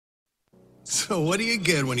So what do you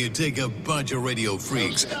get when you take a bunch of radio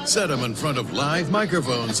freaks, set them in front of live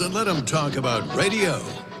microphones, and let them talk about radio?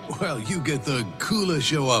 Well, you get the coolest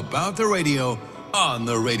show about the radio on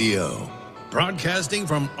the radio. Broadcasting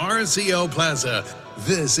from RCL Plaza,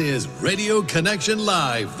 this is Radio Connection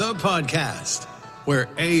Live, the podcast, where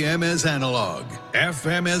AM is analog,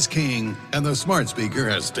 FM is king, and the smart speaker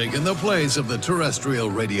has taken the place of the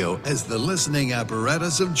terrestrial radio as the listening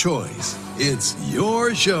apparatus of choice. It's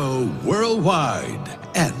your show worldwide,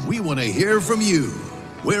 and we want to hear from you.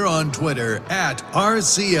 We're on Twitter at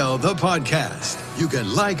RCL The Podcast. You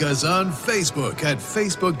can like us on Facebook at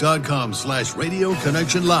facebook.com/Radio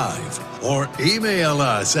Connection Live, or email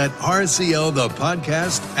us at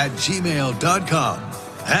rclthepodcast@gmail.com.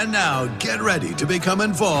 And now, get ready to become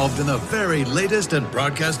involved in the very latest in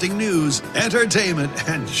broadcasting news, entertainment,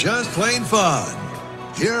 and just plain fun.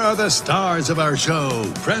 Here are the stars of our show,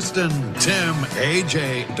 Preston, Tim,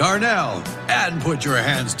 AJ, Darnell, and put your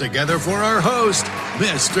hands together for our host,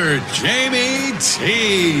 Mr. Jamie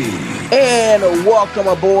T. And welcome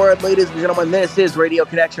aboard, ladies and gentlemen. This is Radio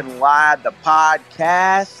Connection Live, the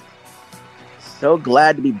podcast. So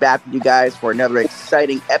glad to be back with you guys for another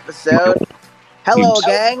exciting episode. Hello,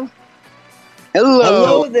 gang.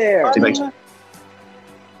 Hello there.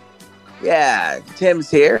 Yeah, Tim's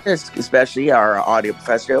here, especially our audio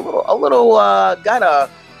professor. Got a little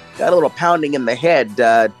pounding in the head,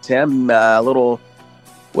 Tim. Did you have a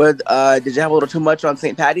little too much on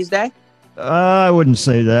St. Patty's Day? I wouldn't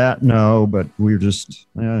say that, no. But we're just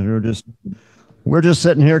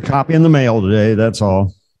sitting here copying the mail today. That's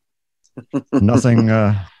all.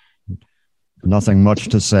 Nothing much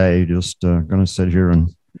to say. Just gonna sit here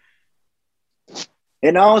and.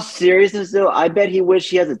 In all seriousness, though, I bet he wish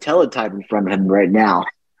he has a teletype in front of him right now.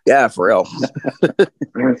 Yeah, for real.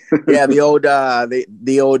 Yeah, the old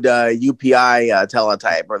UPI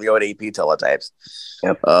teletype or the old AP teletypes.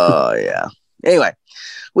 Yep. Yeah. Anyway,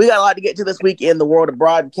 we got a lot to get to this week in the world of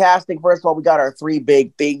broadcasting. First of all, we got our 3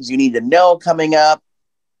 big things you need to know coming up.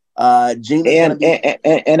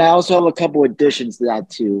 And I also have a couple additions to that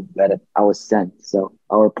too that I was sent, so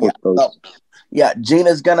I'll report those. Yeah,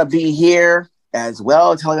 Gina's gonna be here as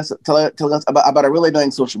well, telling us about a really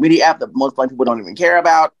annoying social media app that most people don't even care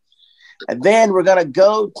about. And then we're gonna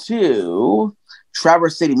go to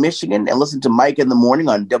Traverse City, Michigan, and listen to Mike in the Morning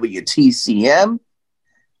on WTCM.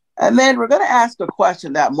 And then we're gonna ask a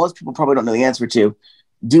question that most people probably don't know the answer to: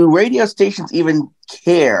 do radio stations even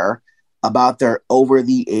care about their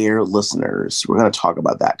over-the-air listeners? We're going to talk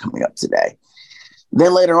about that coming up today.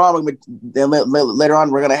 Then later on, we're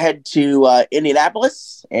going to head to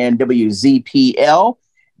Indianapolis and WZPL,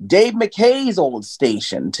 Dave McKay's old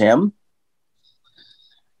station, Tim.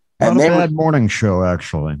 Not a bad morning show,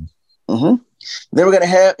 actually. Mm-hmm. Then we're going to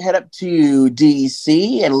head up to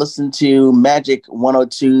DC and listen to Magic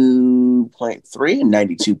 102.3 and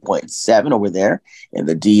 92.7 over there in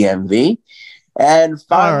the DMV. And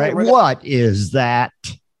finally, all right, what is that?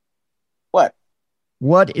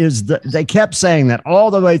 What is they kept saying that all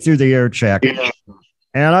the way through the air check,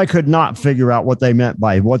 and I could not figure out what they meant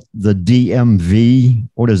by what the DMV.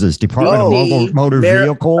 What is this? Department of Motor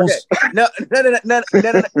Vehicles? Okay. No.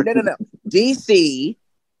 DC,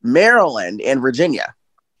 Maryland, and Virginia.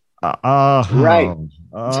 Right.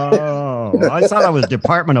 Oh, I thought it was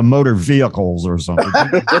Department of Motor Vehicles or something.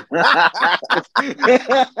 There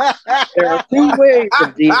are 2 ways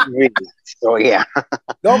of DMV. So yeah.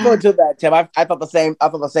 Don't go into that, Tim. I thought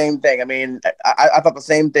the same thing. I mean, I thought the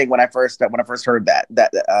same thing when I first heard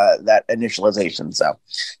that initialization. So,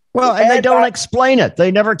 well, and they don't explain it.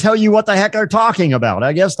 They never tell you what the heck they're talking about.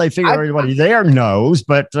 I guess they figure everybody there knows,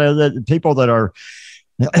 but the people that are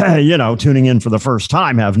tuning in for the first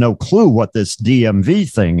time have no clue what this DMV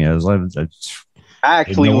thing is.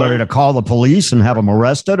 Actually, whether to call the police and have them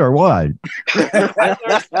arrested or what?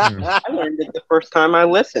 I learned it the first time I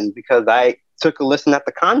listened because I took a listen at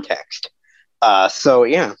the context. So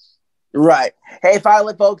yeah, right. Hey,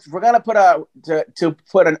 finally, folks, we're gonna put a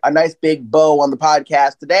nice big bow on the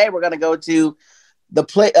podcast today. We're gonna go to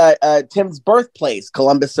the Tim's birthplace,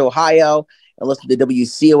 Columbus, Ohio, and listen to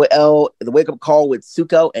WCOL, the Wake Up Call with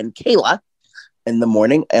Suko and Kayla in the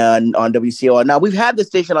morning and on WCOL. Now, we've had this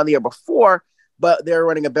station on the air before, but they're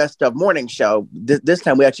running a best of morning show. This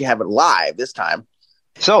time we actually have it live this time.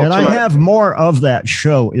 And I have more of that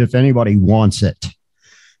show if anybody wants it,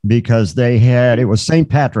 because it was St.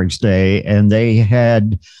 Patrick's Day and they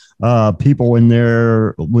had people in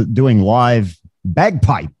there doing live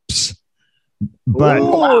bagpipes. But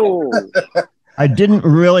I didn't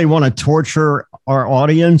really want to torture our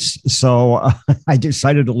audience, so I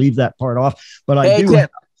decided to leave that part off. But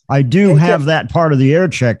I I do have that part of the air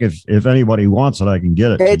check. If anybody wants it, I can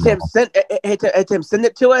get it. Hey Tim, Tim, send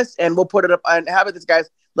it to us, and we'll put it up. And how about this, guys?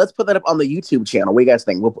 Let's put that up on the YouTube channel. What do you guys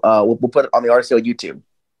think? We'll put it on the RCO YouTube.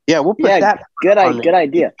 Yeah, we'll put that. Good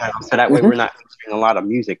idea. So that way we're not featuring a lot of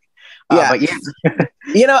music. But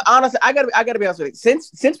honestly, I gotta be honest with you.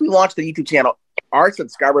 Since we launched the YouTube channel, our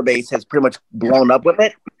subscriber base has pretty much blown up with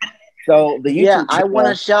it. So the YouTube I want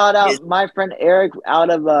to shout out my friend Eric out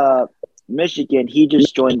of Michigan. He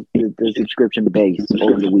just joined the subscription base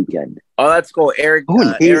over the weekend. Oh, that's cool. Eric,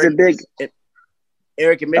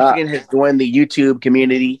 Eric in Michigan has joined the YouTube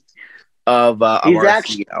community of he's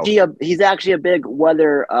actually a big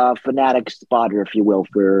weather fanatic spotter, if you will,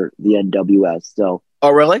 for the NWS. So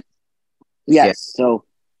really? Yes. Yeah. So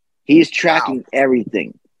he's tracking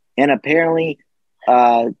everything. And apparently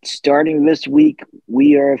starting this week,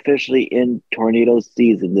 we are officially in tornado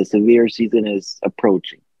season. The severe season is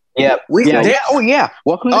approaching. Yeah. Well,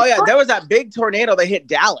 there was that big tornado that hit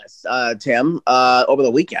Dallas, Tim, over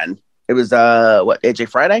the weekend. It was AJ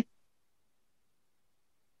Friday?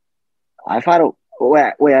 I thought it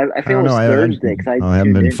I think it was Thursday because I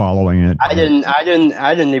haven't been following it. I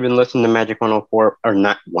didn't even listen to Magic 104 or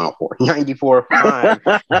not 104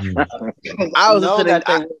 94.5. I was listening.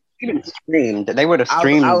 Even streamed. They would have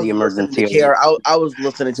streamed the emergency alert. I was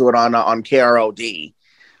listening to it on KROD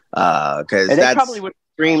because they probably would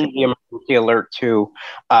have streamed the emergency alert too,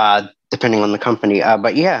 depending on the company.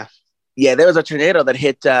 But yeah. Yeah, there was a tornado that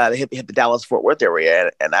hit the Dallas-Fort Worth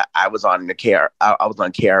area, and I was on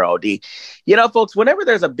KROD. Folks, whenever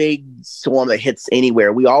there's a big storm that hits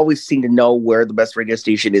anywhere, we always seem to know where the best radio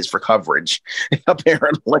station is for coverage,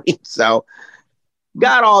 apparently. So,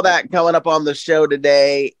 got all that coming up on the show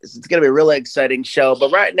today. It's going to be a really exciting show.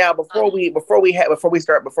 But right now, before we have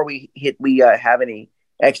any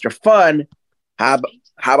extra fun, how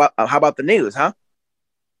about the news, huh?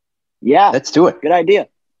 Yeah, let's do it. Good idea.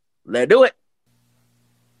 Let's do it.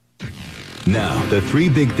 Now, the 3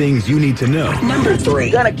 big things you need to know. Number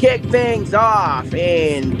 3. Gonna kick things off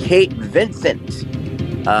in Cape Vincent,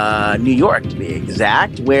 New York, to be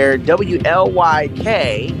exact, where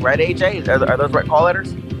WLYK, right, AJ? Are those right call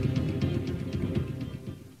letters?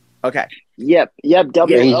 Okay. Yep.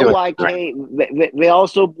 WLYK. They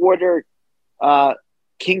also border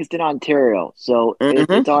Kingston, Ontario, so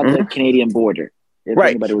it's on the Canadian border.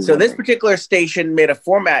 Right. So this particular station made a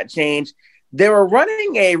format change. They were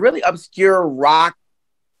running a really obscure rock,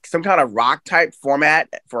 some kind of rock type format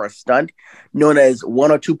for a stunt known as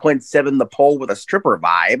 102.7 The Pole with a stripper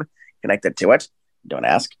vibe connected to it. Don't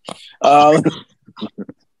ask. I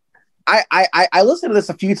listened to this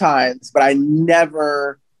a few times, but I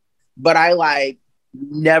never got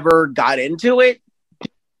into it.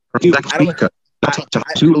 I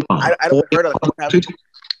don't heard of the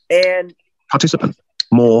and participant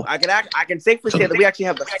more. I can safely say that we actually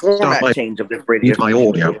have the format change of this radio. My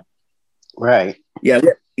audio. Right. Yeah.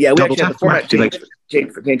 We actually have the format change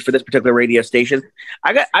for this particular radio station.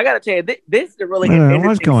 I got to tell you, this is a really interesting.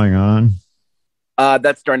 What's going on?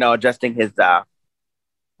 That's Darnell adjusting his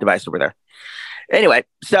device over there. Anyway,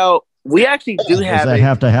 so we actually do have. Does that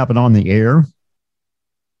have to happen on the air?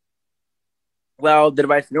 Well, the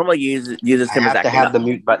device normally uses him as to have the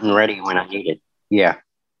mute button ready when I need it. Yeah.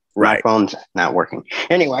 Right. My phone's not working.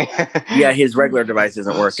 Anyway. Yeah, his regular device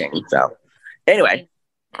isn't working. So anyway,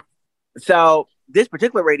 so this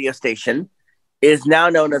particular radio station is now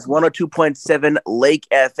known as 102.7 Lake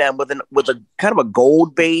FM with a kind of a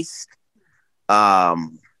gold-based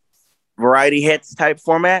variety hits type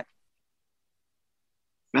format.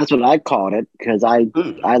 That's what I called it because I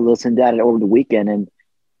listened at it over the weekend and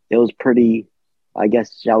it was pretty, I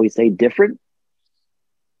guess, shall we say, different.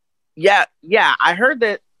 Yeah. I heard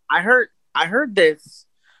that. I heard this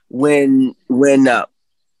when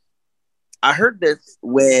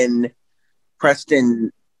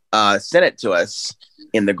Preston sent it to us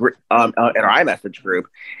in the group in our iMessage group,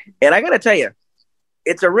 and I got to tell you,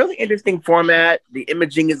 it's a really interesting format. The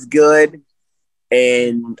imaging is good,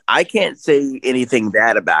 and I can't say anything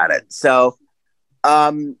bad about it. So,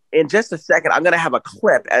 in just a second, I'm going to have a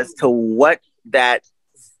clip as to what that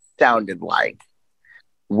sounded like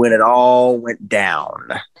when it all went down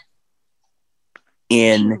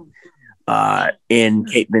in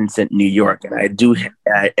Cape Vincent, New York, and I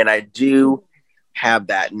do have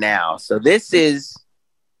that now. So this is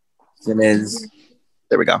there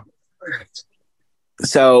we go.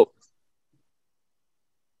 So,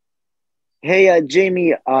 hey,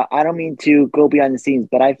 Jamie, I don't mean to go behind the scenes,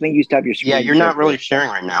 but I think you stopped your screen. Yeah, you're not really sharing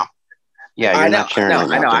right now. Yeah, you're not sharing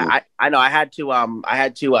right now. I know. I had to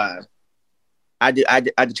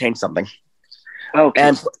change something.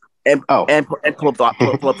 Okay. and pull up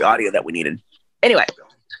the audio that we needed. Anyway,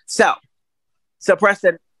 so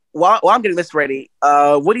Preston, while I'm getting this ready,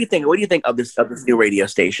 what do you think? What do you think of this new radio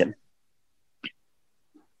station?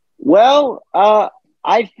 Well,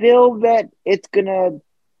 I feel that it's gonna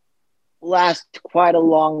last quite a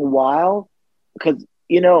long while because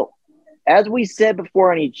as we said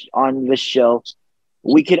before on this show,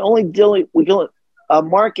 we can only deal a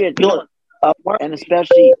market, and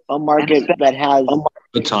especially a market that has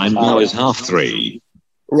the time now is 3:30.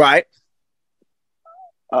 Right.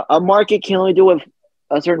 A market can only do with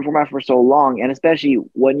a certain format for so long, and especially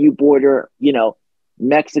when you border,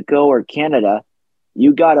 Mexico or Canada,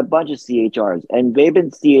 you got a bunch of CHRs, and they've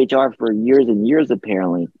been CHR for years and years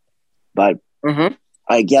apparently. But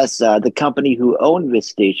I guess the company who owned this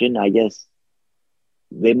station, I guess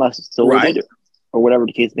they must have sold it, or whatever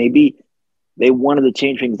the case may be. They wanted to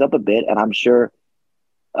change things up a bit, and I'm sure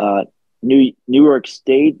New York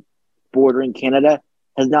State bordering Canada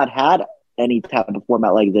has not had any type of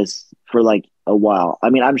format like this for like a while. I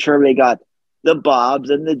mean, I'm sure they got the Bobs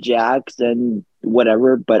and the Jacks and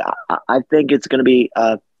whatever, but I think it's going to be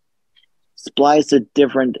splice a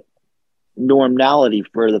different normality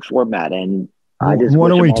for the format. And I just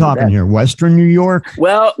what are we talking here? Western New York?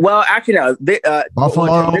 Well, actually, no.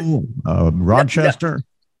 Buffalo, Rochester,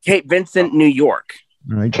 Cape Vincent, New York.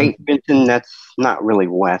 Right. Cape Vincent, that's not really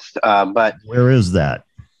west, but where is that?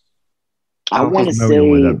 I want to say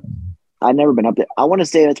I've never been up there. I want to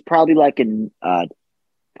say it's probably like in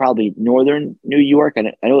probably northern New York.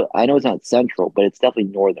 And I know it's not central, but it's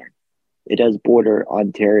definitely northern. It does border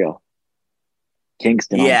Ontario,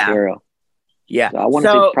 Kingston, Ontario. Yeah, so I want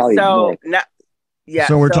to say probably north.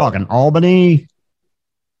 So we're talking Albany,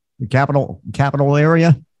 the capital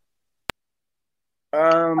area.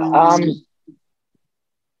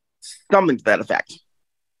 Something to that effect.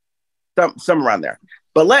 Some around there.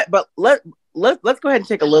 But let's go ahead and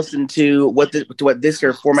take a listen to what this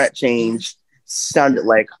year format change sounded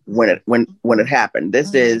like when it happened.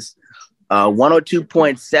 This is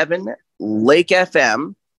 102.7 Lake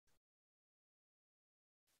FM.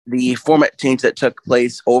 The format change that took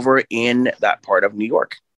place over in that part of New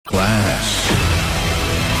York. Class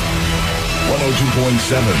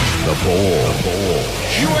 102.7 The Bull.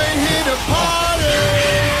 You ain't here to party.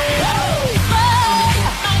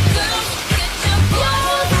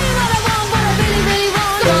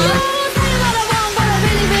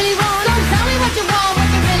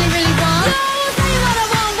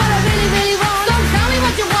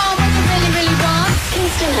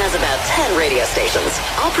 Radio stations.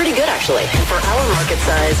 All pretty good, actually. And for our market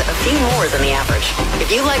size, a few more than the average. If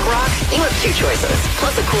you like rock, you have two choices,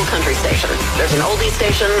 plus a cool country station. There's an oldie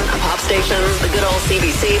station, a pop station, the good old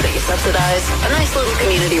CBC that you subsidize, a nice little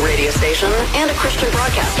community radio station, and a Christian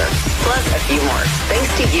broadcaster. Plus a few more. Thanks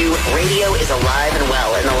to you, radio is alive and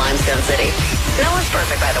well in the Limestone City. No one's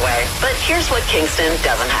perfect, by the way, but here's what Kingston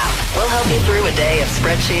doesn't have. We'll help you through a day of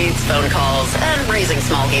spreadsheets, phone calls, and raising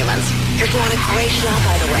small humans. You're doing a great job,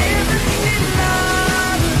 by the way.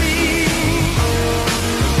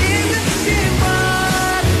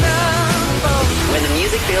 When the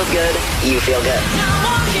music feels good, you feel good.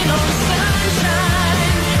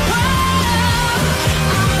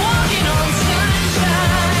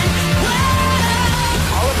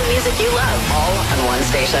 All of the music you love, all on one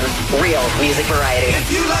station. Real music variety.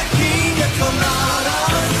 If you like pina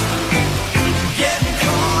coladas, getting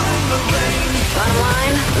caught in the rain. Bottom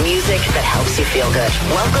line, music that helps you feel good.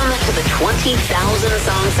 Welcome to the 20,000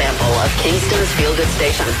 song sample of Kingston's Feel Good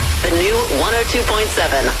Station, the new 102.7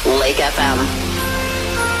 Lake FM.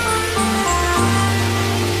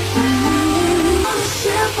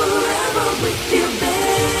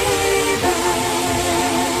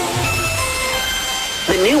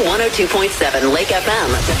 The new 102.7 Lake FM,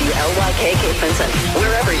 WLYK Cape Vincent,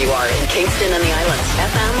 wherever you are in Kingston and the Islands,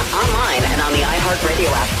 FM, online, and on the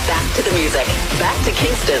iHeartRadio app. Back to the music. Back to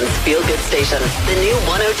Kingston's Feel Good Station, the new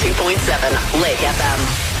 102.7 Lake FM.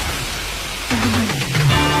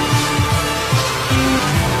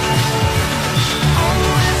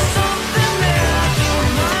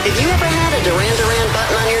 If you ever had a Duran Duran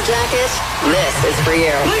button on your jacket, this is for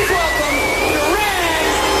you. Please welcome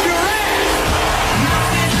Duran Duran.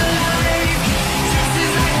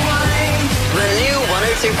 The new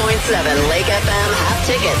 102.7 Lake FM have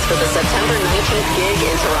tickets for the September 19th gig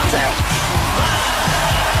in Toronto.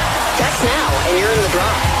 Text now and you're in the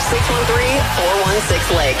draw.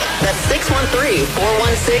 613-416-LAKE. That's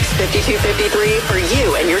 613-416-5253 for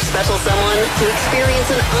you and your special someone to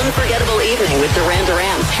experience an unforgettable evening with Duran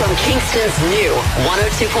Duran from Kingston's new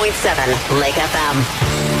 102.7 Lake FM.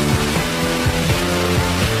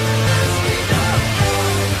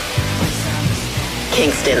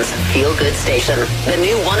 Kingston's feel-good station, the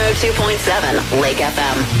new 102.7 Lake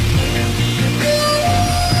FM.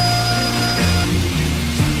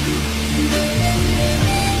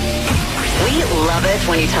 We love it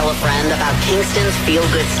when you tell a friend about Kingston's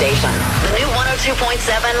feel-good station, the new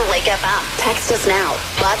 102.7 Lake FM. Text us now,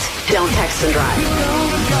 but don't text and drive.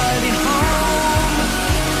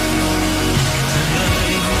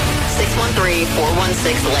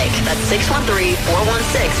 613-416-LAKE. That's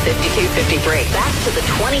 613-416-5253. Back to the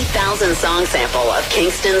 20,000 song sample of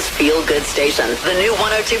Kingston's feel-good station, the new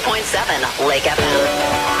 102.7 Lake FM.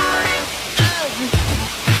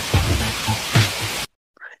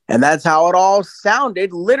 And that's how it all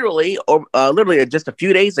sounded literally just a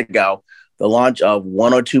few days ago. The launch of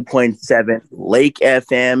 102.7 Lake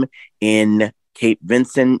FM in Cape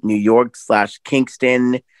Vincent, New York /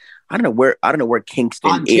 Kingston. I don't know where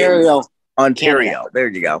Kingston Ontario. is. Ontario. Canada. There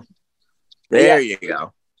you go. There you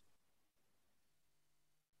go.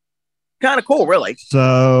 Kind of cool, really.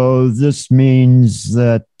 So this means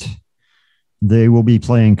that they will be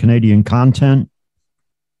playing Canadian content.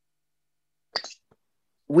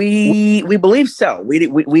 We believe so. We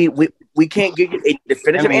can't give you a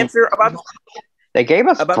definitive answer about. They gave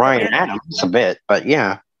us about Brian Adams a bit, but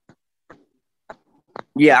yeah.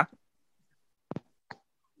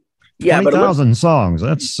 20,000 songs.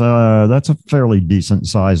 That's a fairly decent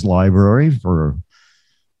sized library for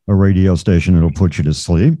a radio station that'll put you to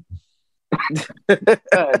sleep.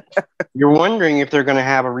 You're wondering if they're going to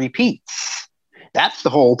have a repeats. That's the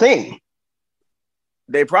whole thing.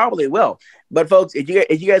 They probably will. But folks, if you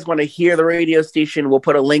guys want to hear the radio station, we'll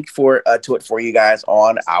put a link to it for you guys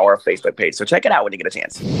on our Facebook page. So check it out when you get a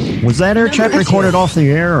chance. Was that air check recorded off the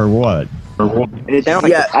air or what? It sounded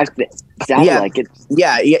like it.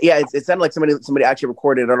 Yeah. It sounded like somebody actually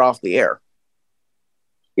recorded it off the air.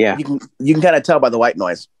 Yeah. You can kind of tell by the white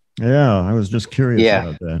noise. Yeah, I was just curious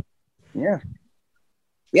about that. Yeah.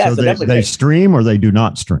 Yeah. So they stream or they do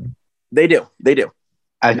not stream? They do. They do.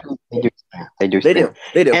 And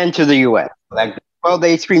to the U.S. Well,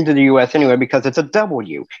 they stream to the U.S. anyway because it's a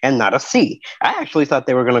W and not a C. I actually thought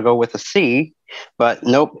they were going to go with a C, but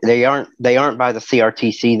nope, they aren't. They aren't by the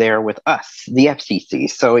CRTC. They are with us, the FCC.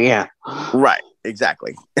 So yeah, right,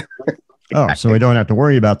 exactly. Oh, so we don't have to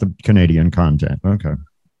worry about the Canadian content. Okay,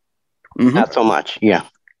 not so much. Yeah.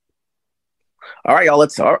 All right, y'all.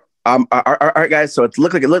 Let's. All right, guys. So it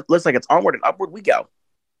looks like it's onward and upward we go.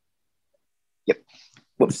 Yep.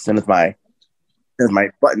 Whoops. As my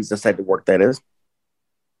buttons decide to work, that is.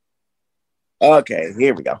 Okay,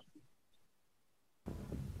 here we go.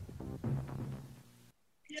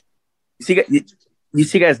 You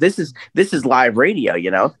see, guys, this is live radio.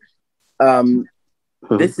 You know,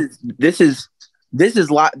 this is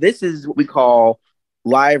what we call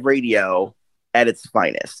live radio at its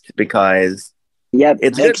finest because. Yeah,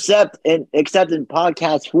 except in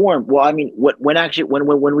podcast form. Well, I mean, when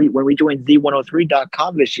we join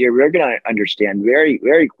Z103.com this year, we're going to understand very,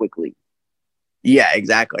 very quickly. Yeah,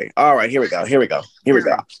 exactly. All right, here we go.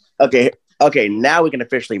 Okay. Now we can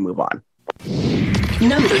officially move on.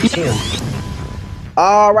 Number 2.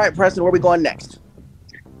 All right, Preston, where are we going next?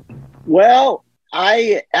 Well,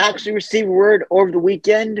 I actually received word over the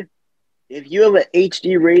weekend. If you have an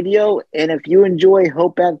HD radio and if you enjoy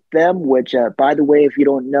Hope FM, which, by the way, if you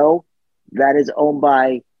don't know, that is owned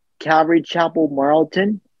by Calvary Chapel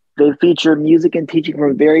Marlton. They feature music and teaching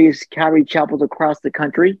from various Calvary chapels across the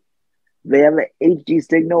country. They have an HD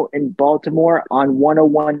signal in Baltimore on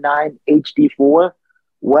 101.9 HD4.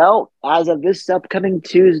 Well, as of this upcoming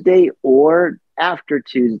Tuesday or after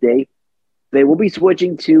Tuesday, they will be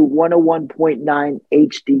switching to 101.9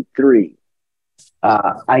 HD3.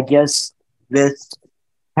 I guess this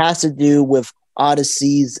has to do with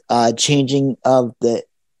Odyssey's changing of the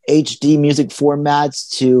HD music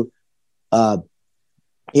formats to, I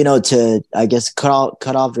guess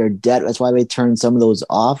cut off their debt. That's why they turned some of those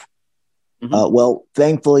off. Well,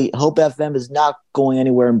 thankfully, Hope FM is not going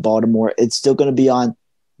anywhere in Baltimore. It's still going to be on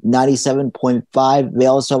 97.5. They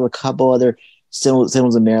also have a couple other signals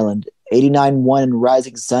in Maryland. 89.1 in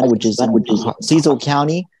Rising Sun, which is Cecil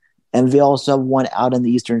County. And we also have one out on the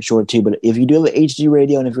Eastern Shore too. But if you do have an HD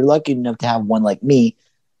radio, and if you're lucky enough to have one like me,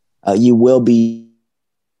 you will be.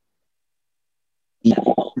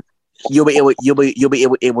 You'll be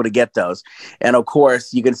able to get those, and of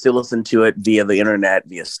course, you can still listen to it via the internet,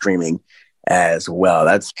 via streaming, as well.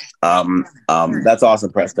 That's awesome,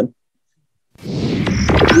 Preston.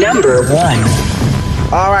 Number 1.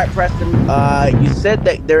 All right, Preston. You said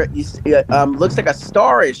that there looks like a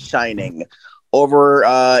star is shining over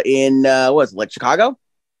in Chicago?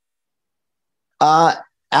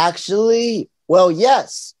 Actually, well,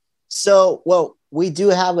 yes. So, we do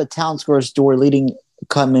have a Town Square store leading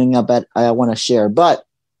coming up that I want to share, but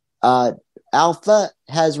Alpha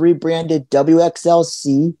has rebranded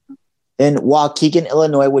WXLC in Waukegan,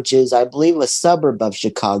 Illinois, which is, I believe, a suburb of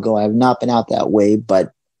Chicago. I have not been out that way,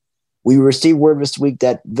 but we received word this week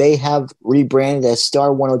that they have rebranded as Star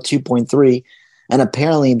 102.3, and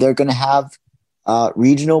apparently they're going to have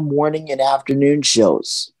regional morning and afternoon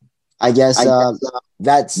shows. I guess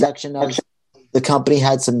that section of the company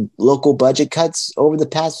had some local budget cuts over the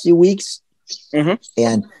past few weeks,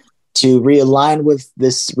 and to realign with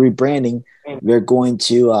this rebranding, they're going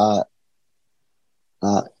to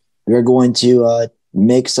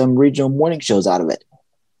make some regional morning shows out of it.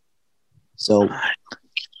 So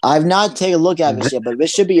I've not taken a look at this yet, but this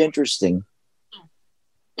should be interesting.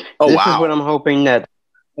 This is what I'm hoping that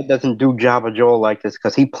it doesn't do Java Joel like this,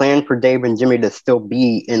 because he planned for Dave and Jimmy to still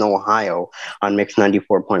be in Ohio on Mix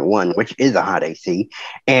 94.1, which is a hot AC.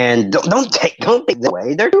 And don't take that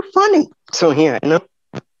away. They're too funny. So yeah, you know.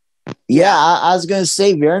 Yeah, I was gonna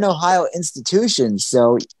say they're an Ohio institution,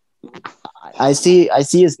 so I see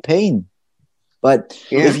his pain. But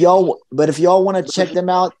if y'all want to check them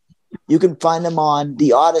out, you can find them on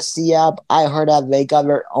the Odyssey app, iHeart app. They got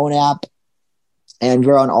their own app, and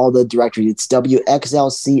we're on all the directories. It's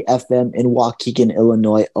WXLC FM in Waukegan,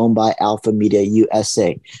 Illinois, owned by Alpha Media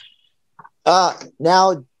USA.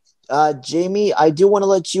 Now, Jamie, I do want to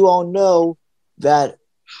let you all know that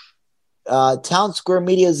Town Square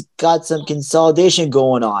Media's got some consolidation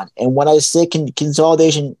going on. And when I say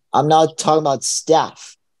consolidation, I'm not talking about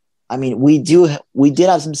staff. I mean, we did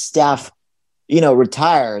have some staff,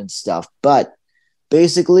 retire and stuff. But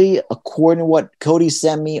basically, according to what Cody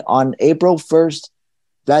sent me on April 1st,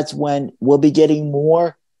 that's when we'll be getting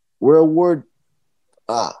more real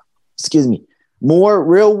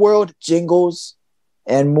world jingles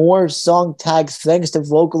and more song tags thanks to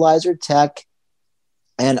Vocalizer Tech.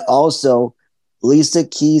 And also, Lisa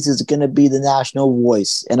Keys is going to be the national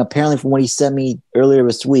voice. And apparently, from what he sent me earlier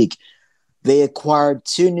this week, they acquired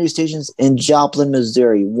 2 new stations in Joplin,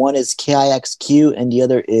 Missouri. One is KIXQ and the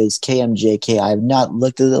other is KMJK. I have not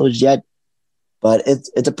looked at those yet, but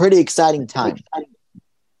it's a pretty exciting time.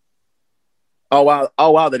 Oh wow,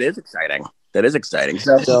 that is exciting. That is exciting.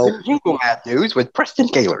 So Jingle Math News with Preston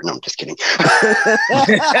Gaylor. No, I'm just kidding.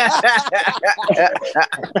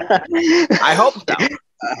 I hope so.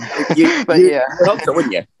 You hope so,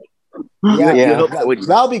 wouldn't you? Yeah.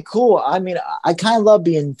 That'll be cool. I mean, I kind of love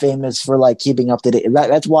being famous for keeping up to date.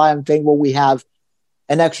 That's why I'm thankful we have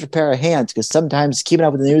an extra pair of hands, because sometimes keeping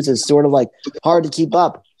up with the news is sort of hard to keep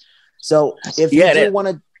up. So if you do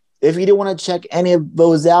want to check any of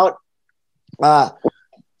those out,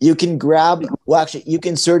 you can you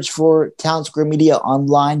can search for Town Square Media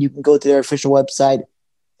online. You can go to their official website,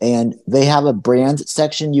 and they have a brand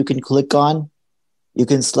section you can click on. You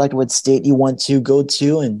can select what state you want to go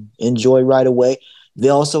to and enjoy right away. They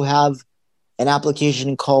also have an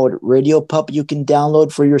application called Radio Pup you can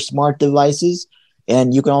download for your smart devices,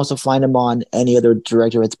 and you can also find them on any other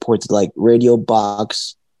directory that supports like Radio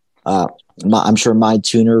Box, I'm sure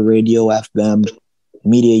MyTuner, Radio FM,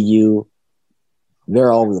 Media U. They're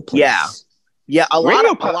all over the place. Yeah. A lot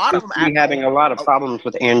of them are having a lot of problems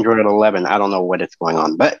with Android 11. I don't know what is going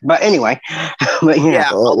on, but anyway.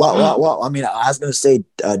 Well, I mean, I was going to say,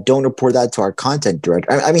 don't report that to our content director.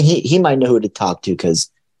 I mean, he might know who to talk to because,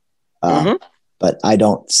 but I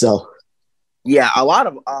don't. So, yeah, a lot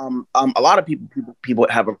of people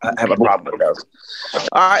have a problem with those.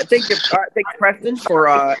 All right, thank you, Preston,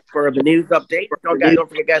 for the news update. Don't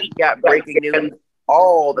forget, guys, we got breaking news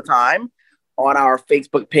all the time on our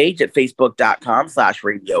Facebook page at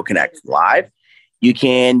facebook.com/Radio Connect Live. You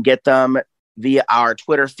can get them via our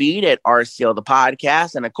Twitter feed at RCL the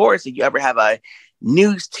Podcast. And of course, if you ever have a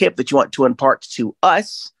news tip that you want to impart to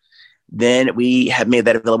us, then we have made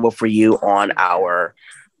that available for you on our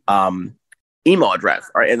email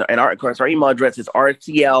address. Our email address is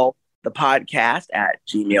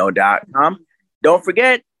rclthepodcast@gmail.com. Don't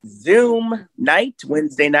forget, Zoom night,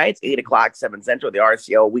 Wednesday nights, 8 o'clock, 7 Central, the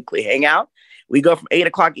RCL weekly hangout. We go from 8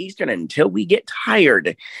 o'clock Eastern until we get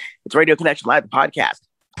tired. It's Radio Connection Live, the podcast.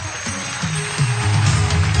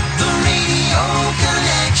 The Radio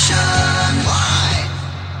Connection Live.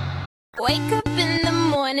 Wake up in the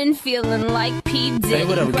morning feeling like P. Diddy. Hey,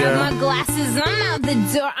 what up, Grab girl? my glasses, I'm out the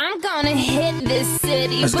door. I'm gonna hit this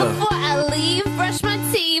city. Let's go. Before I leave, brush my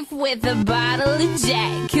teeth with a bottle of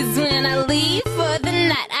Jack. Cause when I leave for the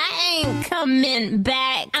night, I ain't coming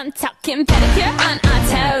back. I'm talking pedicure on our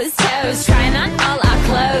toes, trying on all our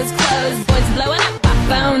clothes. Boys blowing up our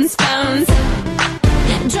phones.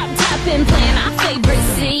 Drop top and playing our favorite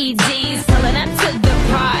CDs. Pulling up to the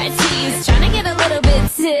parties, trying to get a little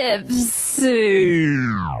lips.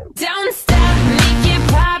 Don't stop, make it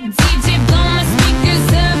pop, DJ blow my speakers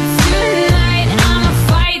up tonight. I'ma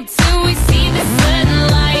fight till we see the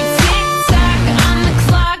sunlight. Tick-tock on the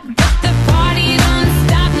clock, but the party don't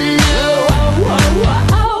stop, no. Don't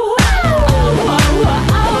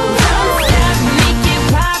stop, make it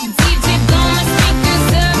pop, DJ blow my speakers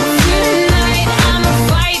up tonight. I'ma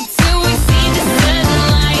fight till we see the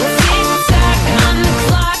sunlight. Tick-tock on the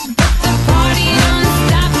clock, but the party don't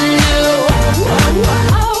stop, no.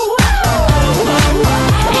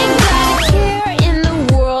 Ain't got a care in the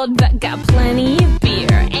world, but got plenty of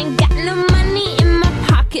beer. Ain't got no money in my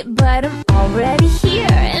pocket, but I'm already here.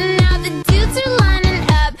 And now the dudes are lining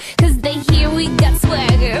up, cause they hear we got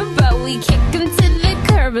swagger. But we kick them to the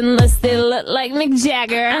curb unless they look like Mick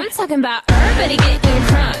Jagger. I'm talking about everybody getting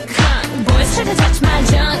crunk, crunk. Boys try to touch my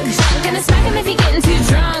junk, junk. Gonna smack him if he getting too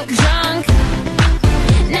drunk, drunk.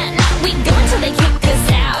 Nah, we go until they kick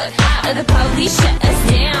us out. The police shut us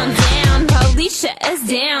down, down. Police shut us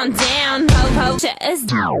down, down. Po shut us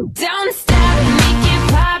down. Don't stop, make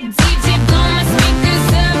it pop. DJ blow my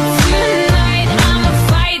speakers up tonight. I'ma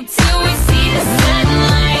fight till we see the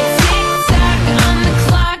sunlight. Tick-tock on the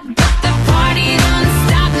clock, but the party don't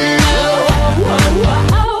stop, no.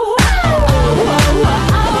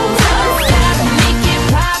 Don't stop, make it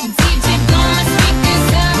pop. DJ blow my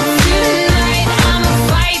speakers up tonight. I'ma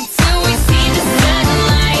fight till we see the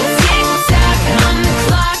sunlight. Tick-tock on the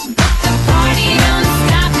clock, but the party don't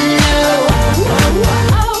stop, no.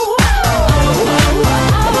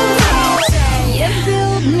 You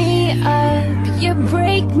build me up, you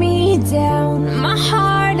break me down. My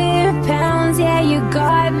heart it pounds, yeah, you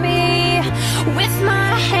got me. With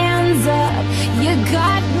my hands up, you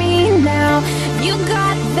got me now. You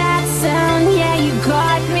got that sound, yeah, you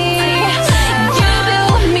got me. You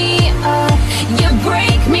build me up, you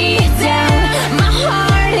break me down. My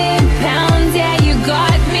heart it pounds, yeah, you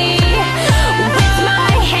got me. With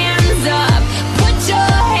my hands up, put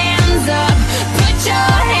your hands up, put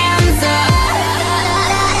your hands up.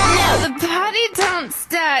 Now the party don't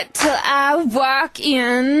start till I walk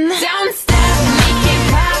in. Don't stop, make it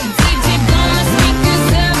pop, DJ blow my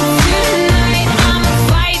speakers up tonight. I'ma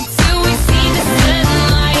fight till we see the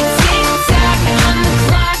sunlight. Tick-tock on the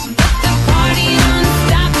clock, but the party don't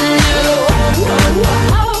stop, no. Don't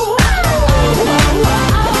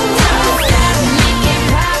stop, make it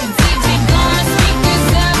pop, DJ blow my speakers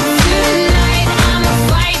up tonight. I'ma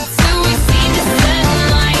fight till we see the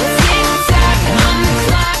sunlight. Tick-tock on the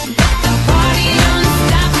clock, but the party don't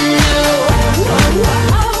stop, no.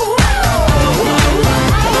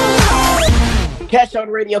 Catch on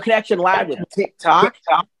Radio Connection live with tick-tock.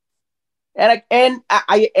 And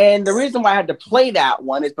the reason why I had to play that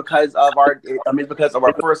one is because of our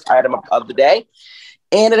first item of the day,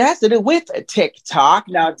 and it has to do with tick-tock.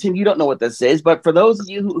 Now, Tim, you don't know what this is, but for those of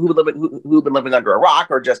you who've been living under a rock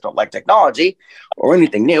or just don't like technology or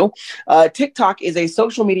anything new, tick-tock is a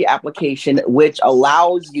social media application which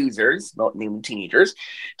allows users, namely teenagers,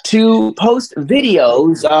 to post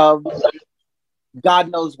videos of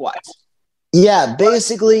God knows what. Yeah,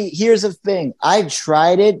 basically, here's the thing. I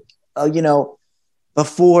tried it,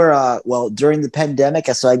 before, during the pandemic.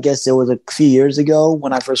 So I guess it was a few years ago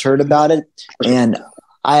when I first heard about it, and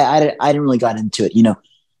I didn't really got into it.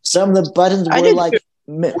 Some of the buttons were like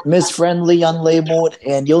misfriendly, unlabeled,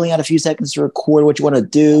 and you only had a few seconds to record what you want to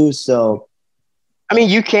do. So, I mean,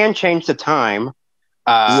 you can change the time.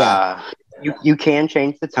 Yeah, you can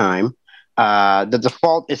change the time. The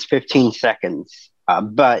default is 15 seconds.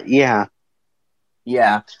 But yeah.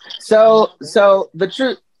 Yeah. So the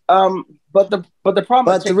truth, but the problem.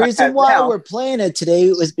 But the reason why we're playing it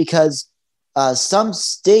today was because some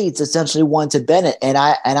states essentially want to ban it, and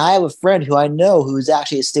I have a friend who I know who's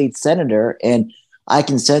actually a state senator, and I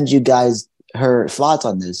can send you guys her thoughts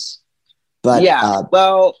on this. But and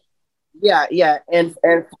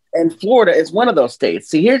Florida is one of those states.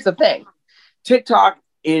 See, here's the thing: TikTok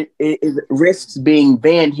it risks being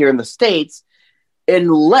banned here in the States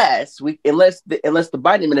unless the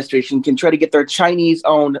Biden administration can try to get their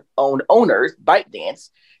Chinese-owned owners,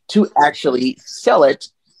 ByteDance, to actually sell it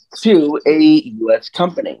to a U.S.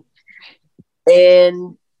 company.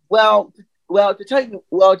 And to tell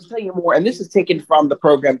you more, and this is taken from the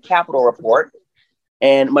program Capital Report,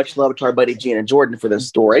 and much love to our buddy Gina Jordan for this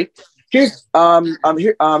story. Here's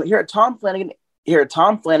here at Tom Flanagan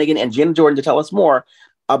and Gina Jordan to tell us more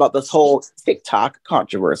about this whole TikTok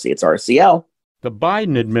controversy. It's RCL. The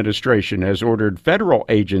Biden administration has ordered federal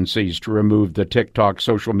agencies to remove the TikTok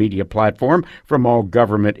social media platform from all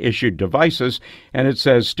government-issued devices, and it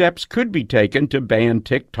says steps could be taken to ban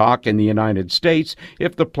TikTok in the United States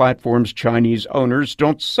if the platform's Chinese owners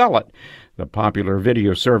don't sell it. The popular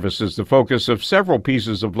video service is the focus of several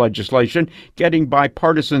pieces of legislation getting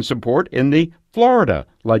bipartisan support in the Florida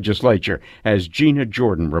legislature, as Gina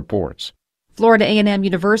Jordan reports. Florida A&M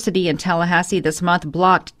University in Tallahassee this month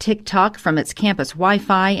blocked TikTok from its campus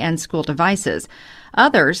Wi-Fi and school devices.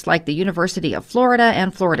 Others, like the University of Florida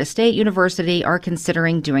and Florida State University, are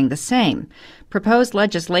considering doing the same. Proposed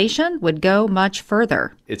legislation would go much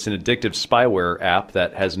further. It's an addictive spyware app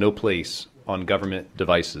that has no place on government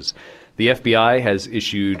devices. The FBI has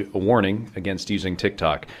issued a warning against using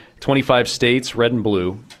TikTok. 25 states, red and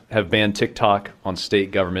blue, have banned TikTok on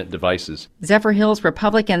state government devices. Zephyr Hills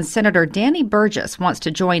Republican Senator Danny Burgess wants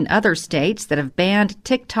to join other states that have banned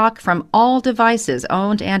TikTok from all devices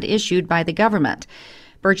owned and issued by the government.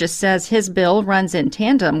 Burgess says his bill runs in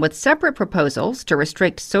tandem with separate proposals to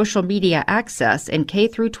restrict social media access in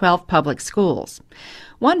K-12 public schools.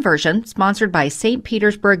 One version, sponsored by St.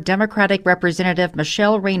 Petersburg Democratic Representative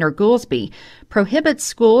Michelle Rayner Goolsby, prohibits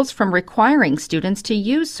schools from requiring students to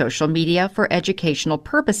use social media for educational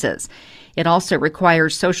purposes. It also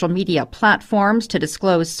requires social media platforms to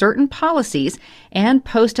disclose certain policies and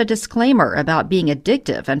post a disclaimer about being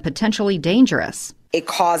addictive and potentially dangerous. It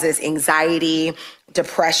causes anxiety,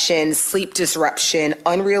 depression, sleep disruption,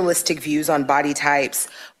 unrealistic views on body types,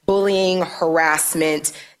 bullying,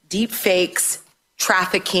 harassment, deep fakes,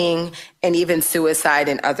 trafficking, and even suicide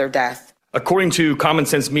and other death. According to Common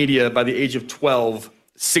Sense Media, by the age of 12,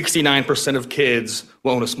 69% of kids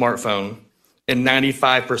will own a smartphone, and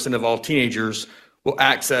 95% of all teenagers will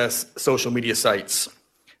access social media sites.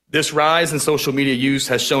 This rise in social media use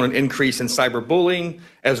has shown an increase in cyberbullying,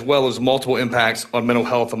 as well as multiple impacts on mental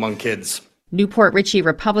health among kids. Newport Richey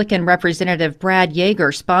Republican Representative Brad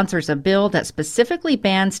Yeager sponsors a bill that specifically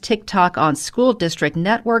bans TikTok on school district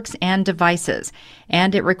networks and devices,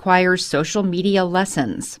 and it requires social media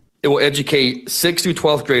lessons. It will educate 6th through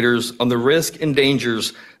 12th graders on the risk and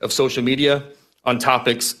dangers of social media on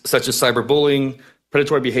topics such as cyberbullying,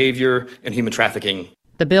 predatory behavior, and human trafficking.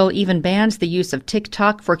 The bill even bans the use of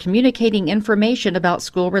TikTok for communicating information about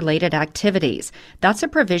school-related activities. That's a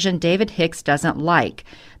provision David Hicks doesn't like.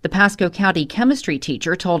 The Pasco County chemistry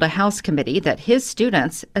teacher told a House committee that his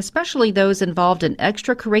students, especially those involved in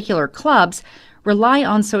extracurricular clubs, rely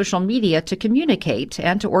on social media to communicate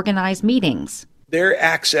and to organize meetings. They're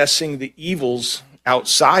accessing the evils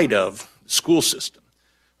outside of the school system.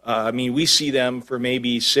 We see them for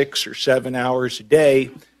maybe 6 or 7 hours a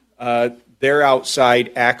day. They're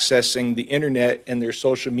outside accessing the internet and their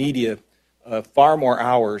social media far more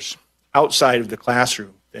hours outside of the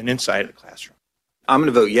classroom than inside of the classroom. I'm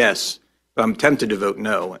going to vote yes, but I'm tempted to vote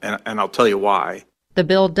no, and I'll tell you why. The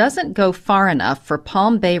bill doesn't go far enough for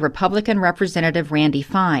Palm Bay Republican Representative Randy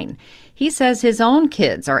Fine. He says his own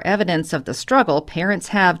kids are evidence of the struggle parents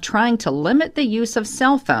have trying to limit the use of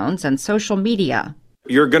cell phones and social media.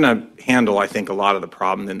 You're going to handle, I think, a lot of the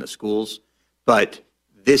problem in the schools, but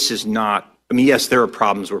this is not. Yes, there are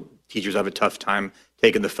problems where teachers have a tough time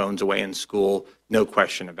taking the phones away in school, no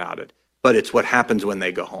question about it. But it's what happens when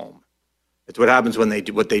they go home. It's what happens when they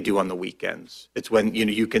do what they do on the weekends. It's when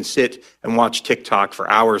you can sit and watch TikTok for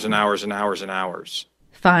hours and hours and hours and hours.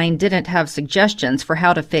 Fine didn't have suggestions for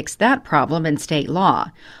how to fix that problem in state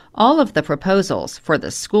law. All of the proposals for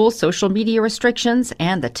the school social media restrictions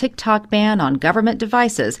and the TikTok ban on government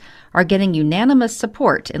devices are getting unanimous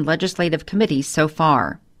support in legislative committees so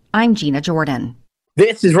far. I'm Gina Jordan.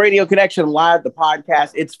 This is Radio Connection Live, the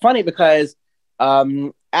podcast. It's funny because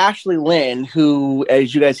Ashley Lynn, who,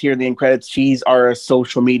 as you guys hear in the end credits, she's our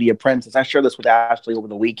social media princess. I shared this with Ashley over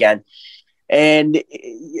the weekend. And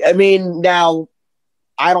now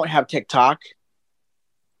I don't have TikTok.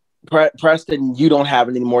 Preston, you don't have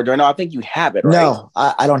it anymore. Darnell, I think you have it, right? No,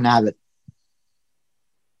 I don't have it.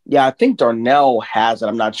 Yeah, I think Darnell has it.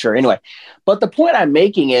 I'm not sure. Anyway, but the point I'm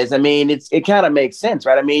making is, it kind of makes sense,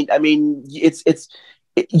 right?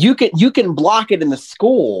 You can block it in the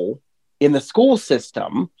school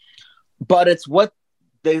system, but it's what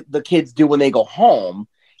the kids do when they go home,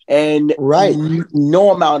 and right,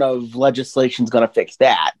 no amount of legislation is going to fix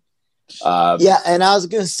that. Yeah, and I was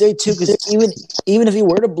going to say too, because even if you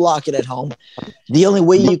were to block it at home, the only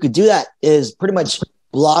way you could do that is pretty much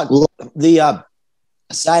block the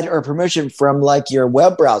site or permission from like your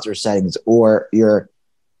web browser settings or your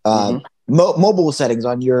mobile settings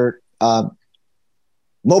on your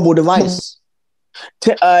mobile device.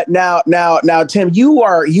 Now, Tim, you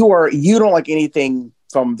don't like anything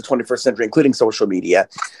from the 21st century, including social media.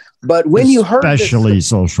 But when you heard especially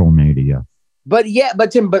social media. But yet,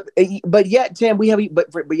 Tim, we have a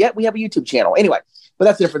YouTube channel anyway. But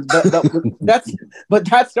that's different. That's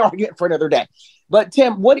an argument for another day. But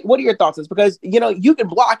Tim, what are your thoughts on this? Because you can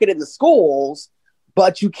block it in the schools,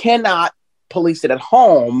 but you cannot police it at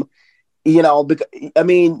home. Because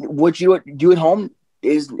what you do at home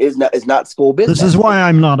is not school business. This is why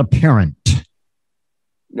I'm not a parent.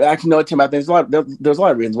 Actually, no, Tim. I think there's a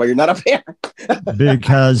lot of reasons why you're not a parent.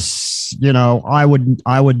 Because I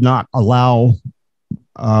would not allow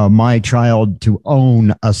my child to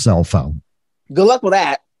own a cell phone. Good luck with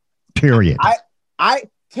that. Period.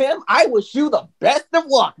 Tim, I wish you the best of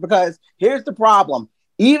luck, because here's the problem.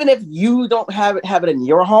 Even if you don't have it in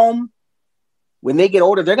your home, when they get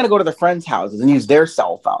older, they're going to go to their friends' houses and use their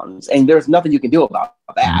cell phones, and there's nothing you can do about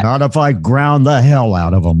that. Not if I ground the hell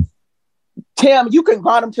out of them. Tim, you can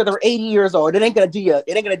ground them till they're 80 years old. It ain't gonna do you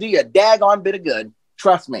a daggone bit of good.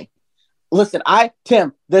 Trust me. Listen,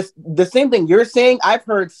 Tim, the same thing you're saying, I've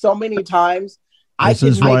heard so many times. This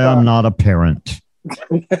is why I'm not a parent.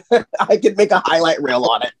 I could make a highlight reel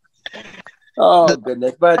on it. Oh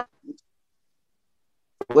goodness! But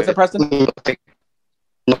what's the Preston? Okay,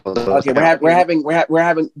 we're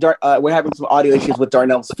having some audio issues with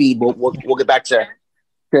Darnell's feed. We'll get back to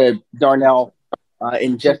Darnell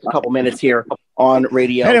in just a couple minutes here on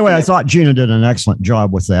radio. Anyway, I thought Gina did an excellent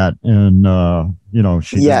job with that, and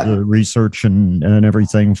she did the research and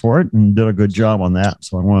everything for it, and did a good job on that.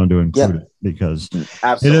 So I wanted to include it because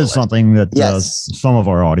it is something that some of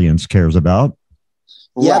our audience cares about.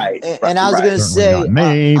 Yeah, and I was going to say, not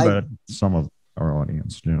me, but some of our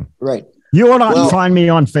audience, right. You will not find me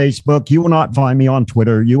on Facebook. You will not find me on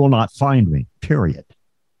Twitter. You will not find me. Period.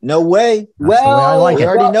 No way. That's the way I like we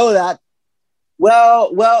already know that.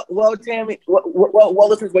 Well, Tim.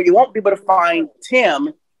 Listeners, you won't be able to find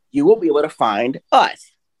Tim. You will be able to find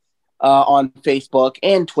us on Facebook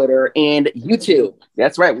and Twitter and YouTube.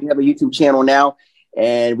 That's right. We have a YouTube channel now,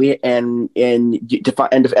 and to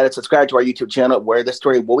subscribe to our YouTube channel where the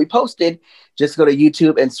story will be posted. Just go to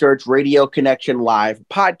YouTube and search Radio Connection Live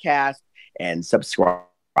Podcast and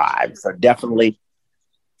subscribe. So definitely.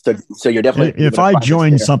 So you're definitely. If I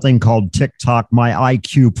joined something called tick-tock, my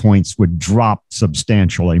IQ points would drop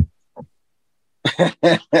substantially.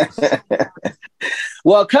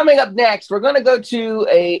 Well, coming up next, we're going to go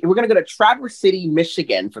to Traverse City,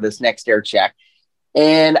 Michigan for this next air check.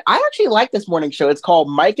 And I actually like this morning show. It's called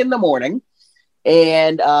Mike in the Morning.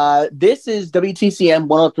 And this is WTCM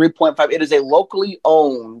 103.5. It is a locally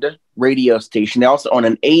owned radio station. They also own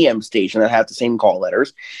an AM station that has the same call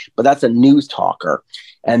letters, but that's a news talker.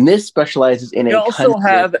 And this specializes in They also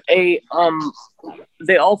have a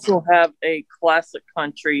classic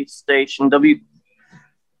country station,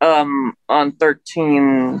 on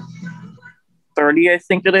 1330, I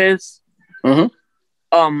think it is.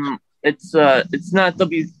 Mm-hmm. It's not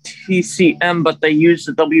WTCM, but they use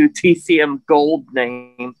the WTCM Gold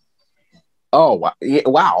name. Oh wow! Yeah,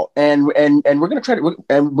 wow! And we're gonna try to,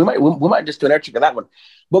 and we might just do an air check of that one.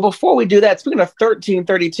 But before we do that, speaking of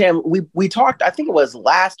 1330, Tim, we talked, I think it was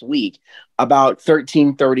last week, about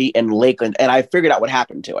 1330 in Lakeland, and I figured out what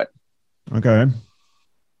happened to it. Okay.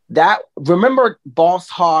 Remember Boss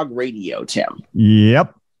Hog Radio, Tim?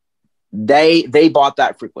 Yep. They bought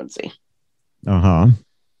that frequency. Uh-huh.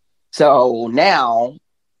 So now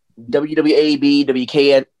WWAB,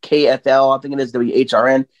 WKFL, I think it is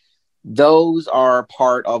WHRN, those are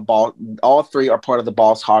part of all three are part of the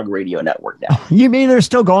Boss Hog Radio Network now. You mean they're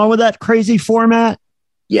still going with that crazy format?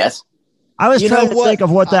 Yes. I was trying to think of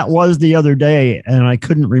what that was the other day, and I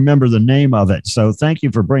couldn't remember the name of it. So thank you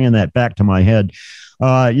for bringing that back to my head.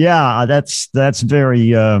 That's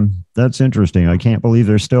very that's interesting. I can't believe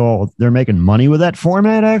they're making money with that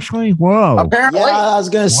format. Actually, whoa. Apparently. Yeah, I was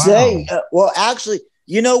gonna say. Well, actually,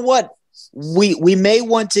 you know what? We may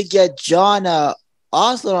want to get John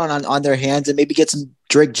Osler on their hands and maybe get some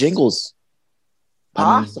Drake jingles.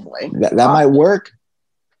 Possibly. That might work.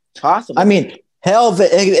 Possibly. I mean, hell,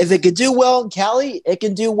 if it could do well in Cali, it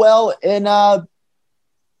can do well in the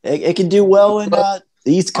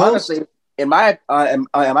East Coast. Honestly, in my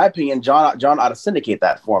opinion, John ought to syndicate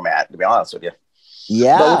that format. To be honest with you.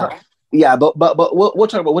 Yeah. But we'll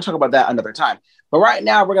talk about that another time. But right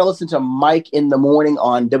now, we're gonna listen to Mike in the Morning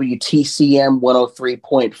on WTCM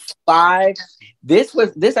 103.5.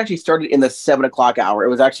 This actually started in the 7 o'clock hour. It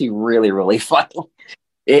was actually really, really fun.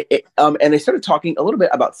 And they started talking a little bit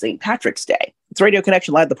about St. Patrick's Day. It's Radio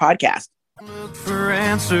Connection Live, the podcast. Look for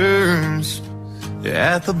answers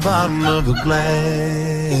at the bottom of a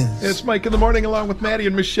glass. It's Mike in the Morning along with Maddie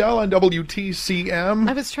and Michelle on WTCM.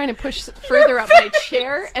 I was trying to push further up my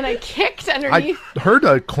chair, and I kicked underneath. I heard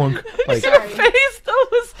a clunk. Like, Sorry. Face, that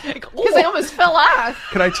was because I almost fell off.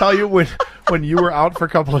 Can I tell you, when you were out for a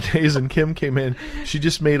couple of days and Kim came in, she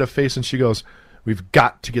just made a face and she goes, "We've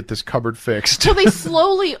got to get this cupboard fixed." Well, they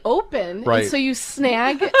slowly open, Right. and so you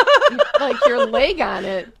snag like your leg on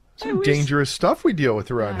it. Some dangerous stuff we deal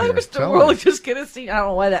with around here. We're just gonna see. I don't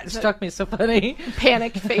know why that struck me so funny.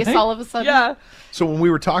 Panicked face all of a sudden. Yeah. So when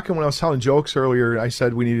we were talking, when I was telling jokes earlier, I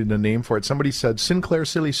said we needed a name for it. Somebody said Sinclair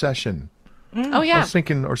Silly Session. Oh, yeah. I was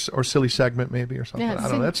thinking, or silly segment maybe, or something. Yeah, I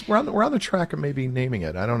don't know. We're on the track of maybe naming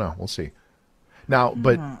it. I don't know. We'll see. Now,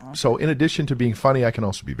 but so in addition to being funny, I can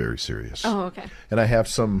also be very serious. Oh, okay. And I have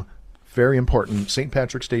some very important St.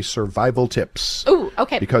 Patrick's Day survival tips. Ooh,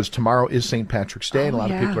 okay. Because tomorrow is St. Patrick's Day, and a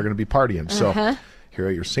lot of people are going to be partying. Uh-huh. So here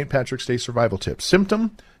are your St. Patrick's Day survival tips.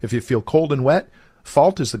 Symptom: if you feel cold and wet.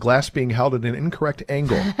 Fault is the glass being held at an incorrect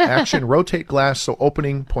angle. Action: rotate glass so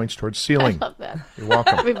opening points towards ceiling. I love that. You're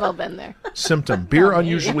welcome. We've all been there. Symptom: beer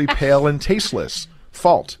unusually pale and tasteless.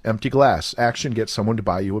 Fault: empty glass. Action: get someone to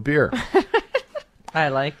buy you a beer. I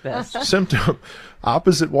like this. Symptom: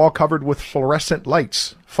 opposite wall covered with fluorescent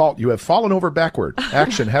lights. Fault: you have fallen over backward.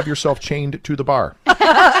 Action: have yourself chained to the bar,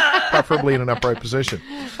 preferably in an upright position.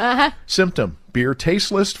 Symptom: beer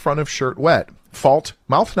tasteless, front of shirt wet. Fault: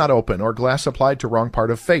 mouth not open or glass applied to wrong part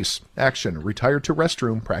of face. Action: retire to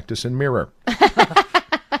restroom, practice in mirror.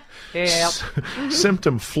 Yep.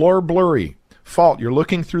 Symptom: floor blurry. Fault: you're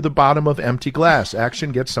looking through the bottom of empty glass.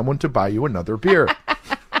 Action: get someone to buy you another beer.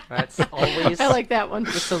 That's always I like that one.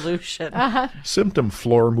 the solution. Symptom: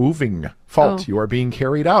 floor moving. Fault: Oh. you are being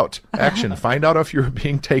carried out. Action: find out if you're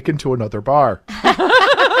being taken to another bar.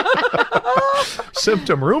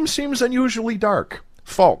 Symptom: room seems unusually dark.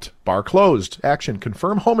 Fault: bar closed. Action: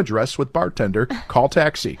 confirm home address with bartender. Call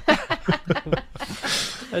taxi.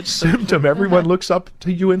 Symptom: everyone looks up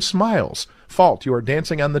to you and smiles. Fault: you are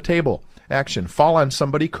dancing on the table. Action: fall on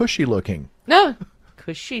somebody cushy looking. No.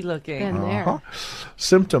 Cushy looking. Been there.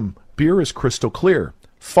 Symptom: beer is crystal clear.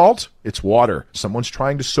 Fault: it's water. Someone's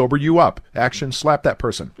trying to sober you up. Action: slap that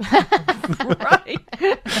person. Right.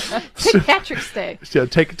 St. Patrick's Day. Yeah,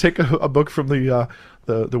 take a book from the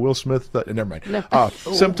Will Smith. Never mind. No.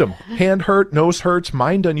 Symptom: hand hurt, nose hurts,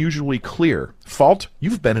 mind unusually clear. Fault: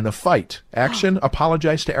 you've been in a fight. Action: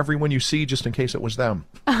 apologize to everyone you see just in case it was them.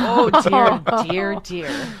 Oh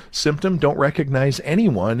dear. Symptom: don't recognize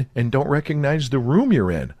anyone and don't recognize the room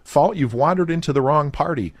you're in. Fault: you've wandered into the wrong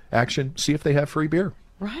party. Action: see if they have free beer.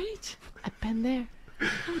 Right. I've been there.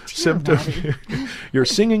 Symptom: your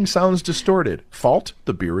singing sounds distorted. Fault: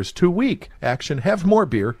 the beer is too weak. Action: have more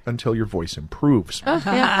beer until your voice improves. Oh,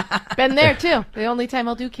 yeah. Been there too. The only time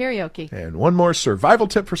I'll do karaoke. And one more survival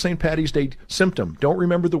tip for St. Patty's Day. Symptom: don't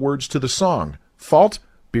remember the words to the song. Fault: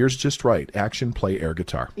 beer's just right. Action: play air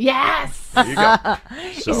guitar. Yes. There you go.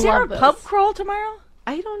 Is there a pub crawl tomorrow?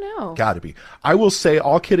 I don't know. Gotta be. I will say,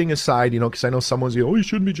 all kidding aside, because I know someone's, you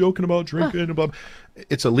shouldn't be joking about drinking and blah.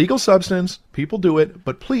 It's a legal substance. People do it,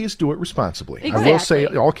 but please do it responsibly. Exactly. I will say,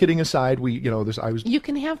 all kidding aside, You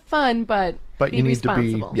can have fun, but be you need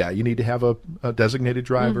responsible. to be, you need to have a designated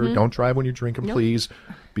driver. Mhm. Don't drive when you're drinking, Nope. please.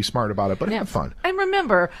 Be smart about it, but have fun. And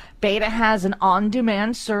remember, Beta has an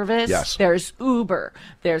on-demand service. Yes. There's Uber,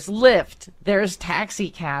 there's Lyft, there's taxi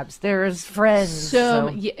cabs, there's Friends. So,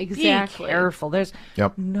 yeah, exactly. Be careful. There's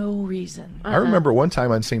Yep. no reason. I remember one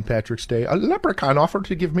time on St. Patrick's Day, a leprechaun offered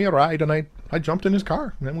to give me a ride, and I jumped in his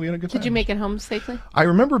car, and then we had a good time. Did you make it home safely? I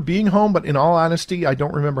remember being home, but in all honesty, I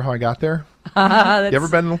don't remember how I got there. You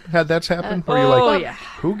ever had that's happened? Where you're like, yeah.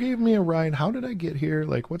 who gave me a ride? How did I get here?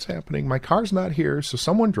 Like, what's happening? My car's not here, so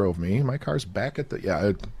someone drove me. My car's back at the,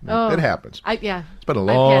 it happens. It's been a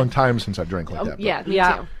long time since I drank like that. Yeah, me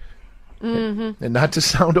too. Mm-hmm. And not to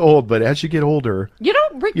sound old, but as you get older, You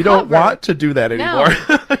don't recover. you don't want to do that No.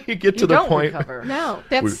 anymore. You get to the don't point. recover. No,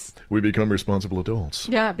 that's We become responsible adults.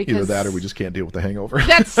 Yeah, Either because- that or we just can't deal with the hangover.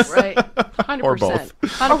 that's right. 100%. Or both.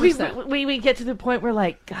 100%. Or we get to the point where,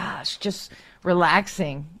 like, gosh, just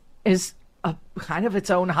relaxing is a kind of its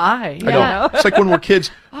own high. I know. It's like when we're kids,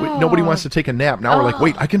 nobody wants to take a nap. Now we're like,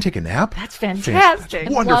 wait, I can take a nap? That's fantastic.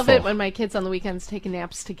 I Wonderful. love it when my kids on the weekends take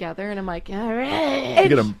naps together, and I'm like, all right. You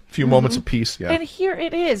get a few moments of peace. Yeah. And here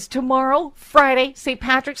it is. Tomorrow, Friday, St.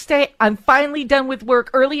 Patrick's Day. I'm finally done with work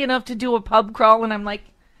early enough to do a pub crawl, and I'm like,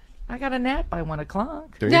 I got a nap by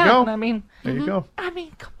 1:00. There you go. And I mean, There you go. I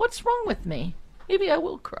mean, what's wrong with me? Maybe I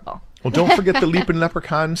will crawl. Well, don't forget the Leaping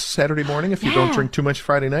Leprechauns Saturday morning. If you don't drink too much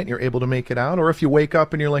Friday night, you're able to make it out. Or if you wake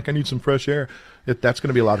up and you're like, I need some fresh air, that's going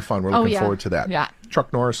to be a lot of fun. We're looking forward to that. Yeah.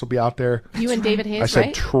 Chuck Norris will be out there. You and David Hayes, I said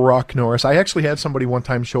right? Truck Norris. I actually had somebody one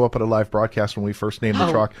time show up at a live broadcast when we first named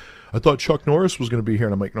the truck. I thought Chuck Norris was going to be here.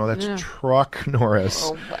 And I'm like, no, that's Truck Norris.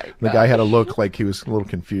 Oh, my God. The guy had a look like he was a little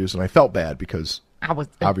confused. And I felt bad because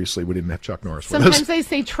obviously we didn't have Chuck Norris with us. Sometimes they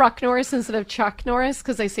say Truck Norris instead of Chuck Norris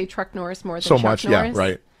because they say Truck Norris more than Chuck Norris. Yeah,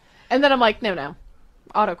 right. And then I'm like, no.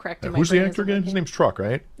 Autocorrect. Who's the actor again? His name's Truck,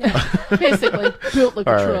 right? Yeah, basically. Built like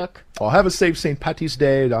a truck. Well, have a safe St. Patty's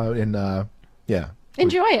Day. And,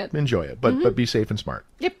 Enjoy it. Enjoy it. But be safe and smart.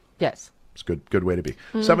 Yep. Yes. It's a good way to be.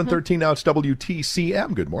 7:13 now. It's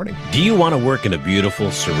WTCM. Good morning. Do you want to work in a beautiful,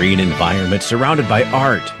 serene environment surrounded by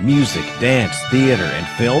art, music, dance, theater, and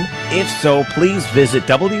film? If so, please visit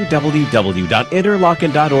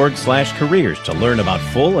www.interlochen.org/careers to learn about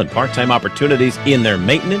full and part-time opportunities in their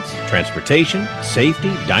maintenance, transportation,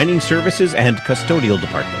 safety, dining services, and custodial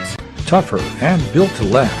departments. Tougher and built to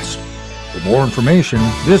last. For more information,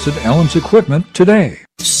 visit Ellen's Equipment today.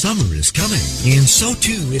 Summer is coming, and so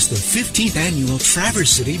too is the 15th Annual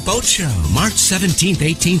Traverse City Boat Show. March 17th,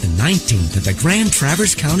 18th, and 19th at the Grand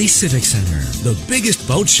Traverse County Civic Center. The biggest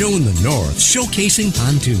boat show in the north, showcasing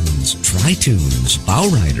pontoons, tri-toons, bow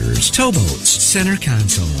riders, towboats, center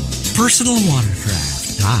console, personal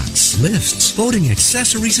watercraft, docks, lifts, boating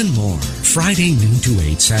accessories, and more. Friday noon to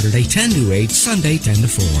 8, Saturday 10 to 8, Sunday 10 to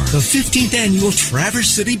 4. The 15th Annual Traverse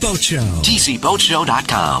City Boat Show.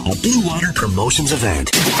 TCBoatShow.com, a Blue Water Promotions event.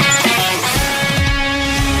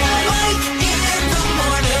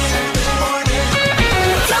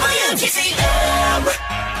 WTCM.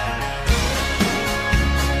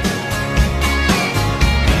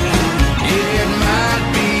 It might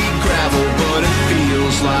be gravel, but it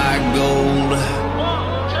feels like gold.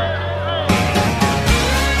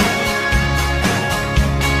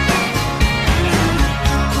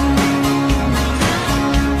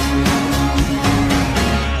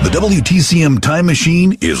 The WTCM time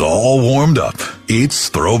machine is all warmed up. It's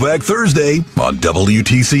Throwback Thursday on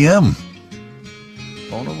WTCM.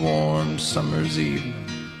 On a warm summer's evening,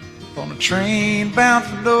 on a train bound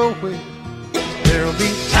for nowhere, there'll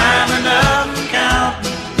be time enough for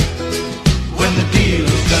counting when the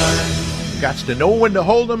deal's done. Got to know when to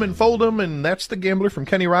hold them and fold them, and that's the Gambler from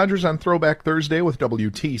Kenny Rogers on Throwback Thursday with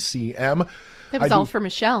WTCM. That was all for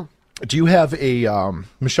Michelle. Do you have a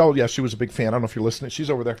Michelle? Yeah, she was a big fan. I don't know if you're listening. She's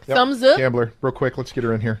over there. Yep. Thumbs up. Gambler, real quick. Let's get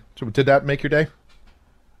her in here. So, did that make your day?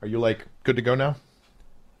 Are you like good to go now?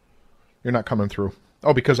 You're not coming through.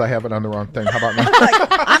 Oh, because I have it on the wrong thing. How about now?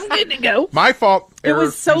 I'm good to go. My fault. It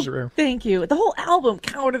was so. Thank you. The whole album,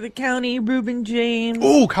 Coward of the County, Reuben James.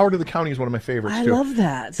 Oh, Coward of the County is one of my favorites. I too. love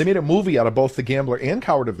that. They made a movie out of both The Gambler and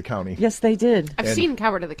Coward of the County. Yes, they did. I've seen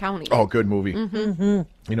Coward of the County. Oh, good movie.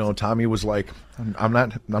 Mm-hmm. You know, Tommy was like, "I'm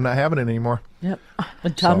not having it anymore." Yep.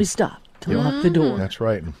 When Tommy stopped to lock the door. That's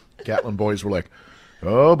right. And Gatlin boys were like,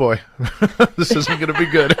 "Oh boy, this isn't going to be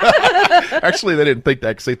good." Actually, they didn't think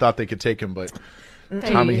that because they thought they could take him, but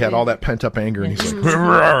Tommy had all that pent up anger, and he's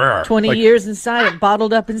like, 20 years inside him,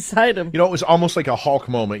 bottled up inside him. You know, it was almost like a Hulk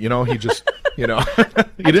moment. You know, he just, you know, he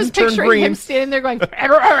I didn't just turn picturing green. him standing there going,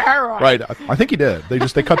 Right. I think he did.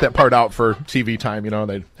 They cut that part out for TV time. You know,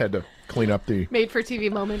 they had to clean up the made for TV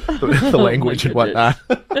moment. the language and whatnot.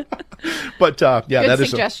 But yeah, good that is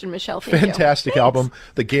suggestion, a Michelle. Thank fantastic album,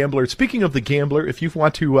 The Gambler. Speaking of The Gambler, if you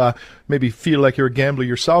want to maybe feel like you're a gambler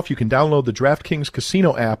yourself, you can download the DraftKings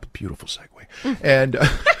Casino app. Beautiful segue. And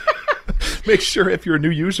make sure if you're a new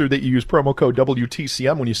user that you use promo code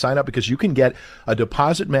WTCM when you sign up, because you can get a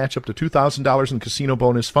deposit match up to $2,000 in casino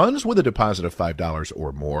bonus funds with a deposit of $5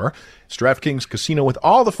 or more. It's DraftKings Casino with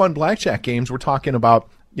all the fun blackjack games. We're talking about,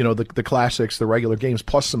 you know, the classics, the regular games,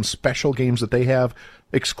 plus some special games that they have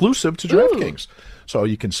exclusive to DraftKings. So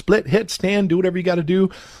you can split, hit, stand, do whatever you got to do.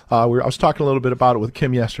 I was talking a little bit about it with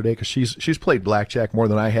Kim yesterday because she's played blackjack more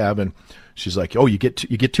than I have, and she's like, "Oh, you get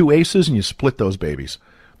two aces and you split those babies.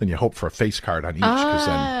 Then you hope for a face card on each." Then,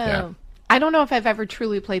 yeah. I don't know if I've ever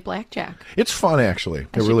truly played blackjack. It's fun, actually.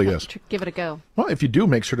 It really is. Give it a go. Well, if you do,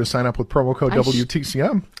 make sure to sign up with promo code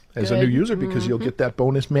WTCM as a new user, because you'll get that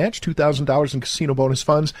bonus match, $2,000 in casino bonus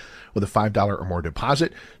funds with a $5 or more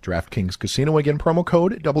deposit. DraftKings Casino, again, promo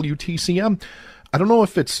code WTCM. I don't know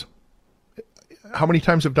if it's how many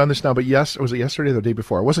times I've done this now, but yes, was it yesterday or the day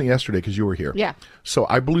before? It wasn't yesterday because you were here. Yeah. So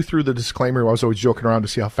I blew through the disclaimer. I was always joking around to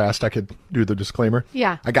see how fast I could do the disclaimer.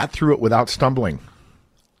 Yeah. I got through it without stumbling.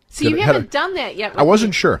 So you haven't done that yet. I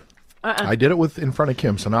wasn't sure. I did it in front of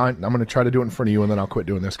Kim, so now I'm going to try to do it in front of you, and then I'll quit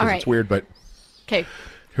doing this because it's weird. But okay,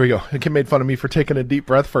 here we go. And Kim made fun of me for taking a deep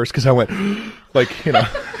breath first because I went like, you know.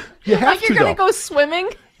 You have like you're going to go swimming?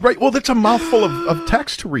 Right. Well, that's a mouthful of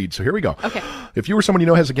text to read. So here we go. Okay. If you or someone you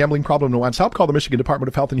know has a gambling problem and wants help, call the Michigan Department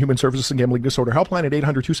of Health and Human Services and Gambling Disorder Helpline at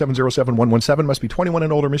 800-270-7117. Must be 21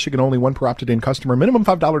 and older. Michigan only. One per opted-in customer. Minimum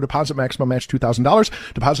 $5 deposit. Maximum match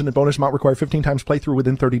 $2,000. Deposit and bonus amount required 15 times playthrough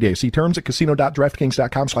within 30 days. See terms at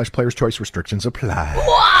casino.draftkings.com/players choice. Restrictions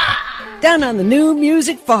apply. Down on the new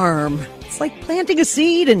music farm. It's like planting a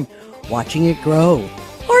seed and watching it grow.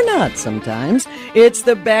 Or not sometimes. It's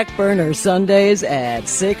the Back Burner Sundays at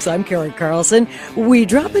 6. I'm Karen Carlson. We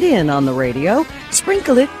drop it in on the radio,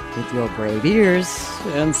 sprinkle it with your brave ears,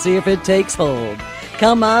 and see if it takes hold.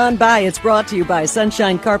 Come on by. It's brought to you by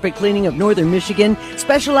Sunshine Carpet Cleaning of Northern Michigan,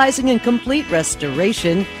 specializing in complete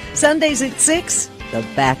restoration. Sundays at 6, the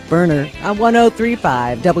Back Burner on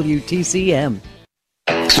 103.5 WTCM.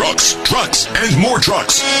 Trucks, and more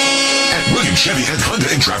trucks. At Williams Chevy and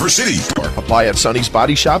Honda in Traverse City. Apply at Sonny's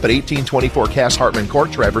Body Shop at 1824 Cass Hartman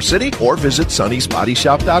Court, Traverse City, or visit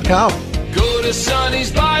sunnysbodyshop.com. Go to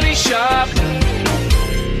Sonny's Body Shop.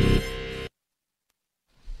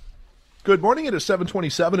 Good morning. It is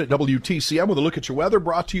 7:27 at WTCM with a look at your weather,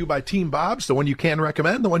 brought to you by Team Bob's. The one you can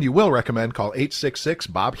recommend, the one you will recommend. Call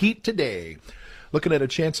 866-BOB-HEAT today. Looking at a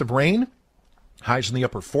chance of rain. Highs in the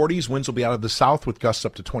upper 40s. Winds will be out of the south with gusts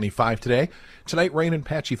up to 25 today. Tonight, rain and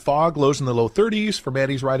patchy fog. Lows in the low 30s. For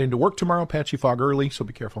Maddie's ride into work tomorrow, patchy fog early, so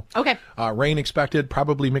be careful. Okay. Rain expected,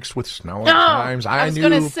 probably mixed with snow at times. I was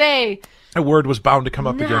going to say. A word was bound to come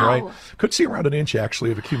up again, right? Could see around an inch,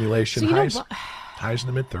 actually, of accumulation. So highs in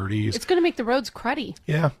the mid-30s. It's going to make the roads cruddy.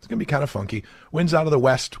 Yeah, it's going to be kind of funky. Winds out of the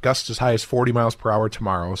west. Gusts as high as 40 miles per hour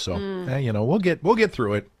tomorrow. So, we'll get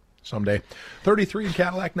through it someday. 33 in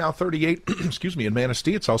Cadillac, now 38, excuse me, in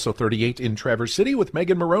Manistee. It's also 38 in Traverse City with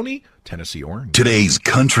Megan Maroney, Tennessee Orange. Today's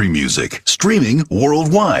country music, streaming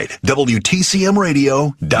worldwide.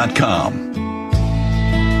 WTCMradio.com.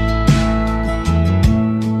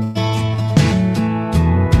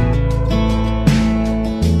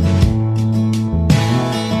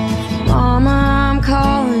 Mama, I'm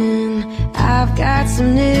calling. I've got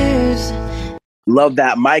some news. Love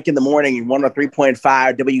that. Mike in the morning,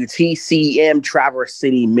 103.5 WTCM, Traverse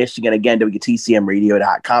City, Michigan. Again,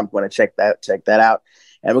 WTCMradio.com. If you want to check that out.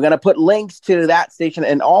 And we're going to put links to that station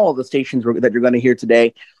and all of the stations that you're going to hear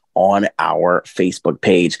today on our Facebook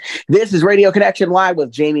page. This is Radio Connection Live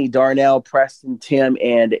with Jamie, Darnell, Preston, Tim,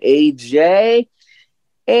 and AJ.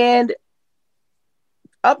 And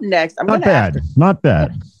up next, Not bad. Not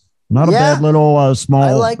a bad little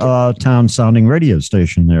small town sounding radio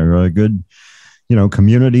station there. Good.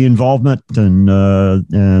 Community involvement and all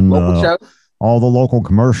the local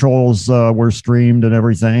commercials were streamed and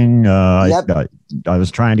everything. I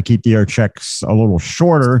was trying to keep the air checks a little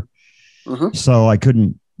shorter, so I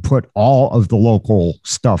couldn't put all of the local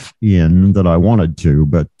stuff in that I wanted to.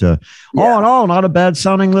 But all in all, not a bad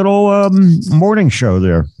sounding little morning show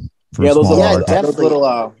there. Those little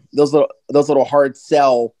hard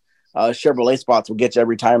sell Chevrolet spots will get you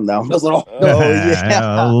every time, though. Those little,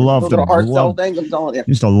 I love those little hard sell things. I'm telling you,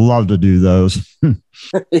 used to love to do those.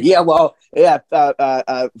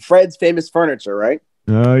 Fred's Famous Furniture, right?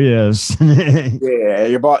 Oh yes,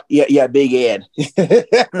 your boss, Big Ed,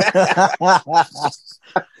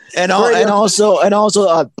 and also,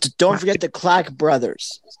 don't forget the Clack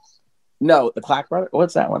Brothers. No, the Clack Brothers.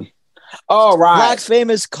 What's that one? Oh, right, Clack's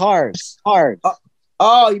Famous Cars.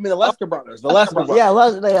 Oh, you mean the Lester Brothers? The Lester Brothers. Yeah,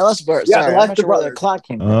 Lester Brothers. Yeah, sorry, the Lester Brothers. Clock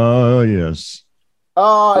came. Oh, yes.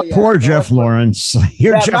 Oh, yeah. Poor Jeff Lawrence. I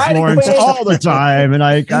hear Jeff Lawrence all the time. And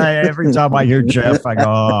I every time I hear Jeff, I go,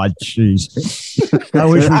 oh, jeez. I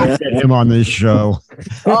wish we could get him on this show.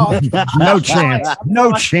 Oh. No chance.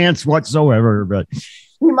 No chance whatsoever. But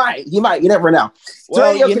he might. You never know.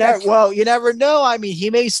 Well, you never know. I mean, he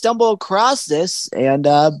may stumble across this, and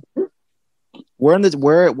we're in the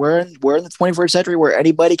 21st century where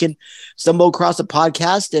anybody can stumble across a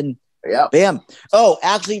podcast and bam. Oh,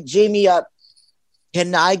 actually, Jamie,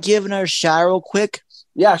 can I give another shout real quick?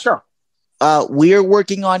 Yeah, sure. We are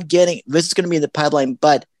working on getting, this is going to be in the pipeline,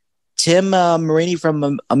 but Tim Marini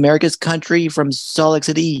from America's Country from Salt Lake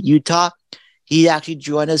City, Utah, he actually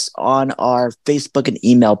joined us on our Facebook and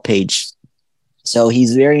email page. So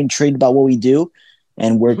he's very intrigued about what we do,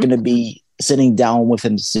 and we're going to be sitting down with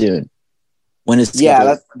him soon. When it's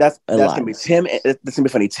that's gonna be Tim. That's gonna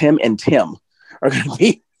be funny. Tim and Tim are gonna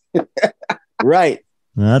be right.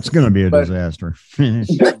 That's gonna be a disaster. I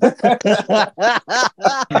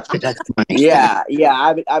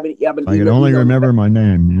can only remember my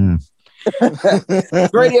name.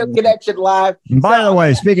 Radio Connection Live. By the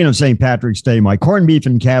way, speaking of St. Patrick's Day, my corned beef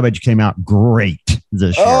and cabbage came out great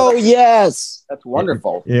this year. Oh, yes. That's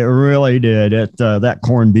wonderful. It really did. That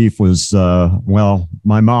corned beef was, well,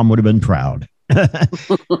 my mom would have been proud.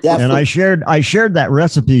 And I shared that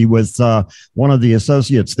recipe with one of the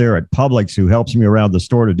associates there at Publix who helps me around the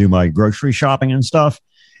store to do my grocery shopping and stuff.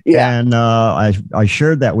 Yeah. And I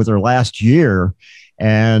shared that with her last year.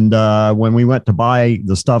 And when we went to buy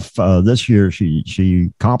the stuff this year, she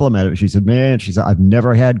complimented it. She said, man, I've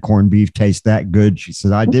never had corned beef taste that good. She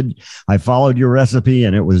said, I followed your recipe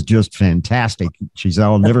and it was just fantastic. She said,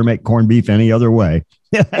 I'll never make corned beef any other way.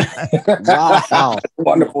 Wow.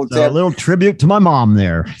 Wonderful. So a little tribute to my mom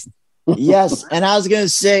there. Yes. And I was going to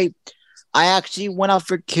say, I actually went out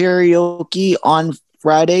for karaoke on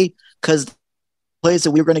Friday because the place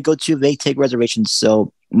that we were going to go to, they take reservations.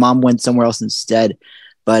 So mom went somewhere else instead.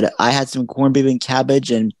 But I had some corned beef and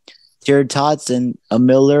cabbage and tater tots and a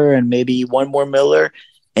Miller and maybe one more Miller.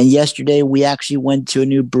 And yesterday we actually went to a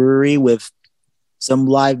new brewery with some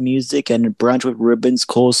live music and brunch with ribbons,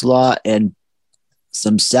 coleslaw, and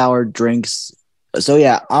some sour drinks. So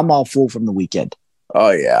yeah, I'm all full from the weekend.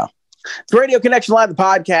 Oh yeah. It's Radio Connection Live, the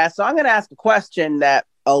podcast. So I'm going to ask a question that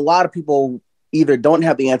a lot of people either don't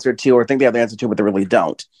have the answer to or think they have the answer to, but they really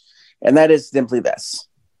don't. And that is simply this.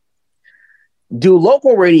 Do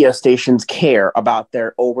local radio stations care about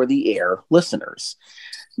their over-the-air listeners?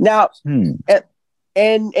 Now, and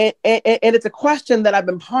it's a question that I've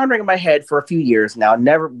been pondering in my head for a few years now.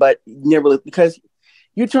 Never, because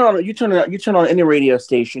you turn on any radio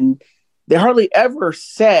station, they hardly ever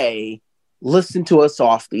say, "Listen to us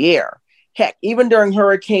off the air." Heck, even during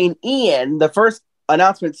Hurricane Ian, the first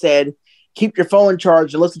announcement said, "Keep your phone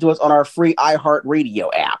charged and listen to us on our free iHeartRadio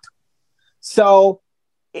app." So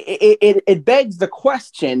it begs the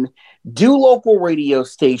question, do local radio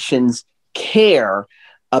stations care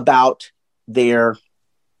about their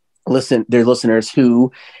listeners who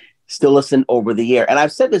still listen over the air? And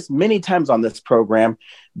I've said this many times on this program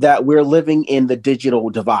that we're living in the digital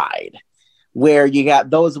divide, where you got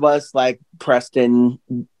those of us like Preston,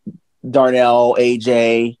 Darnell,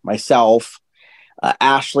 AJ, myself,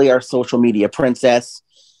 Ashley, our social media princess.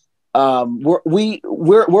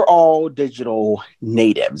 We're all digital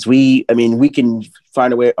natives. We can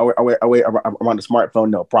find a way around a smartphone,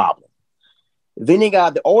 no problem. Then you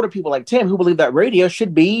got the older people like Tim who believe that radio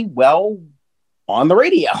should be, well, on the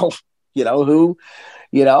radio.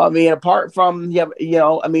 Apart from, you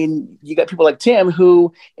got people like Tim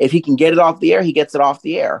who, if he can get it off the air, he gets it off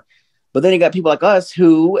the air. But then you got people like us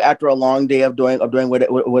who, after a long day of doing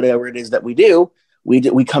whatever it is that we do, we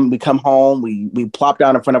come home, we plop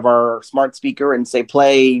down in front of our smart speaker and say,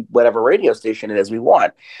 play whatever radio station it is we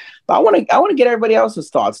want. But I want to get everybody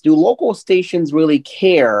else's thoughts. Do local stations really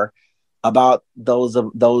care about those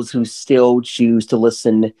who still choose to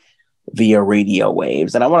listen via radio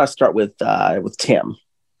waves? And I want to start with Tim.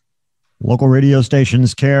 Local radio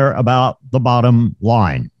stations care about the bottom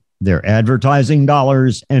line, their advertising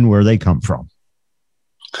dollars and where they come from.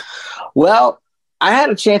 Well, I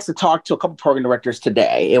had a chance to talk to a couple program directors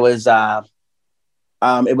today. It was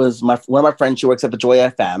one of my friends who works at the Joy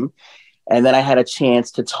FM, and then I had a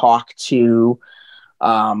chance to talk to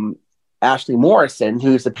Ashley Morrison,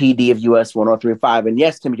 who's the PD of US 103.5. And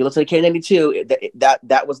yes, Tim, if you listen to K92,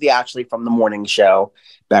 that was the Ashley from the morning show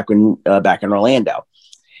back in Orlando.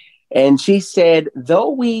 And she said,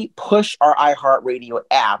 though we push our iHeartRadio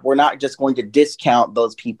app, we're not just going to discount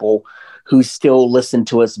those people who still listen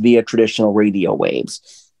to us via traditional radio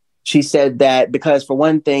waves. She said that because, for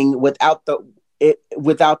one thing, without the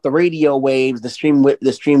radio waves, the stream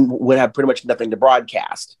would have pretty much nothing to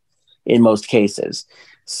broadcast in most cases.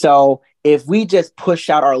 So if we just push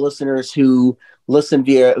out our listeners who listen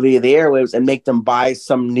via the airwaves and make them buy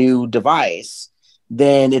some new device,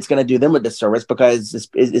 then it's going to do them a disservice because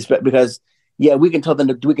we can tell them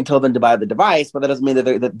to buy the device, but that doesn't mean that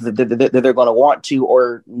they're going to want to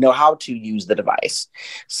or know how to use the device.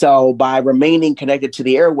 So by remaining connected to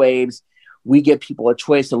the airwaves, we give people a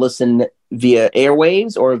choice to listen via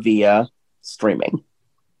airwaves or via streaming.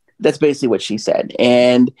 That's basically what she said.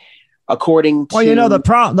 And according to... Well,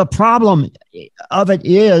 the problem of it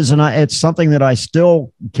is, and it's something that I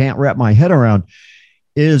still can't wrap my head around,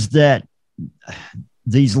 is that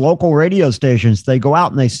these local radio stations, they go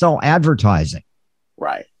out and they sell advertising.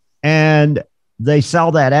 Right. And they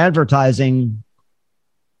sell that advertising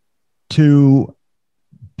to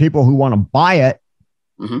people who want to buy it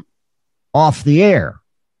off the air.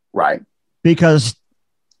 Right. Because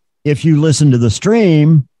if you listen to the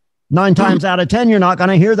stream, 9 times out of 10, you're not going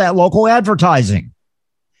to hear that local advertising.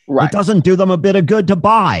 Right. It doesn't do them a bit of good to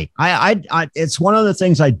buy. It's one of the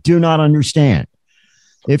things I do not understand.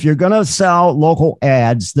 If you're going to sell local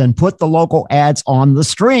ads, then put the local ads on the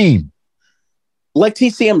stream. Like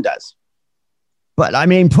TCM does. But I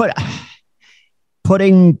mean,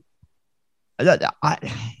 putting...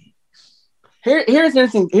 Here's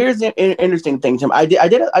an interesting thing, Tim. I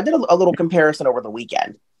did a little comparison over the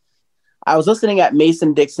weekend. I was listening at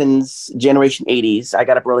Mason Dixon's Generation 80s. I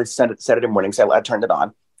got up early Saturday morning, so I turned it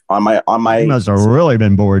on my. You must have really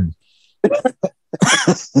been bored.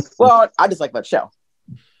 Well, I just like that show.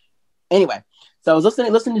 Anyway, so I was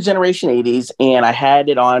listening to Generation 80s, and I had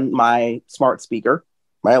it on my smart speaker,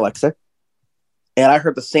 my Alexa, and I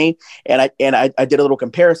heard the same. And I did a little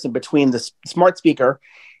comparison between the smart speaker,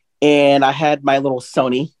 and I had my little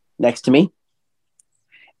Sony next to me.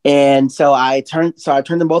 And so I turned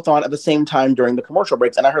them both on at the same time during the commercial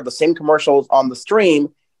breaks, and I heard the same commercials on the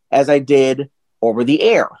stream as I did over the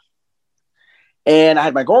air. And I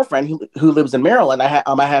had my girlfriend who lives in Maryland. I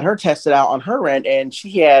had her test it out on her end, and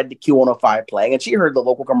she had the Q105 playing, and she heard the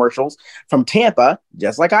local commercials from Tampa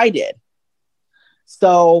just like I did.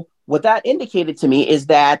 So what that indicated to me is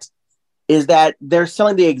that they're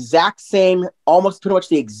selling the exact same, almost pretty much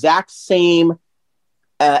the exact same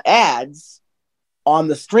ads on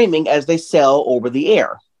the streaming as they sell over the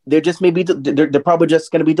air. They're just they're probably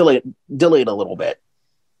just going to be delayed a little bit.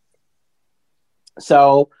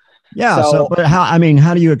 So but how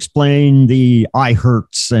do you explain the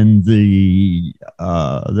iHertz and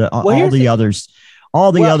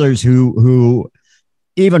all the others who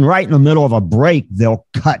even right in the middle of a break, they'll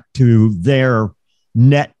cut to their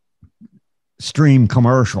net stream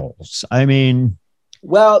commercials. I mean,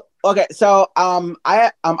 well, okay. So,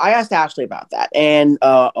 I asked Ashley about that, and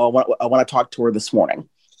when I talked to her this morning,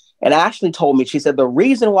 and Ashley told me, she said, the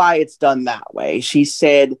reason why it's done that way, she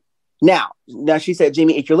said, now she said,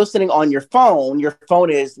 Jamie, if you're listening on your phone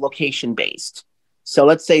is location based. So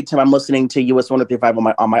let's say, Tim, I'm listening to US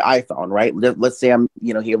 135 on my iPhone, right? Let's say I'm,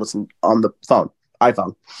 here listening on the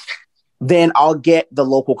iPhone. Then I'll get the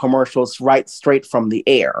local commercials right straight from the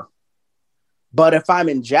air. But if I'm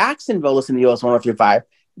in Jacksonville listening to US 135,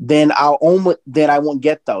 then I won't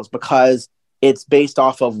get those because it's based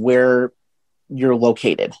off of where you're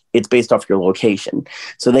located. It's based off your location.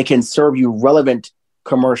 So they can serve you relevant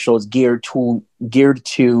commercials geared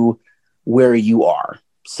to where you are.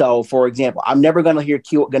 So, for example, I'm never going to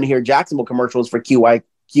hear Jacksonville commercials for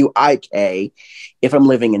QIK if I'm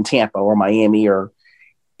living in Tampa or Miami or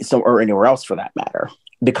anywhere else for that matter,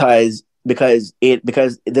 because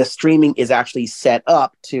the streaming is actually set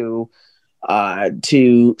up to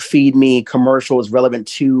feed me commercials relevant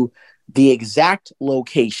to the exact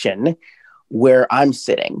location where I'm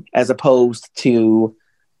sitting, as opposed to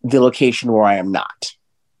the location where I am not.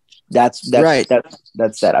 That's right.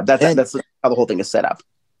 That's set up. That's how the whole thing is set up.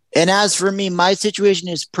 And as for me, my situation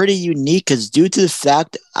is pretty unique because due to the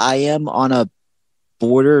fact I am on a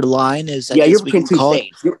borderline, you're between two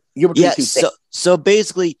states. You're between two states. So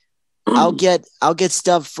basically, I'll get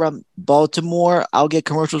stuff from Baltimore. I'll get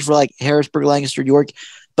commercials for like Harrisburg, Lancaster, York.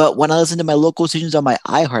 But when I listen to my local stations on my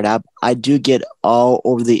iHeart app, I do get all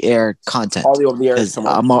over the air content. All over the air.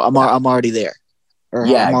 I'm already there.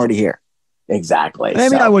 I'm already here. Exactly.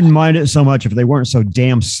 Maybe I wouldn't mind it so much if they weren't so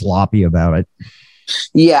damn sloppy about it.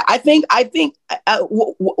 Yeah, I think.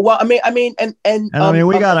 Well, I mean,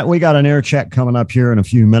 we got an air check coming up here in a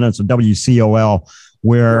few minutes of WCOL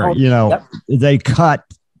where they cut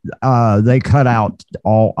out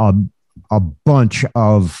a bunch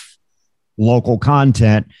of local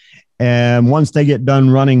content. And once they get done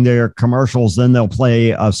running their commercials, then they'll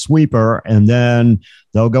play a sweeper and then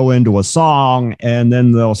they'll go into a song and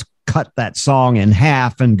then they'll cut that song in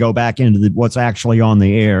half and go back into what's actually on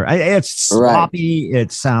the air. It's sloppy. Right.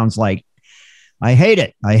 It sounds like I hate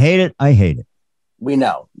it. We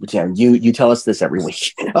know, Tim, you tell us this every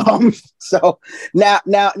week. So now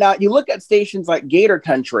you look at stations like Gator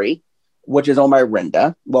Country, which is owned by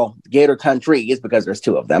Renda. Well, Gator Country is because there's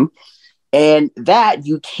two of them. And that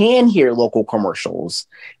you can hear local commercials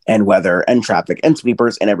and weather and traffic and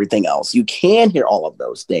sweepers and everything else. You can hear all of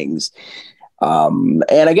those things. And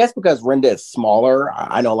I guess because Renda is smaller,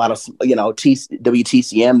 I know a lot of,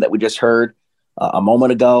 WTCM that we just heard a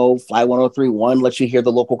moment ago, Fly 103.1 lets you hear the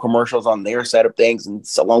local commercials on their side of things, and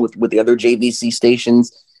so along with the other JVC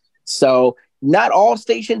stations. So not all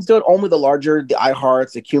stations do it, only the larger, the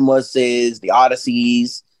iHearts, the Cumuluses, the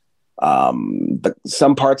Odysseys, but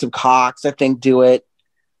some parts of Cox, I think, do it.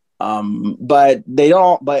 But they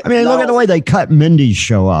don't. But I mean, look at the way they cut Mindy's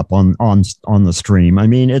show up on the stream. I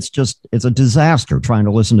mean, it's a disaster trying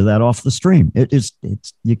to listen to that off the stream. It's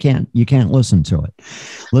you can't listen to it.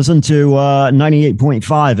 Listen to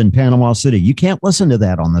 98.5 in Panama City. You can't listen to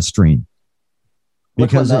that on the stream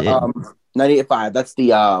because 98.5. That's the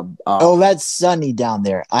that's Sunny down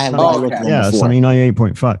there. I have looked at them before. Sunny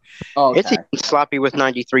 98.5. Oh, okay. It's even sloppy with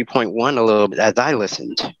 93.1 a little bit as I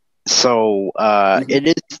listened. So it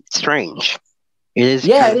is strange. It is.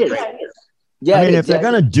 Yeah, it is. Yeah, I mean, if they're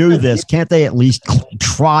going to do this, can't they at least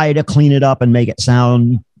try to clean it up and make it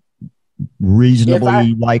sound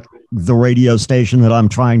reasonably like the radio station that I'm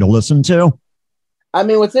trying to listen to? I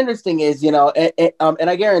mean, what's interesting is, and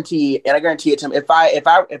I guarantee you, Tim, if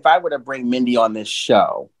I were to bring Mindy on this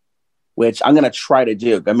show, which I'm going to try to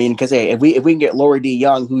do, I mean, because hey, if we can get Lori D.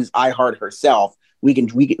 Young, who's iHeart herself, we can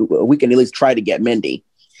at least try to get Mindy.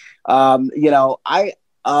 If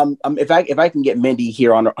I can get Mindy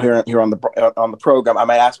here on the program, I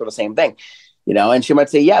might ask her the same thing, and she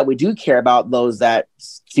might say, yeah, we do care about those that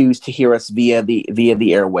choose to hear us via the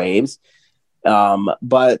airwaves.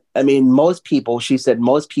 But I mean, most people, she said,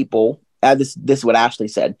 this is what Ashley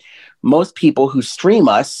said, most people who stream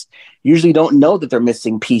us usually don't know that they're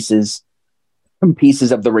missing pieces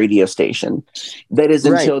of the radio station. That is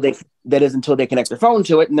until they connect their phone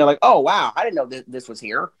to it and they're like, oh wow, I didn't know this was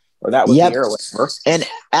here. Or that was here, or whatever. And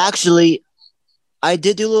actually, I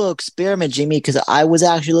did do a little experiment, Jimmy, because I was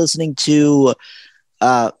actually listening to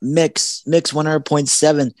Mix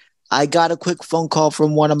 100.7. I got a quick phone call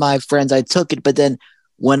from one of my friends. I took it, but then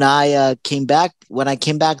when I came back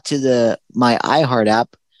to my iHeart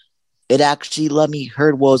app, it actually let me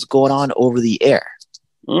heard what was going on over the air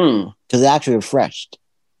because it actually refreshed.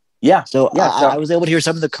 Yeah. So I was able to hear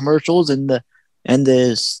some of the commercials and the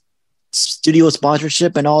studio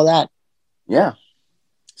sponsorship and all that. Yeah.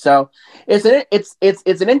 So it's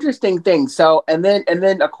an interesting thing. So and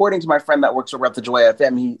then according to my friend that works over at the Joy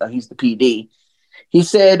FM, he's the PD. He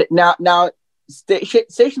said now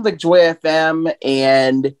stations like Joy FM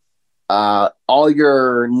and all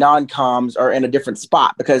your non-coms are in a different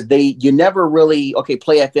spot because you never really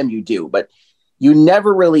Play FM you do, but you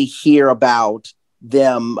never really hear about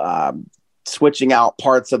them switching out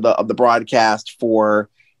parts of the broadcast for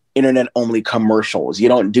internet only commercials. You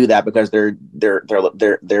don't do that because they're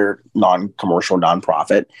non-commercial,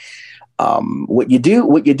 nonprofit. What you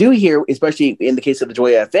do here, especially in the case of the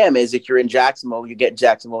Joy FM, is if you're in Jacksonville, you get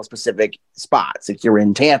Jacksonville specific spots. If you're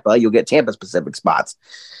in Tampa, you'll get Tampa specific spots.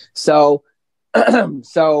 So, and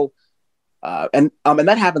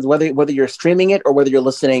that happens whether you're streaming it or whether you're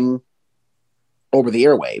listening over the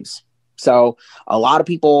airwaves. So a lot of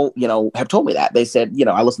people, have told me that. They said,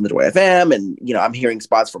 I listen to Joy FM and, I'm hearing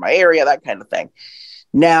spots for my area, that kind of thing.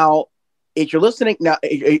 Now, if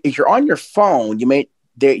you're on your phone, you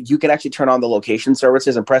can actually turn on the location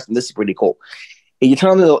services and press, and this is pretty cool. If you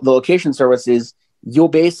turn on the location services, you'll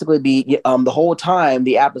basically be, the whole time,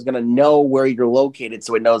 the app is going to know where you're located.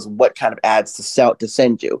 So it knows what kind of ads to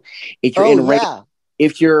send you. If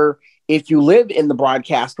you're if you live in the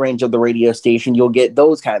broadcast range of the radio station, you'll get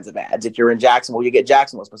those kinds of ads. If you're in Jacksonville, you get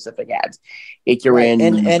Jacksonville specific ads. If you're in,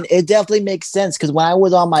 and it definitely makes sense because when I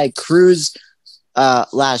was on my cruise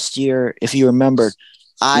last year, if you remember,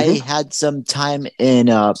 I had some time in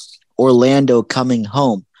Orlando coming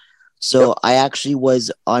home, so I actually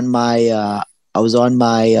was on my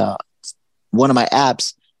one of my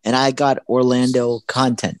apps, and I got Orlando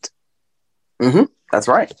content. That's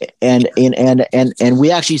right. And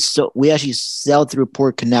we actually sell through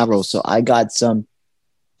Port Canaveral, so I got some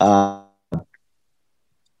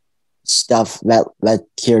stuff that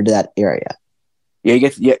catered to that area.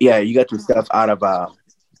 Yeah, you got some stuff out of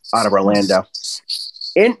Orlando.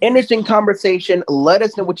 Interesting conversation. Let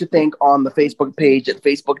us know what you think on the Facebook page at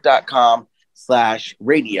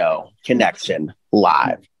facebook.com/Radio Connection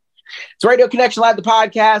Live. It's Radio Connection Live, the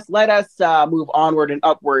podcast. Let us move onward and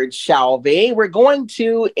upward, shall we? We're going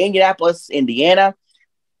to Indianapolis, Indiana.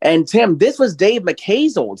 And Tim, this was Dave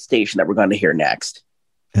McKay's old station that we're going to hear next.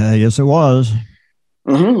 Yes, it was.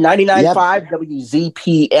 99.5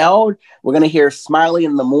 WZPL. We're going to hear Smiley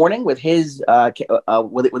in the Morning with his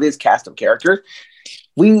with his cast of characters.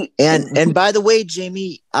 And by the way,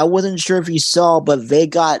 Jamie, I wasn't sure if you saw, but they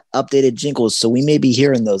got updated jingles, so we may be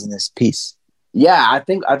hearing those in this piece. Yeah, I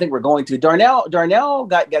think we're going to. Darnell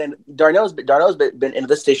got in. Darnell's been in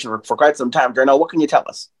this station for quite some time. Darnell, what can you tell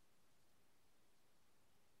us?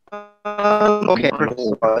 Okay.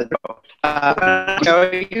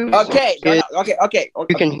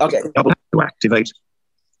 You can to activate.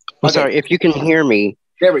 I'm sorry if you can hear me.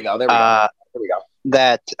 There we go.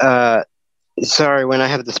 That Sorry, when I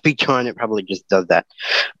have the speech on, it probably just does that.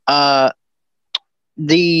 Also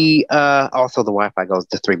the Wi-Fi goes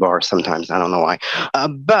to 3 bars sometimes. I don't know why.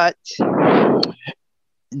 But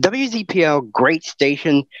WZPL, great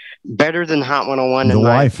station, better than Hot 101. The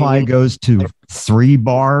Wi-Fi goes to 3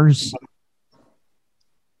 bars.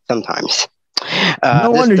 Sometimes.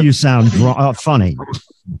 No wonder you sound funny.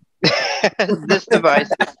 This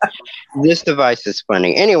device is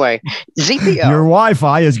funny. Anyway, ZPL. Your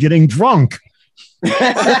Wi-Fi is getting drunk. Your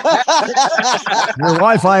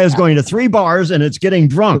Wi-Fi is going to 3 bars and it's getting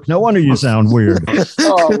drunk. No wonder you sound weird. That's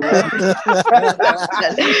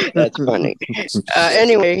funny.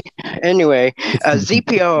 Anyway,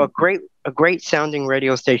 ZPL, a great sounding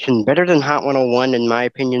radio station, better than Hot 101 in my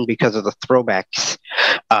opinion because of the throwbacks.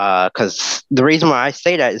 Because the reason why I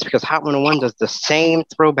say that is because Hot 101 does the same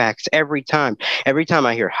throwbacks every time. Every time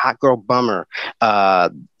I hear Hot Girl Bummer,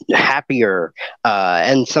 Happier,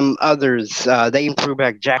 and some others, they threw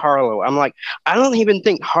back Jack Harlow. I'm like, I don't even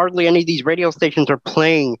think hardly any of these radio stations are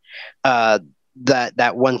playing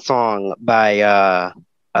that one song by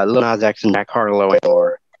Lil Nas X and Jack Harlow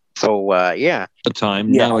anymore. So yeah, the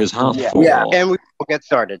time now is half full. Yeah, and we will get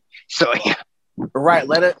started. So yeah. Right,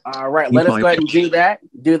 let us go ahead and do that.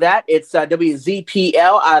 It's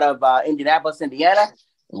WZPL out of Indianapolis, Indiana.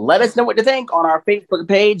 Let us know what you think on our Facebook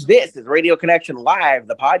page. This is Radio Connection Live,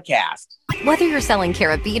 the podcast. Whether you're selling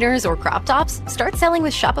carabiners or crop tops, start selling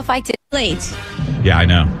with Shopify late. Yeah, I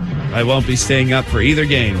know. I won't be staying up for either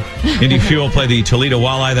game. Indy Fuel play the Toledo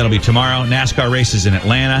Walleye. That'll be tomorrow. NASCAR races in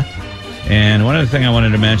Atlanta. And one other thing I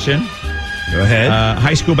wanted to mention. Go ahead.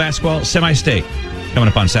 High school basketball, semi-state, coming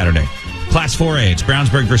up on Saturday. Class 4A, it's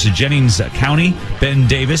Brownsburg versus Jennings County. Ben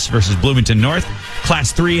Davis versus Bloomington North.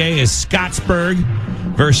 Class 3A is Scottsburg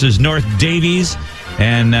versus North Davies.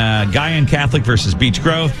 And Guyan Catholic versus Beech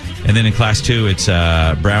Grove. And then in Class 2, it's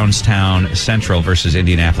Brownstown Central versus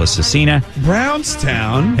Indianapolis Cecina.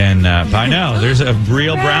 Brownstown? And I know, there's a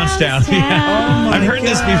real Brownstown. Yeah. Oh I've heard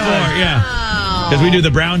this before, yeah. Because we do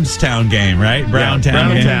the Brownstown game, right?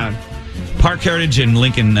 Browntown game. Park Heritage and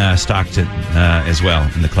Lincoln Stockton as well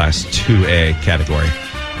in the Class 2A category.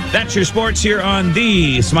 That's your sports here on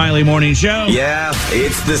the Smiley Morning Show. Yeah,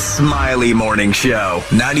 it's the Smiley Morning Show.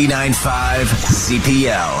 99.5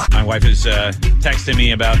 ZPL. My wife is texting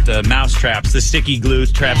me about the mouse traps, the sticky glue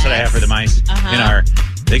traps that I have for the mice in our...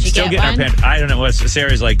 They still get in our pantry. I don't know what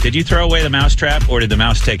Sarah's like. Did you throw away the mouse trap or did the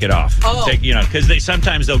mouse take it off? Oh. Because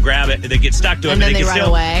sometimes they'll grab it, they get stuck to it, and they they can run still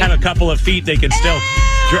away. have a couple of feet. They can still,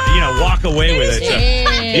 walk away with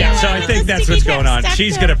it. So, so I think that's what's going on.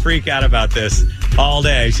 She's going to freak out about this all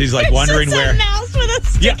day. She's like wondering where. Mouse with a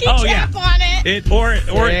sticky trap on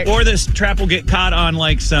it. Or this trap will get caught on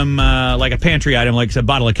like some like a pantry item, like a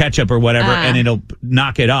bottle of ketchup or whatever, and it'll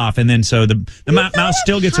knock it off, and then so the mouse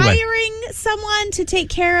still gets away. Hiring someone to take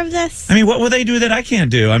care of this. I mean, what will they do that I can't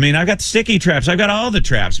do? I mean, I've got sticky traps, I've got all the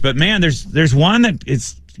traps, but man, there's one that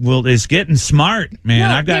is getting smart,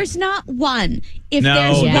 man. No, there's not one. If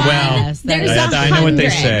there's one, there's 100. I know what they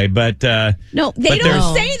say, but no, they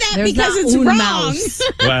don't say that because it's wrong. Mouse.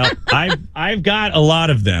 Well, I've got a lot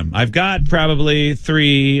of them. I've got probably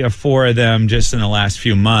 3 or 4 of them just in the last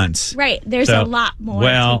few months. Right, there's a lot more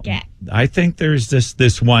to get. I think there's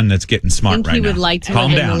this one that's getting smart right now. I think you would like to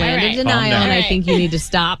live in the land of denial, and I think you need to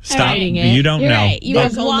stop fighting it. You don't know. Right. You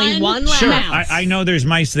have only one Sure, mouse. I know there's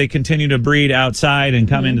mice. They continue to breed outside and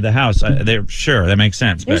come into the house. They're sure that makes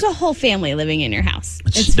sense. There's but a whole family living in your house.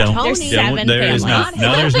 There's 7 families. No, there's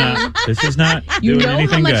not. This is not You doing know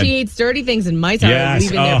anything how much good. he eats dirty things, and mice are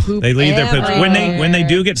leaving their poop. They leave their poop everywhere. when they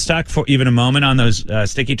do get stuck for even a moment on those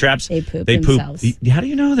sticky traps. They poop themselves. How do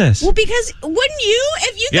you know this? Well, because wouldn't you,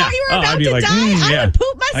 if you thought you were about I'd be to like, die, I would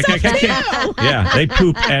poop myself too. Yeah, they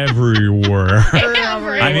poop everywhere.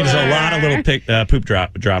 I mean, there's a lot of little poop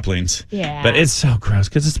droplings. Yeah. But it's so gross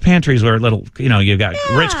because it's pantries where little, you've got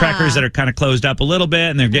Ritz crackers that are kind of closed up a little bit,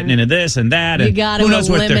 and they're getting into this and that. You got to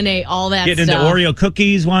eliminate all that getting stuff. into Oreo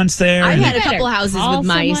cookies once there. I had a couple houses with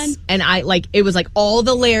mice, and it was like all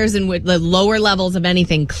the layers and with the lower levels of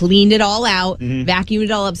anything, cleaned it all out, vacuumed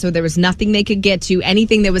it all up, so there was nothing they could get to.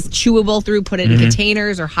 Anything that was chewable through, put it in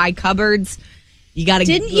containers or high cupboards. You got to.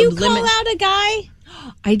 Didn't you call out a guy?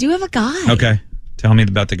 I do have a guy. Okay, tell me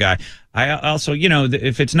about the guy. I also,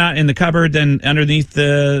 if it's not in the cupboard, then underneath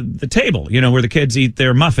the table, where the kids eat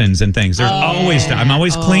their muffins and things. There's always. I'm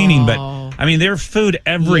always cleaning, but I mean, there's food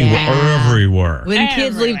everywhere. When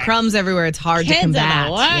kids leave crumbs everywhere, it's hard to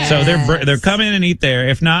combat. So they're coming in and eat there.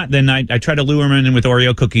 If not, then I try to lure them in with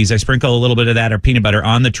Oreo cookies. I sprinkle a little bit of that or peanut butter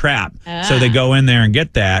on the trap, so they go in there and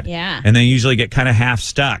get that. Yeah. And they usually get kind of half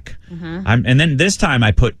stuck. And then this time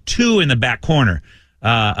I put 2 in the back corner.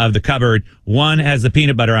 of the cupboard. One has the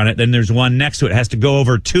peanut butter on it. Then there's one next to it. It has to go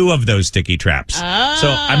over 2 of those sticky traps. So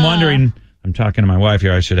I'm wondering. I'm talking to my wife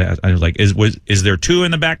here. I should ask. I was like, is there 2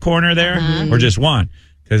 in the back corner there, or just 1?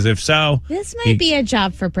 Because if so, this might be a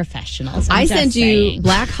job for professionals. I sent you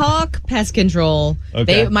Black Hawk Pest Control.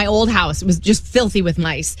 Okay. My old house was just filthy with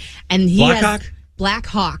mice, and he Black has Hawk? Black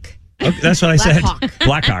Hawk. Okay, that's what I said.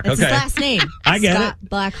 Black Hawk. That's Okay. his last name. I get Scott it.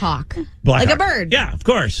 Black Hawk. Black like Hawk. a bird. Yeah, of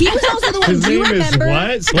course. He was also the one. His Do you name is remember?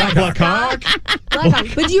 what? Black Hawk? Black Hawk.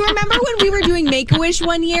 But do you remember when we were doing Make-A-Wish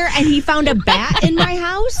one year and he found a bat in my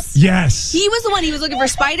house? Yes. He was the one. He was looking for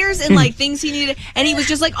spiders and like things he needed, and he was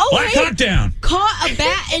just like, "Oh, Black hey, Hawk down. Caught a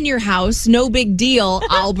bat in your house. No big deal.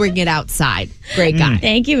 I'll bring it outside." Great guy.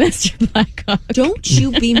 Thank you, Mr. Blackhawk. Don't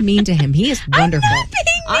you be mean to him. He is wonderful. I'm not being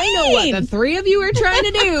I know what the 3 of you are trying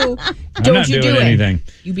to do. I'm Don't not you doing do anything.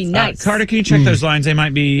 it. You be nice. Carter, can you check those lines? They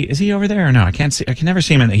might be. Is he over there or no? I can't see. I can never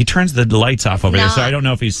see him. He turns the lights off over there, so I don't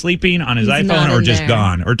know if he's sleeping on his He's iPhone not or in just there.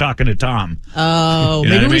 gone or talking to Tom. Oh, You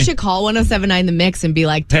know maybe what I we mean? should call 1079 The Mix and be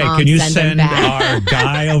like, Hey, Tom, can you send him send back. our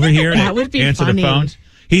guy over here That to would be answer funny. the phones?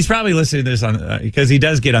 He's probably listening to this on because he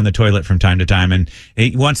does get on the toilet from time to time, and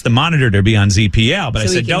he wants the monitor to be on ZPL. But So I he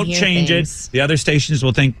said, can don't hear change things. it. The other stations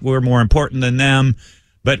will think we're more important than them.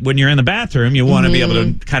 But when you're in the bathroom, you want to be able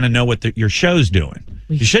to kind of know what your show's doing.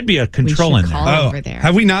 You should be a control in there. over there.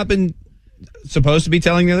 Have we not been supposed to be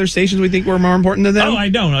telling the other stations we think we're more important than them? Oh, I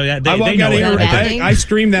don't know. They walked know out it. here, Right. I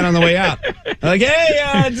screamed that on the way out. I'm like,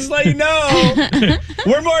 hey, just let you know,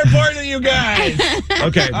 we're more important than you guys.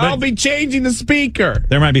 Okay, I'll but be changing the speaker.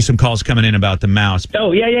 there might be some calls coming in about the mouse.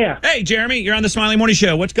 Oh, yeah. Hey, Jeremy, you're on the Smiley Morning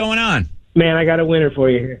Show. What's going on? Man, I got a winner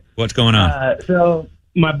for you here. What's going on? So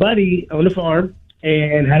my buddy owned a farm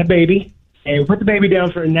and had a baby, and we put the baby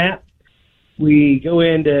down for a nap. We go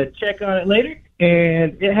in to check on it later,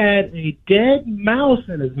 and it had a dead mouse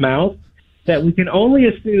in his mouth that we can only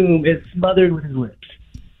assume is smothered with his lips.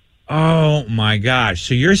 Oh, my gosh.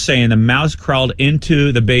 So you're saying the mouse crawled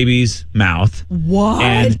into the baby's mouth. What?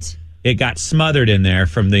 And it got smothered in there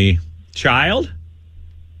from the child?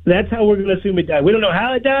 That's how we're going to assume it died. We don't know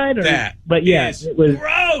how it died, but yeah, it was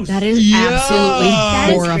gross. That is absolutely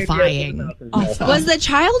horrifying. Awful. Was the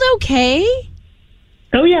child okay?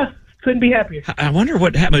 Oh, yeah. Couldn't be happier. I wonder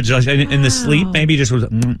what happened. Just in the sleep, maybe just was,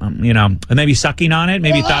 and maybe sucking on it.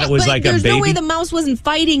 Maybe thought it was But like a there's baby. no way the mouse wasn't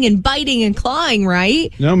fighting and biting and clawing,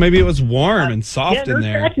 right? No, maybe it was warm and soft in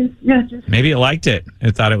there. Yeah, just Maybe it liked it.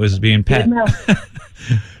 It thought it was being pet.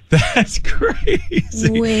 That's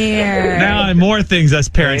crazy. Where? Now more things us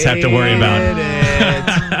parents have to worry about.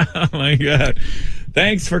 Oh my God.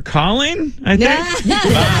 Thanks for calling, I think.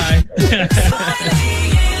 Bye.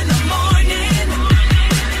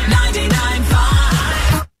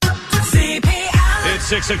 It's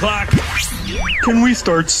 6 o'clock. Can we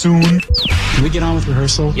start soon? Can we get on with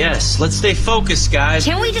rehearsal? Yes, let's stay focused, guys.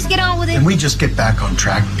 Can we just get on with it? Can we just get back on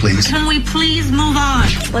track, please? Can we please move on?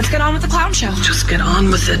 Let's get on with the clown show. Just get on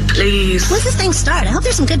with it, please. When's this thing start? I hope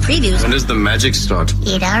there's some good previews. When does the magic start?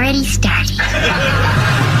 It already started.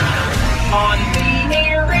 On the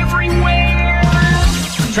air everywhere.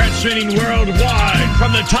 Transmitting worldwide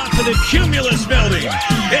from the top of the Cumulus building.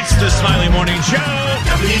 It's the Smiley Morning Show.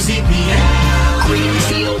 WZPL.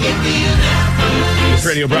 Greenfield, Indianapolis. This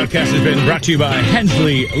radio broadcast has been brought to you by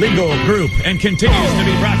Hensley Legal Group and continues to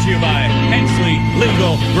be brought to you by Hensley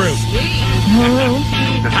Legal Group.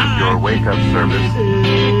 This is your wake-up service.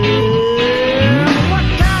 What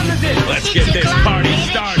time is it? Let's get this party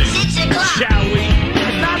started, shall we?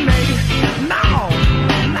 It's not me. No.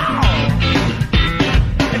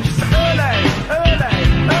 It's early.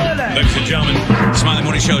 Ladies and gentlemen, Smiley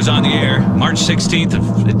Morning Show is on the air. March 16th.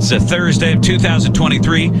 It's a Thursday of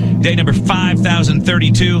 2023. Day number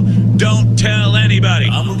 5032. Don't tell anybody.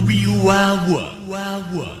 I'm a real wild one.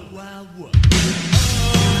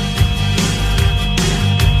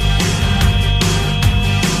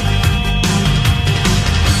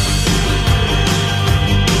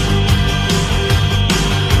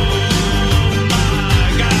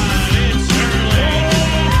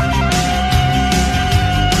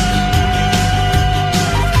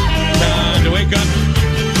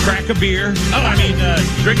 Crack a beer.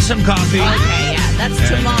 Drink some coffee. Okay, yeah, that's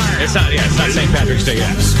tomorrow. It's not St. Patrick's Day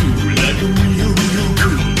yet.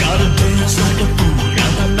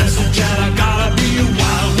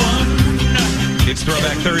 It's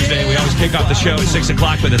Throwback Thursday. We always kick off the show at 6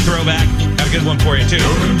 o'clock with a throwback. Got a good one for you, too.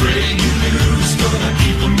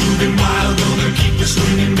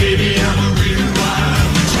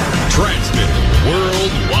 Transmitting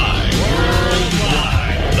worldwide.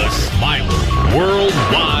 The Smiley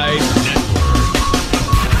Worldwide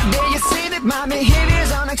Network. There you see that my behavior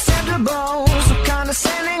is unacceptable. So kind of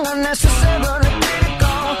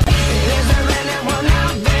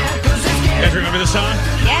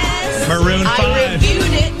Yes. Maroon 5. I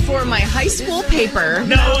reviewed it for my high school paper.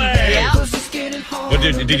 No way. Yep. What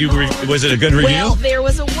did you? Was it a good review? Well, there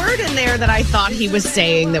was a word in there that I thought he was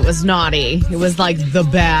saying that was naughty. It was like the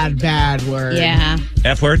bad word. Yeah.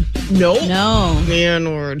 F word? No.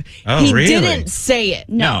 No. Word. Oh, he really? didn't say it.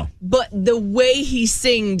 No. But the way he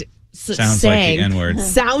sounded Sounds like the N-word.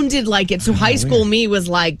 Sounded like it. So high school me was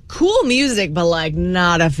like, cool music, but like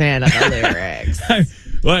not a fan of the lyrics.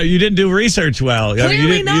 Well, you didn't do research well. Clearly you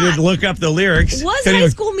didn't look up the lyrics. Was high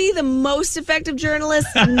school me the most effective journalist?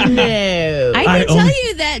 No. I can tell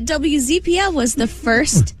you that WZPL was the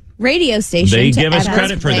first radio station They to give us ever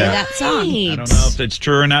credit for play that. song. I don't know if it's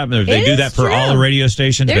true or not. But they It do is that for true. all the radio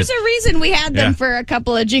stations. There's but a reason we had them Yeah. for a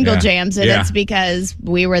couple of jingle Yeah. jams, and Yeah. it's because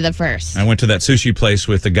we were the first. I went to that sushi place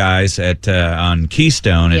with the guys at on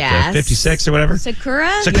Keystone at Yes. 56 or whatever.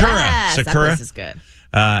 Sakura? Sakura. Yes, that Sakura. place is good.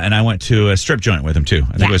 And I went to a strip joint with him too.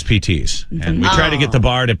 I think it was PT's. And we tried to get the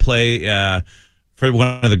bar to play for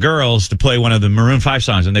one of the girls to play one of the Maroon 5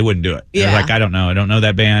 songs, and they wouldn't do it. They were Yeah. like, I don't know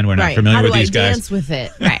that band. We're not Right. familiar How with do these I guys. dance with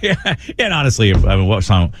it? Right. And honestly, I mean, what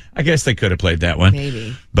song? I guess they could have played that one.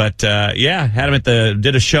 Maybe. But yeah, had him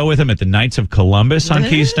did a show with him at the Knights of Columbus on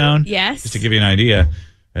Keystone. Yes. Just to give you an idea.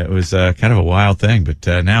 It was kind of a wild thing, but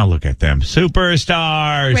now look at them.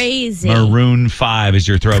 Superstars. Crazy. Maroon 5 is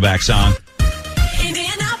your throwback song.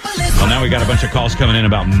 Well, now we got a bunch of calls coming in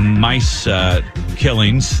about mice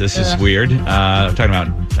killings. This is weird. I'm talking about,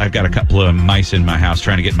 I've got a couple of mice in my house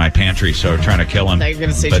trying to get in my pantry, so we're trying to kill them. They're going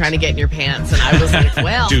to say trying to get in your pants, and I was like,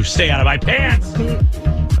 well. Dude, stay out of my pants.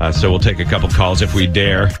 So we'll take a couple calls if we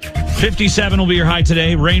dare. 57 will be your high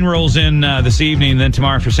today. Rain rolls in this evening. Then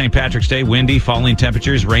tomorrow for St. Patrick's Day, windy, falling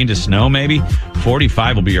temperatures, rain to snow maybe.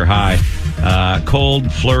 45 will be your high.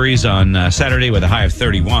 Cold flurries on Saturday with a high of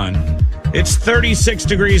 31. It's 36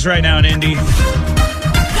 degrees right now in Indy.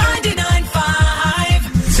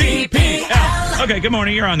 99.5 ZPL. Okay, good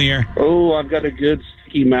morning. You're on the air. Oh, I've got a good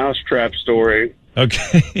sticky mousetrap story.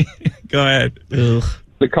 Okay, go ahead.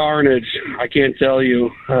 The carnage, I can't tell you.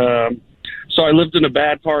 So I lived in a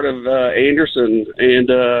bad part of Anderson,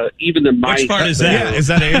 and even the mice. Which part is that? Is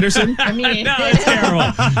that Anderson? I mean, no, it's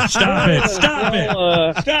terrible. Stop it. Stop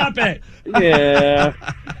it. Stop it. Yeah.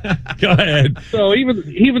 Go ahead. So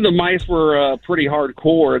even the mice were pretty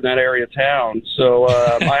hardcore in that area of town. So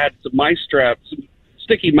I had some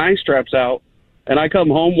sticky mice traps out, and I come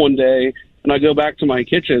home one day and I go back to my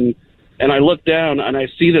kitchen and I look down and I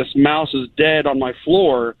see this mouse is dead on my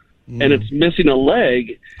floor and it's missing a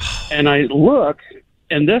leg, and I look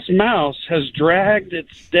and this mouse has dragged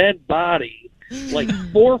its dead body like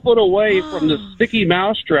 4 foot away from the sticky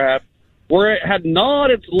mouse trap where it had gnawed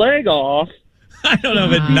its leg off. I don't know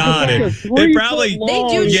if it nodded. They They probably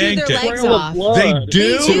do chew yanked their it. legs off. They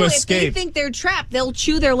do If escape. they think they're trapped, they'll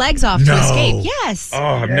chew their legs off to No. escape. Yes. Oh,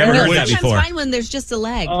 I've never heard that Sometimes before. fine when there's just a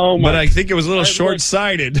leg. Oh my! But I think it was a little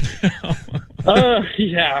short-sighted.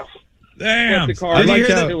 Yeah. Damn. But the car- Did you I like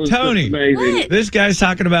hear how that? it was Tony, just amazing. this guy's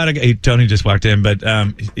talking about Tony just walked in, but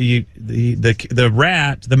the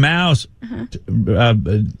rat, the mouse,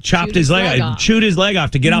 chopped his leg off, chewed his leg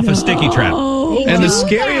off to get off a sticky trap. And the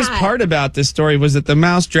scariest part about this story was that the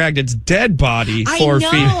mouse dragged its dead body 4 feet.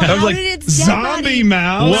 I was like, zombie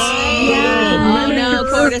mouse. Oh, no,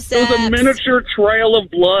 cordyceps. It was a miniature trail of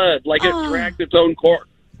blood, like it dragged its own corpse.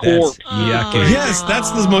 Yucky. Yes, that's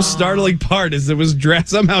the most startling part. Is it was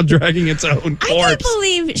somehow dragging its own I can't corpse.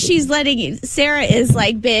 believe she's letting Sarah is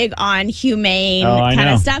like big on humane I kind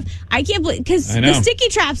know. of stuff. I can't believe because I the know. sticky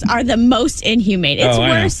traps are the most inhumane. It's Oh, I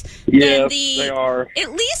know. worse Yes, than the. they are.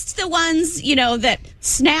 At least the ones that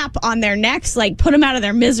snap on their necks, like put them out of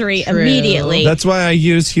their misery immediately. That's why I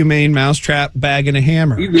use humane mousetrap bag and a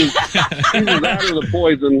hammer. Either that or the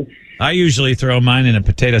poison. I usually throw mine in a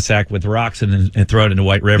potato sack with rocks and throw it into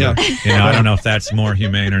White River. Yeah. I don't know if that's more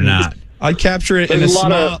humane or not. I capture it in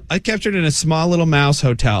I captured it in a small little mouse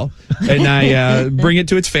hotel, and I bring it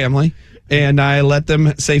to its family, and I let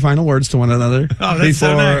them say final words to one another Oh, that's before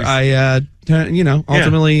so nice. I,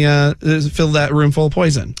 ultimately fill that room full of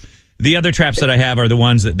poison. The other traps that I have are the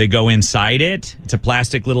ones that they go inside it. It's a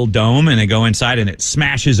plastic little dome, and they go inside, and it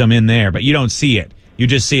smashes them in there, but you don't see it. You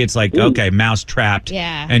just see it's like, okay, mouse trapped.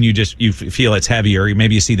 Yeah. And you feel it's heavier.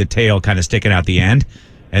 Maybe you see the tail kind of sticking out the end,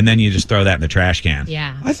 and then you just throw that in the trash can.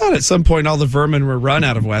 Yeah. I thought at some point all the vermin were run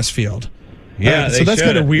out of Westfield. Yeah, so that's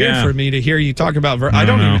kind of weird for me to hear you talk about vermin. I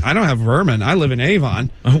don't have vermin. I live in Avon.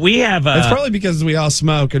 We have. It's probably because we all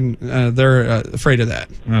smoke and they're afraid of that.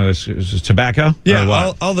 Oh, this is tobacco. Yeah,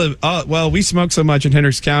 Or what? well, we smoke so much in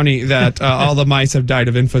Hendricks County that all the mice have died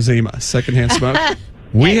of emphysema, secondhand smoke.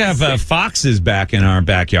 We have foxes back in our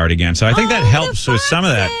backyard again, so I think that helps with some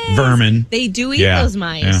of that vermin. They do eat those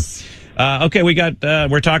mice. Yeah. Okay,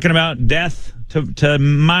 we're talking about death to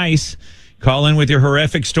mice. Call in with your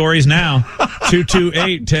horrific stories now.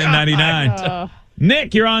 228-1099.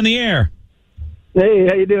 Nick, you're on the air. Hey,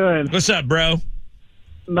 how you doing? What's up, bro?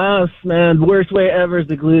 Mouse, man, the worst way ever is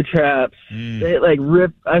the glue traps. They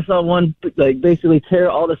rip. I saw one basically tear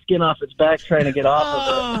all the skin off its back trying to get off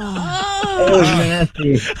of it. It was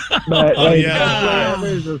nasty. But best way ever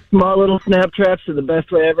is the small little snap traps are the best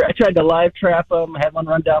way ever. I tried to live trap them. I had one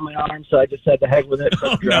run down my arm, so I just said to heck with it.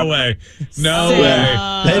 No way. No way.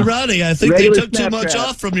 Hey, Ronnie, I think Regular they took too snap much trap.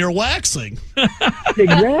 off from your waxing.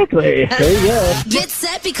 Exactly. There you go. Get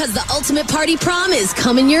set because the ultimate party prom is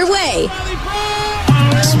coming your way.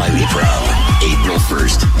 Smiley Prom, April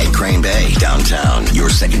 1st at Crane Bay, downtown. Your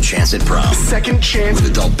second chance at prom. Second chance.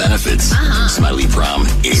 With adult benefits. Smiley Prom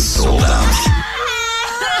is sold out.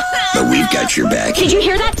 But we've got your back. Did you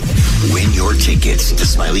hear that? Win your tickets to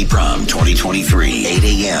Smiley Prom 2023, 8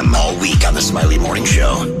 a.m. all week on the Smiley Morning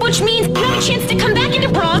Show. Which means you have a chance to come back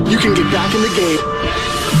into prom. You can get back in the game.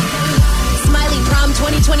 Smiley Prom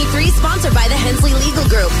 2023, sponsored by the Hensley Legal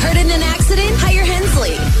Group. Heard in an accident? Hire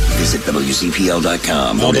Hensley. Visit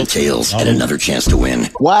WZPL.com for details and another chance to win.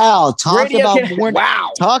 Wow, talk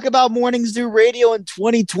Wow. about mornings do radio in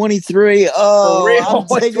 2023. Oh,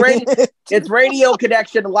 It's Radio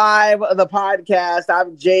Connection Live, the podcast.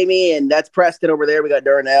 I'm Jamie, and that's Preston over there. We got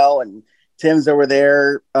Darnell and Tim's over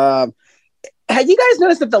there. Have you guys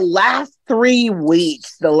noticed that the last 3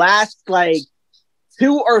 weeks, the last 2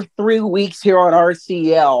 or 3 weeks here on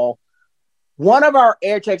RCL, one of our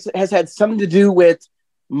air checks has had something to do with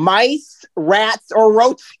mice, rats, or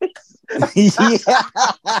roaches? Yeah.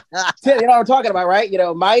 Tim, you know what I'm talking about, right?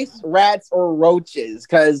 Mice, rats, or roaches.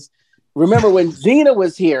 Because remember when Gina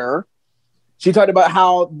was here, she talked about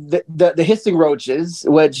how the hissing roaches,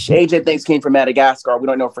 which AJ thinks came from Madagascar, we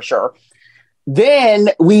don't know for sure. Then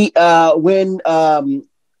when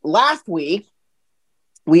last week,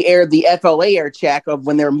 we aired the FLA air check of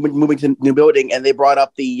when they were moving to the new building, and they brought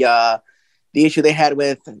up the issue they had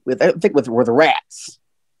with rats,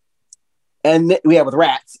 and with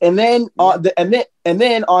rats, and then on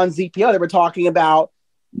ZPL they were talking about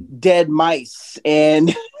dead mice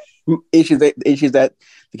and issues that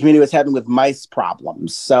the community was having with mice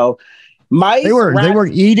problems. So mice, they were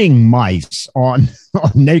eating mice on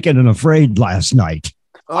Naked and Afraid last night.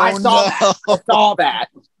 I saw that.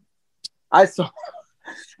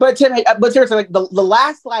 But Tim, seriously, the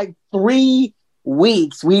last 3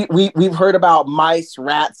 weeks, we've heard about mice,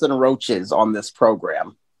 rats, and roaches on this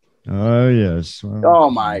program. Oh yes. Well, oh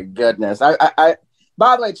my goodness! I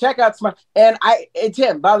by the way, check out Tim.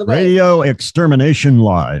 By the way, Radio Extermination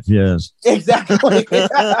Live. Yes, exactly.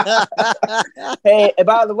 Hey,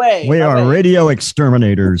 by the way, we are radio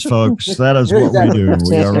exterminators, folks. That is what we do.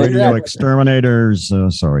 We are radio exterminators.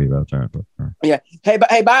 Sorry about that. Yeah. Hey,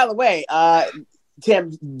 by the way,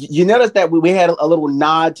 Tim, you noticed that we had a little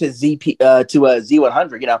nod to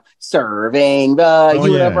Z100. Serving the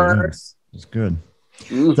universe. Yeah. It's good.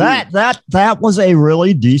 Mm-hmm. That was a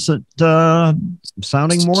really decent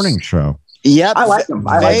sounding morning show. Yep, I like them.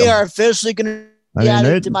 They are officially going to be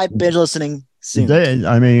added to my binge listening soon.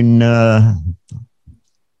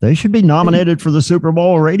 They should be nominated for the Super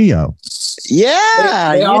Bowl radio.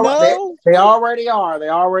 Yeah, they already are. They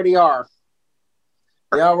already are.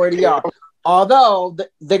 Although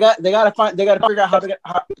they got to figure out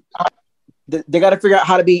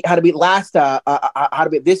how to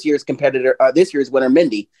beat this year's competitor, this year's winner,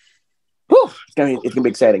 Mindy. Whew, it's gonna be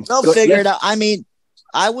exciting. They'll figure it out. I mean,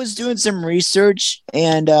 I was doing some research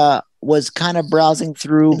and was kind of browsing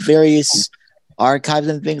through various archives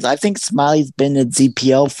and things. I think Smiley's been at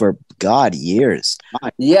ZPL for years.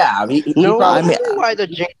 Yeah, why the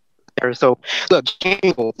jingle there. So look,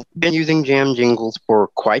 jingle been using jam jingles for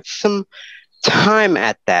quite some time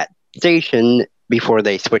at that station before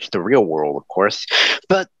they switched to Real World, of course.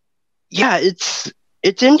 But yeah, it's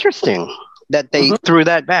interesting that they threw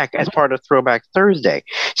that back as part of Throwback Thursday.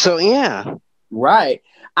 So yeah, right.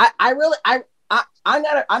 I'm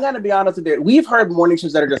gonna be honest with you. We've heard morning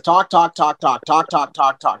shows that are just talk,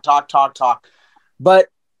 but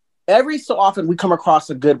every so often we come across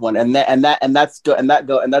a good one, and that's good, and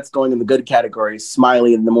that's going in the good category.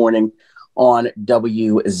 Smiley in the morning on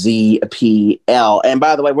WZPL. And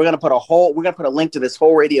by the way, we're gonna put a link to this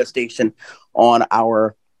whole radio station on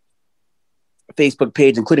our Facebook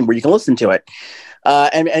page, including where you can listen to it.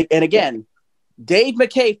 And again, Dave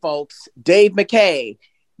McKay, folks, Dave McKay.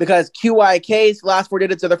 because QIK's last 4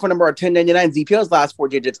 digits of their phone number are 1099. ZPL's last 4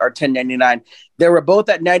 digits are 1099. They were both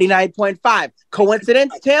at 99.5.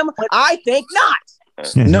 Coincidence, Tim? I think not.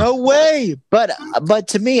 No way. But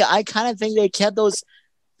to me, I kind of think they kept those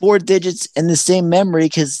 4 digits in the same memory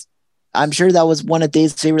because I'm sure that was one of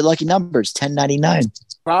Dave's favorite lucky numbers, 1099.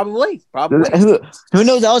 Probably. Who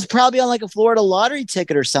knows? That was probably on like a Florida lottery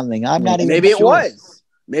ticket or something. I'm not even Maybe sure. it was.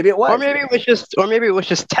 Or maybe it was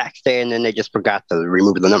just tax day, and then they just forgot to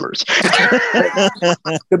remove the numbers.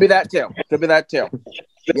 Could be that too.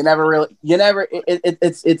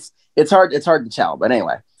 It's hard to tell. But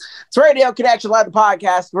anyway, it's Radio Connection Live, the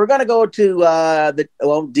podcast. We're gonna go to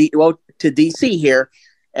to DC here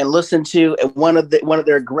and listen to one of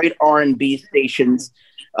their great R&B stations,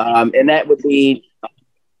 and that would be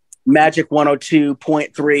Magic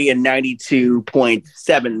 102.3 and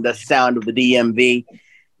 92.7, the sound of the DMV.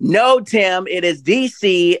 No, Tim, it is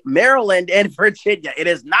DC, Maryland, and Virginia. It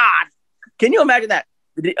is not. Can you imagine that?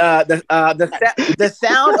 The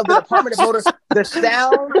sound of the Department of Motor, the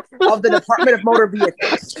sound of the Department of Motor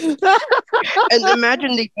Vehicles. And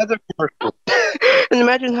imagine the other commercials. And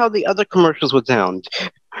imagine how the other commercials would sound.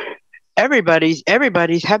 Everybody's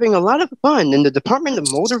having a lot of fun in the Department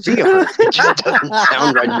of Motor Vehicles. It just doesn't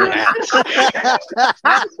sound right in your ass.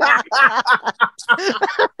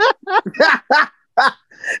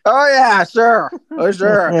 Oh yeah, sure.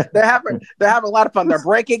 They're having a lot of fun. They're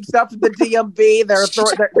breaking stuff in the DMV. They're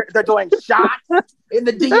doing shots in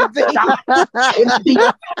the DMV.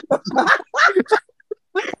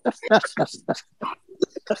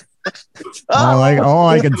 All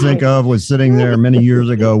I could think of was sitting there many years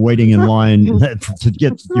ago, waiting in line to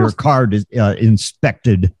get your car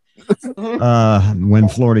inspected. When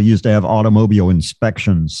Florida used to have automobile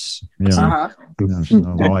inspections, That's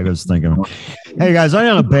all I was thinking. Hey guys, I'm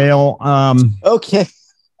gonna bail. Okay,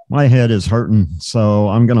 my head is hurting, so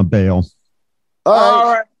I'm gonna bail.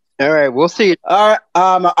 All right, we'll see you. All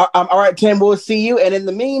right, Tim, we'll see you. And in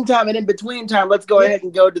the meantime, and in between time, let's go ahead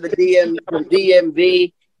and go to the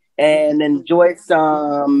DMV and enjoy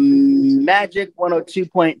some Magic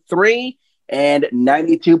 102.3 and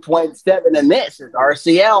 92.7. And this is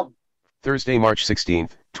RCL. Thursday, March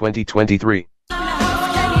 16th, 2023.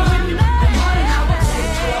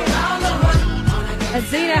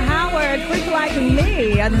 Zena Howard, Quick Like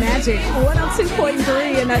Me on Magic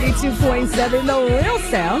 102.3 and 92.7, the real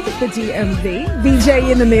sound of the DMV. VJ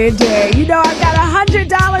in the midday. You know I've got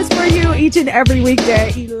 $100 for you each and every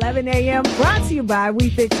weekday, 11 a.m. Brought to you by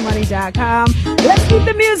WeFixMoney.com. Let's keep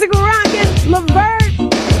the music rocking. Levert.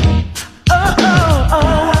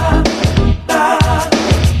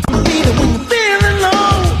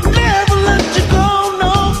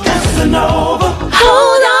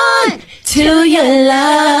 Hold on to your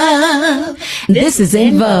love. This is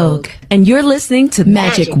In Vogue, and you're listening to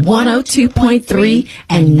Magic 102.3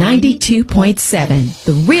 and 92.7,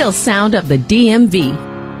 the real sound of the DMV.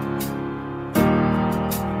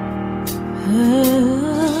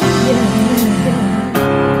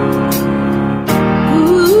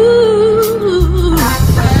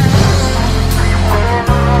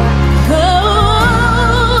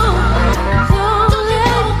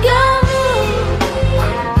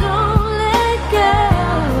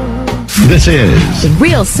 This is the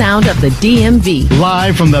real sound of the DMV.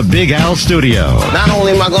 Live from the Big Al Studio. Not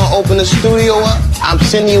only am I going to open the studio up, I'm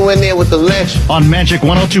sending you in there with the lynch. On Magic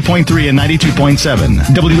 102.3 and 92.7.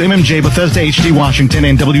 WMMJ Bethesda HD Washington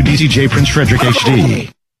and WDCJ Prince Frederick HD.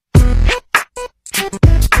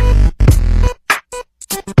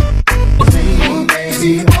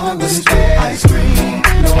 Ice cream,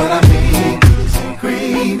 know what I mean?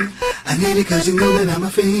 Cream. I need it cause you know that I'm a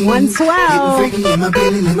fiend. 112.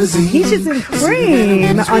 Peaches and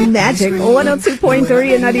Cream on Magic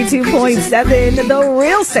 102.3 and 92.7. The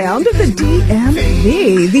real sound of the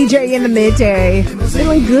DMV. VJ in the midday.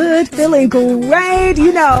 Feeling good, feeling great.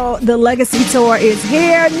 You know, the Legacy Tour is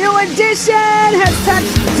here. New edition has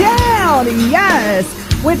touched down. Yes.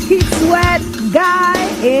 With Pete Sweat, Guy,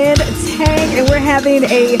 and Tank. And we're having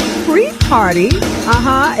a pre-party.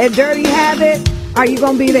 At Dirty Habit. Are you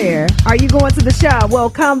going to be there? Are you going to the show? Well,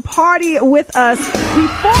 come party with us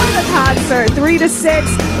before the concert, 3 to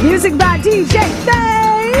 6. Music by DJ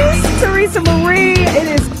Face, Teresa Marie.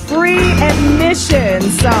 It is free admission.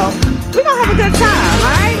 So we're going to have a good time,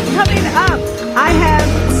 all right? Coming up, I have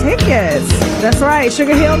tickets. That's right.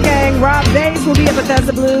 Sugar Hill Gang, Rob Days will be at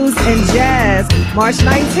Bethesda Blues and Jazz. March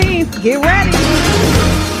 19th. Get ready.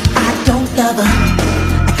 I don't love her.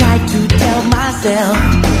 I try to tell myself.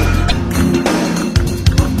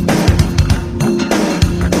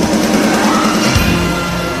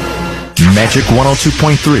 Magic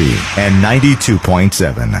 102.3 and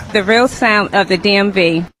 92.7. The real sound of the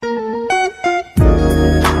DMV.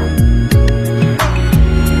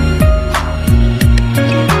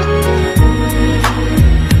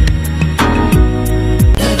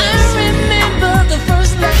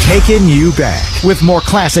 Taking you back with more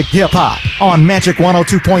classic hip-hop on Magic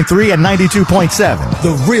 102.3 and 92.7.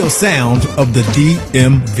 The real sound of the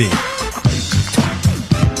DMV.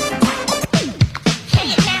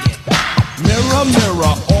 Mirror,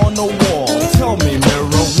 mirror on the wall, tell me,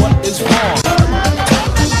 mirror, what is wrong?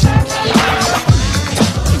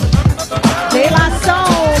 De La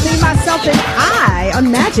Soul, Me, Myself, and I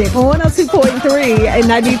on Magic 102.3 and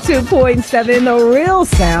 92.7, the real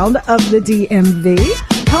sound of the DMV.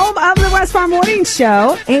 Home of the West Farm Morning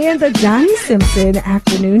Show and the Donnie Simpson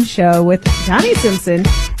Afternoon Show with Donnie Simpson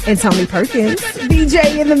and Tony Perkins.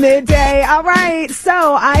 DJ in the midday. All right,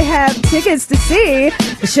 so I have tickets to see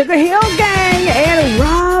the Sugar Hill Gang and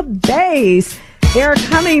Rob Bass. They're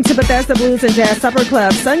coming to Bethesda Blues and Jazz Supper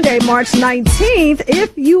Club Sunday, March 19th.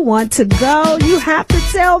 If you want to go, you have to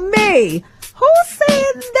tell me. Who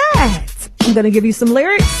said that? I'm going to give you some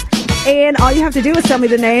lyrics, and all you have to do is tell me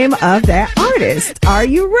the name of that artist. Are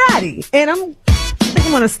you ready? And I think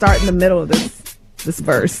I'm going to start in the middle of this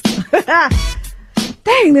verse.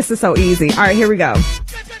 Dang, this is so easy. All right, here we go.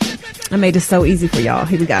 I made this so easy for y'all.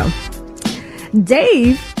 Here we go.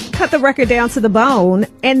 Dave cut the record down to the bone,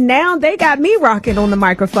 and now they got me rocking on the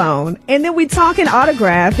microphone. And then we talking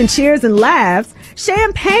autograph and cheers and laughs,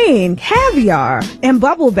 champagne, caviar, and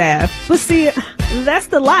bubble bath. But see, that's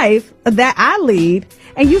the life that I lead,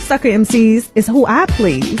 and you sucker MCs is who I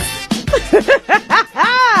please.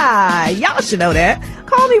 Y'all should know that.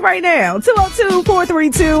 Call me right now,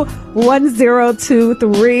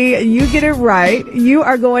 202-432-1023. You get it right. You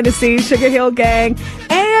are going to see Sugar Hill Gang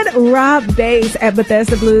and Rob Bass at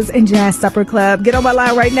Bethesda Blues and Jazz Supper Club. Get on my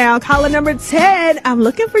line right now. Caller number 10. I'm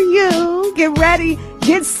looking for you. Get ready.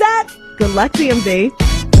 Get set. Good luck, DMV.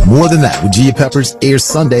 More Than That with Gia Peppers airs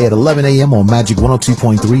Sunday at 11 a.m. on Magic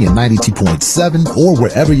 102.3 and 92.7 or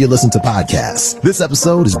wherever you listen to podcasts. This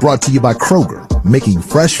episode is brought to you by Kroger, making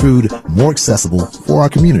fresh food more accessible for our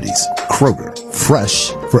communities. Kroger, fresh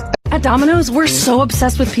for... At Domino's, we're so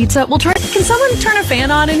obsessed with pizza. Can someone turn a fan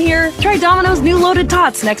on in here? Try Domino's new loaded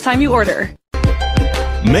tots next time you order.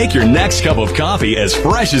 Make your next cup of coffee as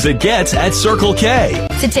fresh as it gets at Circle K.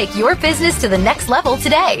 To take your business to the next level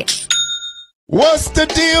today. What's the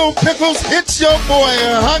deal, Pickles? It's your boy,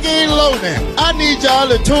 Huggy Loading. I need y'all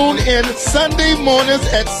to tune in Sunday mornings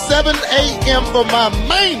at 7 a.m. for my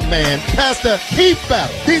main man, Pastor Heath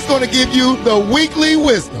Battle. He's going to give you the weekly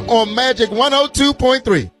wisdom on Magic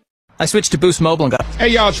 102.3. I switched to Boost Mobile and got... Hey,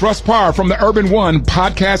 y'all, it's Russ Parr from the Urban One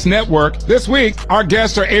Podcast Network. This week, our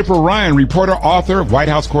guests are April Ryan, reporter, author, White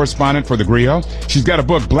House correspondent for The Griot. She's got a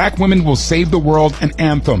book, Black Women Will Save the World, an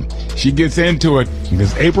Anthem. She gets into it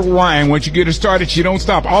because April Ryan, once you get her started, she don't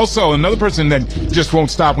stop. Also, another person that just won't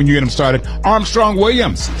stop when you get him started, Armstrong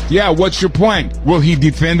Williams. Yeah, what's your point? Will he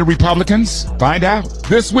defend the Republicans? Find out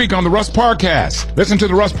this week on the Russ Parcast. Listen to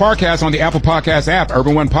the Russ Parcast on the Apple Podcast app,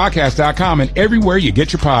 urbanonepodcast.com, and everywhere you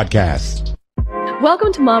get your podcasts.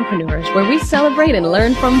 Welcome to Mompreneurs, where we celebrate and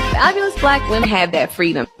learn from fabulous Black women who have that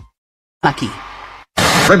freedom. Lucky.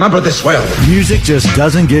 Remember this well. Music just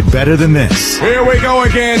doesn't get better than this. Here we go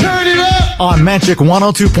again. Turn it up. On Magic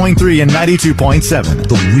 102.3 and 92.7.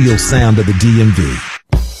 The real sound of the DMV.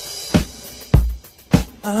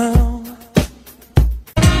 I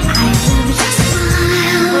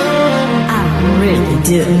really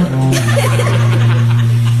do.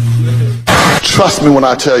 Trust me when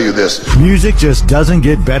I tell you this. Music just doesn't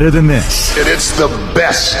get better than this. And it's the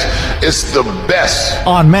best. It's the best.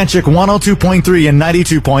 On Magic 102.3 and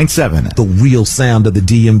 92.7. The real sound of the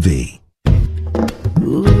DMV.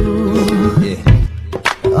 Ooh, yeah.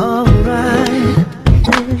 All right.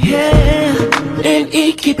 Yeah.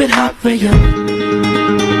 And keep it hot for you.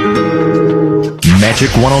 Magic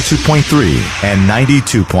 102.3 and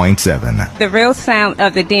 92.7. The real sound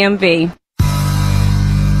of the DMV.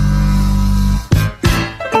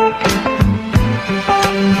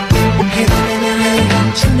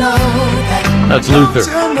 That's Luther.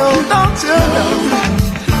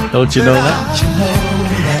 Don't you know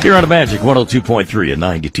that? Here on Magic 102.3 and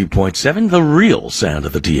 92.7, the real sound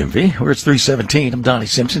of the DMV, where it's 3:17. I'm Donnie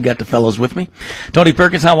Simpson. Got the fellows with me. Tony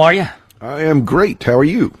Perkins, how are you? I am great. How are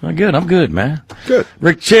you? I'm good. I'm good, man. Good.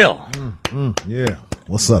 Rick Chill. Yeah.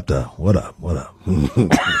 What's up, though? What up?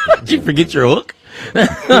 Did you forget your hook?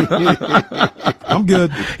 I'm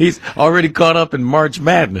good. He's already caught up in March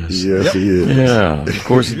Madness. Yes, he is. Yeah, of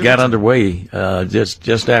course, it got underway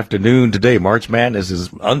just after noon today. March Madness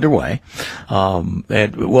is underway.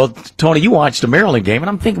 Tony, you watched the Maryland game, and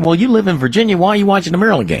I'm thinking, well, you live in Virginia. Why are you watching the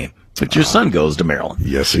Maryland game? But your son goes to Maryland.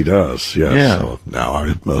 Yes, he does. Yes. Yeah. So now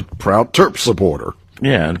I'm a proud Terp supporter.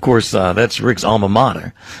 Yeah, and of course, that's Rick's alma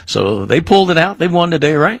mater. So they pulled it out. They won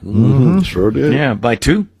today, right? Mm-hmm. Sure did. Yeah, by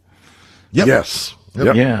 2? Yep. Yes.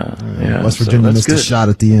 Yep. Yeah. West Virginia missed a shot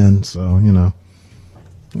at the end, so,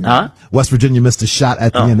 Huh? West Virginia missed a shot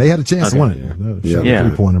at the end. They had a chance to win it. Shot a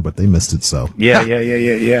three-pointer, but they missed it, so. Yeah.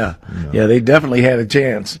 Yeah, they definitely had a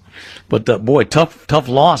chance. But, boy, tough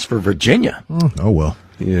loss for Virginia. Oh, well.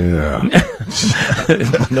 Yeah.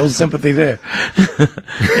 No sympathy there.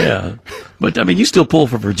 Yeah. But, I mean, you still pull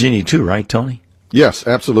for Virginia, too, right, Tony? Yes,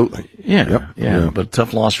 absolutely. Yeah. But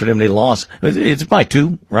tough loss for them. They lost. It's by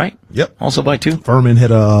 2, right? Yep. Also by 2. Furman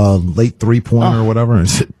hit a late three-pointer or whatever,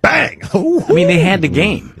 and bang! I mean, they had the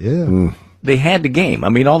game. Yeah. They had the game. I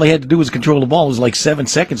mean, all they had to do was control the ball. It was like 7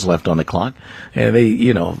 seconds left on the clock. And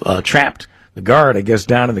they, trapped the guard, I guess,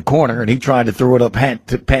 down in the corner, and he tried to throw it up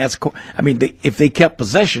past. I mean, if they kept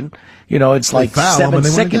possession, it's like 7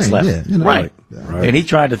 seconds left. Yeah, right. And he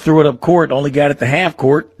tried to throw it up court, only got it to half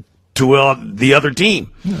court to the other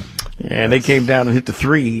team. Yeah. And they came down and hit the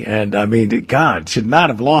 3, and I mean, God, should not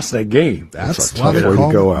have lost that game. That's why they call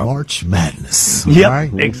it March Madness. Yep,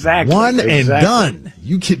 right? Exactly. One and done.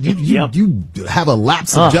 You have a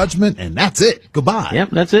lapse of judgment, and that's it. Goodbye. Yep,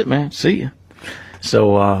 that's it, man. See ya.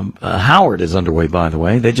 So Howard is underway, by the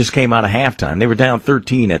way. They just came out of halftime. They were down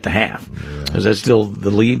 13 at the half. Yeah. Is that still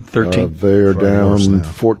the lead, 13? They're down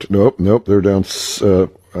 14. Nope. They're down.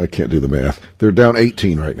 I can't do the math. They're down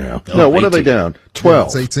 18 right now. No, what 18. Are they down? 12. Yeah,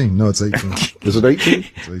 it's 18. No, it's 18. Is it 18?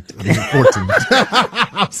 It's 14.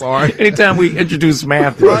 I'm sorry. Anytime we introduce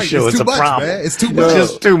math to the show, it's a problem. Man. It's too much. It's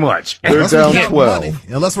just too much. They're down 12.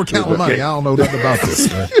 Unless we're counting money. I don't know nothing about this,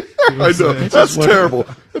 man. I know. That's terrible.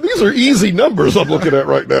 These are easy numbers I'm looking at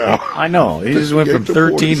right now. I know. He just went from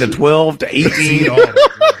 13 to 12 to 18.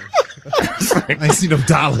 I ain't seen them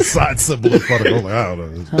dollar sign symbol in front of me. I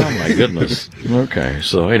don't know. Oh, my goodness. Okay.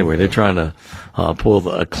 So, anyway, they're trying to pull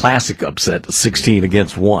a classic upset, 16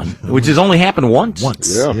 against 1, which has only happened once.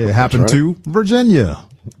 Yeah, it happened to Virginia.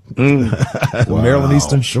 Wow. Maryland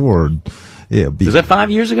Eastern Shore. Yeah. Was that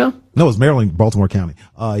 5 years ago? No, it was Maryland, Baltimore County.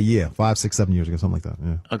 5, 6, 7 years ago, something like that.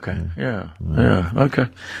 Yeah. Okay. Yeah. Okay.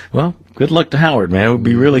 Well, good luck to Howard, man. It would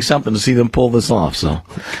be really something to see them pull this off. So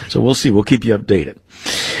we'll see. We'll keep you updated.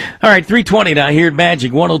 All right, 3:20 now here at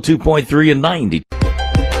Magic 102.3 and 90.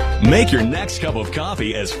 Make your next cup of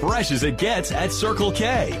coffee as fresh as it gets at Circle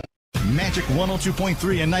K. Magic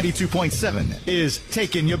 102.3 and 92.7 is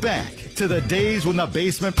taking you back to the days when the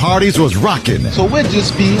basement parties was rocking. So we'll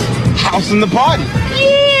just be housing the party.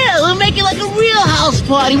 Yeah, we'll make it like a real house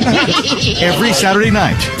party. Every Saturday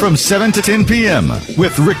night from 7 to 10 p.m.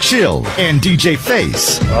 with Rick Chill and DJ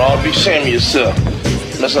Face. Oh, be ashamed of yourself.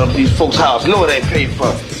 Messing up these folks' house. Know what they paid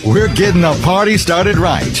for. We're getting the party started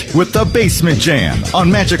right with the Basement Jam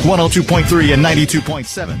on Magic 102.3 and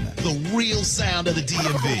 92.7. The real sound of the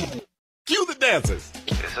DMV. Cue the dancers.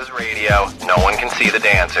 This is radio. No one can see the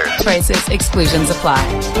dancers. Prices, exclusions apply.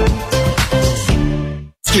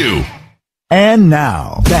 2. And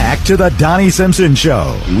now, back to the Donnie Simpson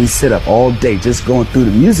Show. We sit up all day just going through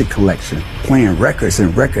the music collection, playing records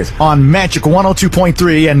and records. On Magic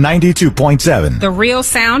 102.3 and 92.7. The real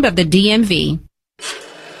sound of the DMV.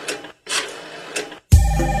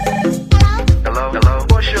 Hello?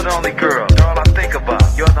 What's your only girl? You're all I think about.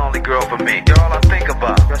 You're the only girl for me. You're all I think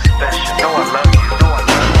about. You're special. Know I love you. Know I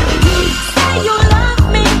love you. You say you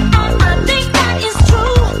love me, and I think that is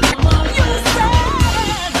true. You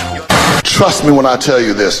said. Trust me when I tell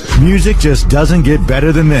you this. Music just doesn't get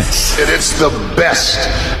better than this. It's the best.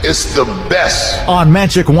 It's the best. On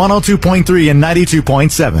Magic 102.3 and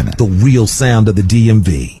 92.7. The real sound of the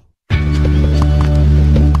DMV.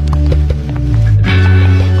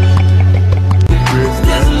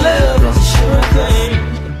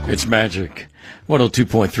 It's Magic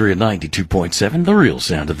 102.3 and 92.7, the real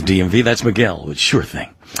sound of the DMV. That's Miguel with Sure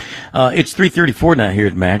Thing. It's 3:34 now here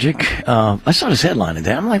at Magic. I saw this headline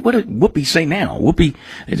today. I'm like, what did Whoopi say now?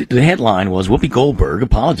 The headline was, Whoopi Goldberg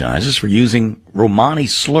apologizes for using Romani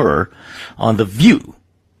slur on The View.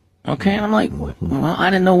 Okay, and I'm like, well, I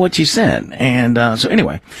didn't know what she said. And so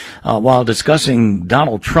anyway, while discussing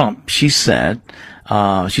Donald Trump, she said,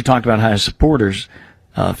 she talked about how his supporters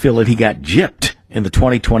feel that he got gypped in the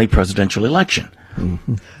 2020 presidential election.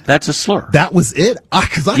 That's a slur. That was it?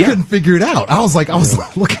 Because I couldn't figure it out. I was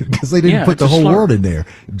looking because they didn't put the whole word in there.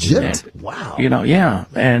 Gypped. Wow.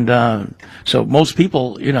 And so most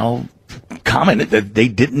people, commented that they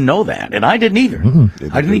didn't know that, and I didn't either.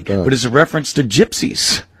 I didn't. But it's a reference to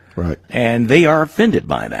gypsies. Right. And they are offended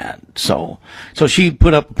by that. So she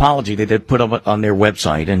put up apology. They did put up on their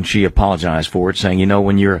website, and she apologized for it, saying,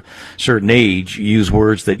 when you're a certain age, you use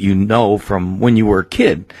words that you know from when you were a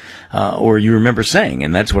kid, or you remember saying,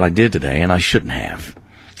 and that's what I did today, and I shouldn't have.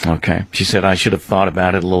 Okay. She said I should have thought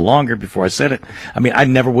about it a little longer before I said it. I mean, I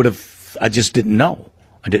never would have, I just didn't know.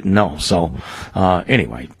 I didn't know. So,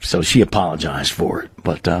 anyway, so she apologized for it.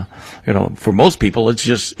 But, for most people,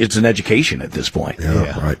 it's an education at this point.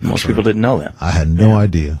 Yeah. Right. Most people didn't know that. I had no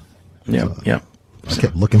idea. Yeah. I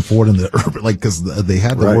kept looking for it in the urban, because they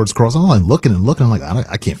had the words crossed. I'm like looking and looking. I'm like,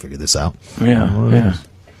 I can't figure this out. Yeah.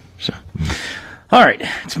 So, all right.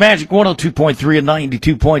 It's Magic 102.3 and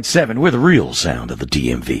 92.7. We're the real sound of the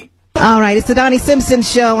DMV. All right, it's the Donnie Simpson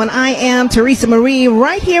Show, and I am Teresa Marie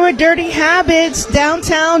right here at Dirty Habits,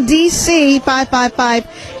 downtown D.C., 555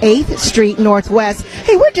 8th Street Northwest.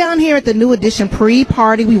 Hey, we're down here at the New Edition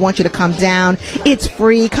pre-party. We want you to come down. It's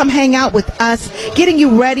free. Come hang out with us, getting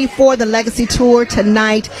you ready for the Legacy Tour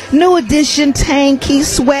tonight. New Edition, Tanky,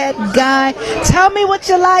 Sweat, Guy. Tell me what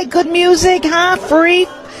you like. Good music, huh? Free.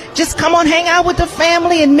 Just come on, hang out with the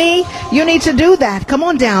family and me. You need to do that. Come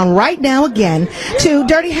on down right now again to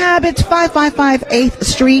Dirty Habits, 555 8th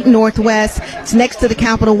Street Northwest. It's next to the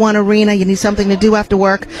Capital One Arena. You need something to do after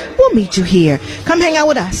work? We'll meet you here. Come hang out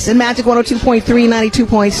with us in Magic 102.3,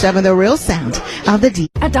 92.7, the real sound of the D.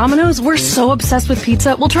 At Domino's, we're so obsessed with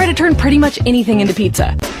pizza, we'll try to turn pretty much anything into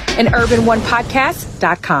pizza. And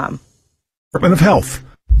urban1podcast.com. Department of Health.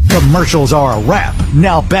 Commercials are a wrap.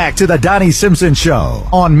 Now back to the Donnie Simpson Show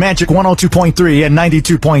on Magic 102.3 and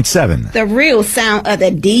 92.7. The real sound of the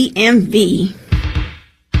DMV.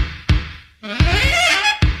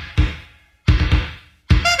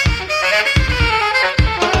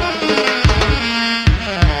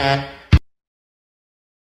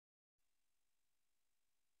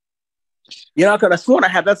 Because I sworn I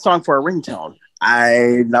had that song for a ringtone.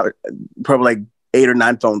 Probably like 8 or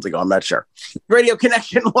 9 phones ago. I'm not sure. Radio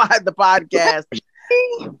Connection Live, the podcast.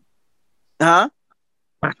 Huh?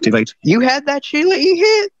 Activate. You had that, Sheila? You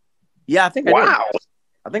hit? Yeah, I think I did.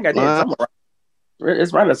 I think I did somewhere.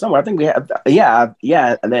 It's right there somewhere. I think we have.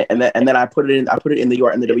 Yeah. And then I put it in. I put it in the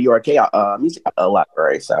WRK music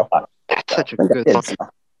library. So that's such a good song.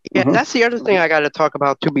 Yeah, that's the other thing I got to talk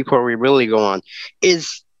about too before we really go on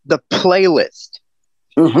is the playlist.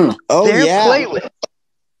 Mm-hmm. Oh,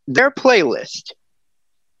 their playlist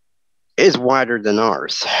is wider than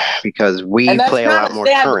ours because we play a lot more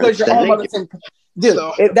current than they do. Dude,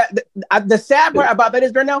 so, the sad part about that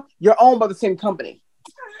is, Darnell, you're owned by the same company.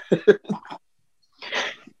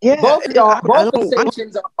 Yeah, both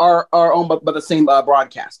stations are owned by the same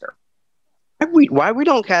broadcaster. Why we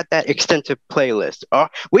don't have that extensive playlist?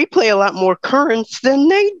 We play a lot more currents than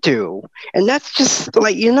they do, and that's just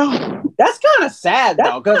like that's kind of sad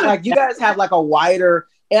though, because like you guys have like a wider.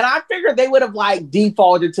 And I figured they would have like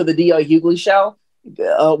defaulted to the D.L. Hughley show,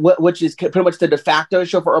 which is pretty much the de facto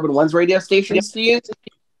show for Urban One's radio stations to use.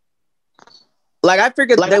 Like I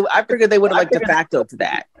figured they would have like de facto to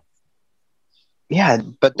that. Yeah,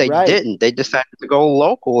 but they didn't. They decided to go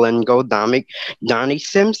local and go Donnie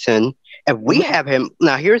Simpson, and we have him.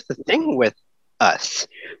 Now here's the thing with us.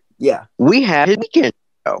 Yeah, we have his weekend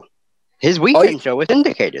show. His weekend show is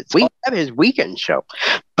indicated. We have his weekend show,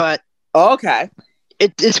 but okay.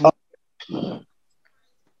 It's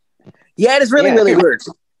it is really weird.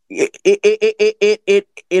 It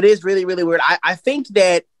is really weird. I think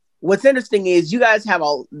that what's interesting is you guys have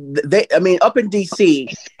up in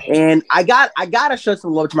DC, and I gotta show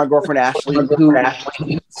some love to my girlfriend Ashley, who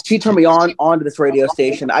she turned me onto this radio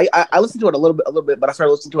station. I listened to it a little bit, but I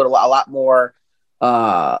started listening to it a lot more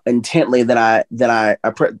intently than I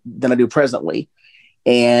do presently.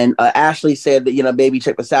 And Ashley said that, baby,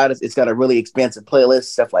 check this out. It's got a really expansive playlist,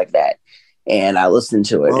 stuff like that. And I listened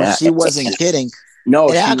to it. Well, she wasn't kidding. No,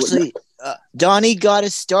 Donnie got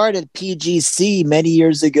his start at PGC many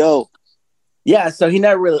years ago. Yeah, so he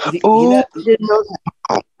never really.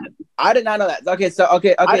 I did not know that. Okay, so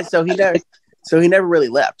he never really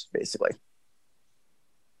left, basically.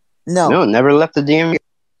 No, never left the DMV.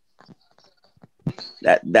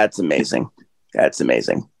 That's amazing. That's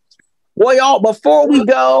amazing. Well, y'all, before we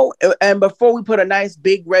go and before we put a nice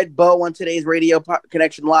big red bow on today's Radio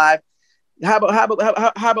Connection Live, how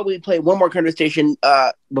about we play one more country station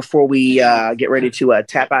before we get ready to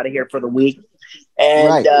tap out of here for the week?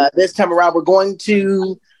 And this time around, we're going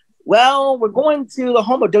to Well, we're going to the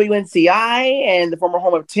home of WNCI and the former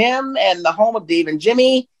home of Tim and the home of Dave and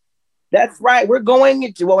Jimmy. That's right. We're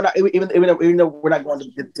going to, well, we're not, even though we're not going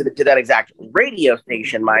to that exact radio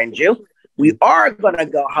station, mind you. We are going to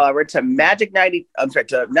go, however, to Magic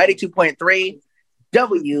 92.3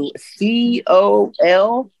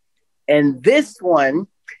 WCOL. And this one,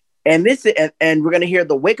 and we're going to hear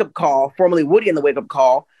the Wake Up Call, formerly Woody and the Wake Up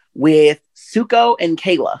Call, with Suko and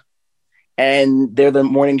Kayla. And they're the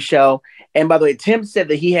morning show. And by the way, Tim said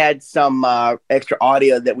that he had some extra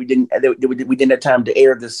audio that we didn't have time to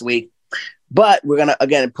air this week. But we're gonna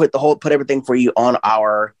again put everything for you on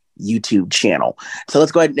our YouTube channel. So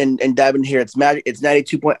let's go ahead and dive in here. It's Magic. It's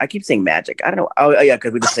 92 point. I keep saying Magic. I don't know. Oh yeah,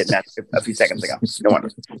 because we just said Magic a few seconds ago. No wonder.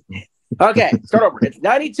 Okay, start over. It's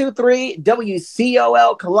 92.3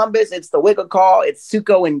 WCOL Columbus. It's the Wake Up Call. It's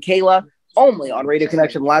Suko and Kayla. Only on Radio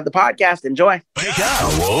Connection Live, the podcast. Enjoy. Wake up. I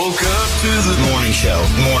woke up to the morning show.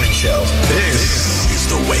 This is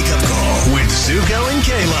the Wake Up Call with Suko and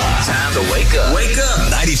Kayla. Time to wake up. Wake up.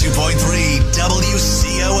 92.3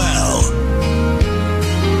 WCOL.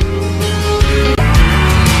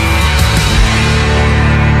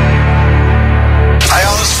 Hi,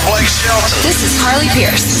 all, this is Blake Shelton. This is Carly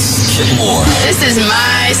Pierce. More. This is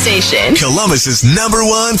my station. Columbus's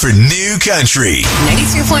 #1 for new country.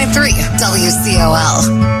 92.3 WCOL.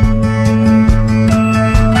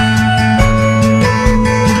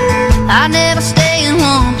 I never stay in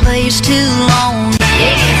one place too long. It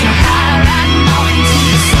gets me high riding on into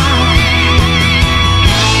the sun.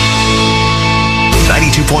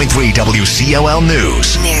 92.3 WCOL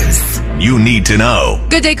News. You need to know.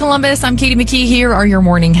 Good day, Columbus. I'm Katie McKee. Here are your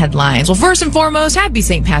morning headlines. Well, first and foremost, happy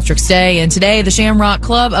St. Patrick's Day. And today, the Shamrock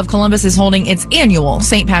Club of Columbus is holding its annual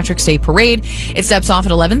St. Patrick's Day Parade. It steps off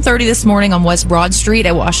at 11:30 this morning on West Broad Street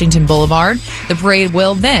at Washington Boulevard. The parade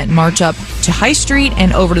will then march up to High Street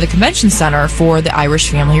and over to the Convention Center for the Irish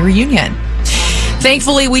Family Reunion.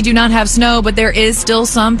 Thankfully, we do not have snow, but there is still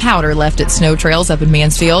some powder left at snow trails up in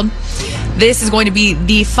Mansfield. This is going to be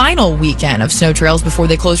the final weekend of snow trails before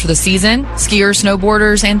they close for the season. Skiers,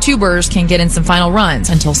 snowboarders, and tubers can get in some final runs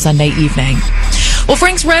until Sunday evening. Well,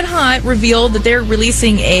 Frank's Red Hot revealed that they're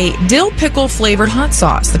releasing a dill pickle flavored hot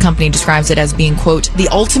sauce. The company describes it as being, quote, the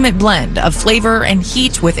ultimate blend of flavor and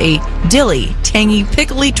heat with a dilly, tangy,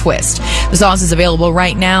 pickly twist. The sauce is available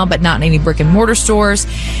right now, but not in any brick and mortar stores.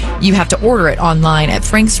 You have to order it online at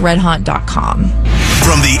franksredhot.com.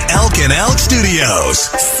 From the Elk and Elk Studios.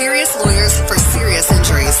 Serious lawyers for serious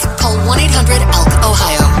injuries. Call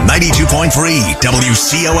 1-800-ELK-OHIO. 92.3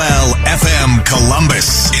 WCOL FM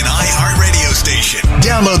Columbus. An iHeartRadio station.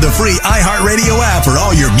 Download the free iHeartRadio app for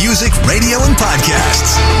all your music, radio, and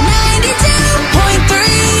podcasts.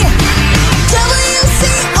 92.3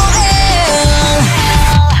 WCOL.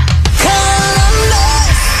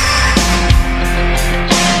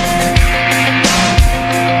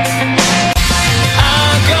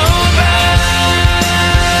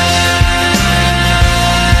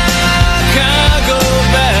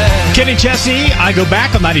 Kenny Chesney, I Go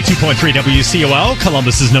Back on 92.3 WCOL,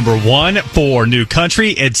 Columbus's #1 for new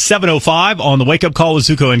country. It's 7:05 on the Wake Up Call with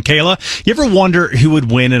Zuko and Kayla. You ever wonder who would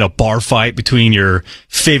win in a bar fight between your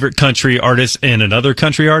favorite country artist and another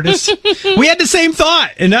country artist? We had the same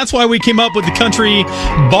thought, and that's why we came up with the country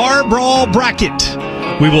bar brawl bracket.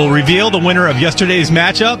 We will reveal the winner of yesterday's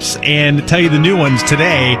matchups and tell you the new ones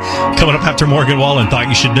today, coming up after Morgan Wallen Thought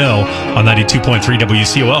You Should Know on 92.3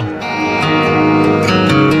 WCOL.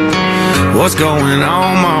 What's going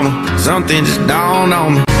on, mama? Something just dawned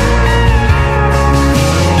on me.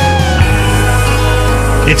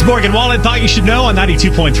 It's Morgan Wallen Thought You Should Know on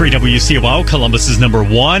 92.3 WCOL, Columbus's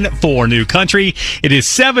 #1 for new country. It is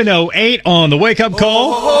 7:08 on the Wake Up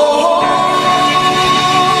Call.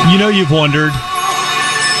 You know you've wondered,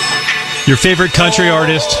 your favorite country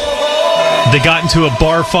artist, they got into a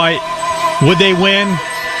bar fight. Would they win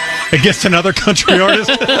against another country artist?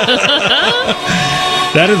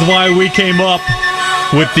 That is why we came up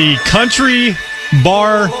with the Country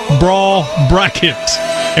Bar Brawl Bracket.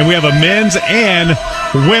 And we have a men's and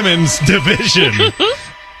women's division.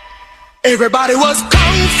 Everybody was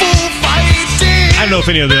kung fu fighting. I don't know if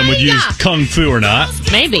any of them would use kung fu or not.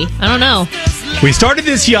 Maybe. I don't know. We started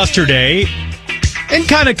this yesterday in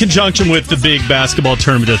kind of conjunction with the big basketball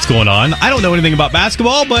tournament that's going on. I don't know anything about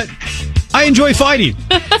basketball, but I enjoy fighting.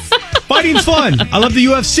 Fighting's fun. I love the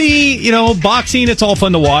UFC, boxing. It's all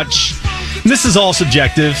fun to watch. And this is all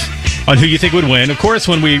subjective. on who you think would win. Of course,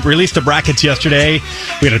 when we released the brackets yesterday,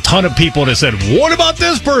 we had a ton of people that said, what about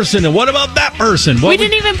this person? And what about that person? We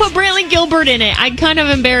didn't even put Brantley Gilbert in it. I'm kind of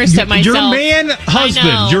embarrassed at myself. Your man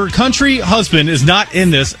husband, your country husband is not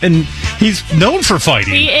in this, and he's known for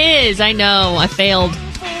fighting. He is. I know. I failed.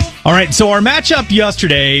 All right, so our matchup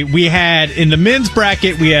yesterday, we had, in the men's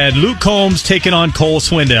bracket, we had Luke Combs taking on Cole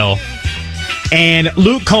Swindell. And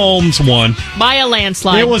Luke Combs won. By a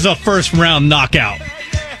landslide. It was a first-round knockout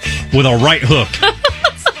with a right hook.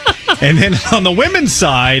 And then on the women's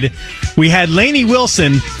side, we had Lainey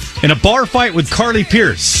Wilson in a bar fight with Carly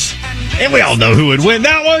Pierce. And we all know who would win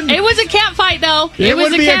that one. It was a cat fight, though. It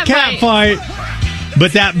would be a cat fight.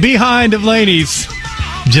 But that behind of Lainey's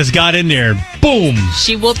just got in there. Boom.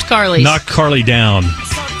 She whooped Carly. Knocked Carly down.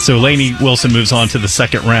 So Lainey Wilson moves on to the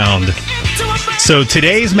second round. So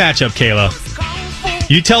today's matchup, Kayla.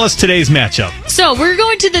 You tell us today's matchup. So we're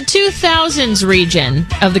going to the 2000s region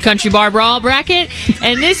of the Country Bar Brawl bracket,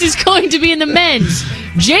 and this is going to be in the men's.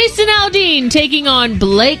 Jason Aldean taking on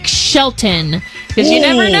Blake Shelton. Because you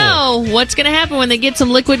never know what's going to happen when they get some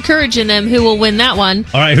liquid courage in them. Who will win that one?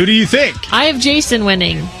 All right, who do you think? I have Jason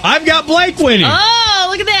winning. I've got Blake winning. Oh,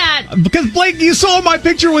 look at that. Because Blake, you saw my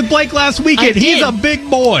picture with Blake last weekend. He's a big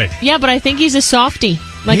boy. Yeah, but I think he's a softie.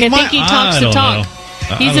 I think he talks the talk.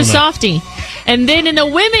 He's a softie. And then in the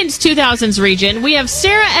women's 2000s region, we have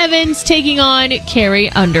Sarah Evans taking on Carrie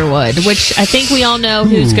Underwood, which I think we all know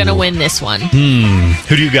who's going to win this one.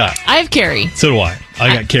 Who do you got? I have Carrie. So do I.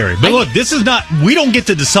 I got Carrie. But look, this is not, we don't get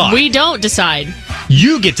to decide. We don't decide.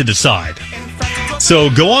 You get to decide. So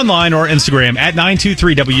go online or Instagram at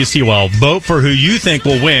 923WCOL. Vote for who you think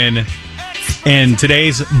will win in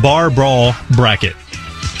today's Bar Brawl bracket.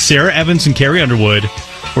 Sarah Evans and Carrie Underwood,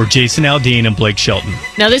 or Jason Aldean and Blake Shelton.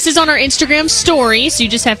 Now, this is on our Instagram story, so you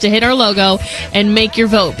just have to hit our logo and make your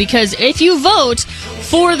vote. Because if you vote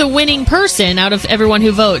for the winning person out of everyone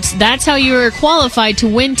who votes, that's how you are qualified to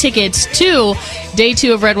win tickets to Day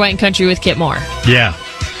 2 of Red, White, and Country with Kit Moore. Yeah.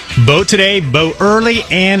 Vote today, vote early,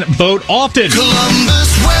 and vote often.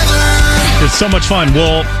 Columbus weather. It's so much fun.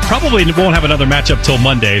 We'll probably won't have another matchup till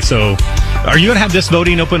Monday, so... Are you going to have this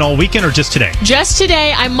voting open all weekend or just today? Just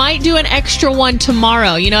today. I might do an extra one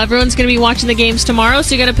tomorrow. You know, everyone's going to be watching the games tomorrow,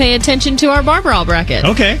 so you got to pay attention to our Bar Brawl bracket.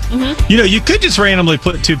 Okay. Mm-hmm. You know, you could just randomly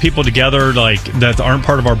put two people together like that aren't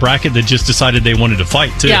part of our bracket that just decided they wanted to fight,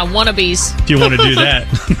 too. Yeah, wannabes. If you want to do that.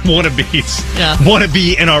 Wannabes. Yeah. Want to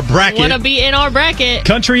be in our bracket. Want to be in our bracket.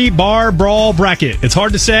 Country Bar Brawl bracket. It's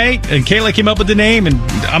hard to say, and Kayla came up with the name, and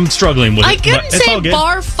I'm struggling with it. I couldn't say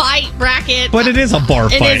bar fight bracket. But it is a bar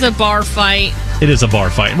fight. It is a bar fight. It is a bar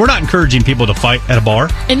fight. We're not encouraging people to fight at a bar.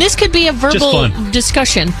 And this could be a verbal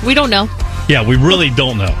discussion. We don't know. Yeah, we really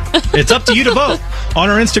don't know. It's up to you to vote on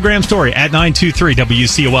our Instagram story at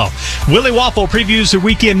 923WCOL. Willie Waffle previews the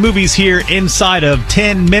weekend movies here inside of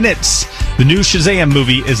 10 minutes. The new Shazam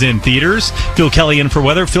movie is in theaters. Phil Kelly in for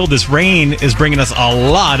weather. Phil, this rain is bringing us a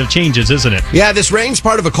lot of changes, isn't it? Yeah, this rain's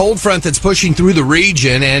part of a cold front that's pushing through the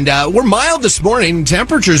region, and we're mild this morning.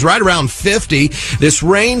 Temperatures right around 50. This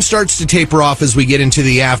rain starts to taper off as we get into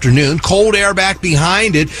the afternoon. Cold air back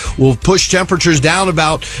behind it will push temperatures down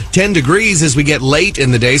about 10 degrees as we get late in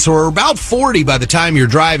the day, so we're about 40 by the time you're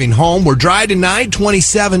driving home. We're dry tonight,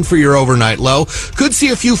 27 for your overnight low. Could see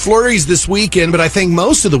a few flurries this weekend, but I think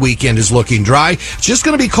most of the weekend is looking dry. It's just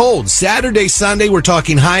going to be cold. Saturday, Sunday, we're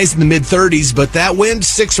talking highs in the mid-30s, but that wind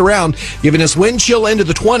sticks around, giving us wind chill into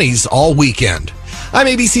the 20s all weekend. I'm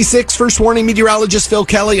ABC6 First Warning meteorologist Phil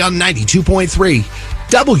Kelly on 92.3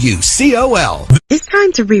 WCOL. It's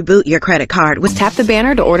time to reboot your credit card with Tap the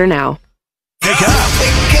Banner to order now. Wake up.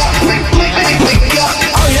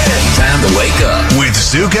 Oh, yeah. Time to wake up with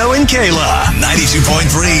Zuko and Kayla.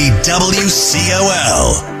 92.3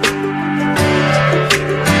 WCOL.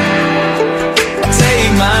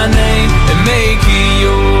 Take my name and make it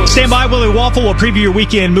yours. Stand by, Willie Waffle will preview your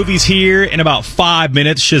weekend movies here in about 5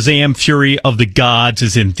 minutes. Shazam! Fury of the Gods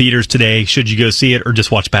is in theaters today. Should you go see it or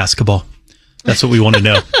just watch basketball? That's what we want to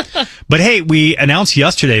know. But hey, we announced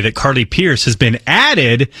yesterday that Carly Pierce has been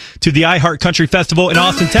added to the iHeart Country Festival in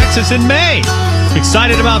Austin, Texas in May.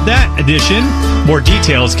 Excited about that edition. More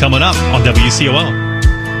details coming up on WCOL.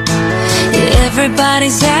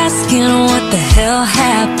 Everybody's asking what the hell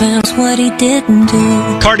happened, what he didn't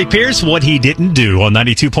do. Carly Pierce, What He Didn't Do on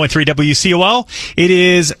 92.3 WCOL. It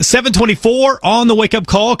is 7:24 on the wake-up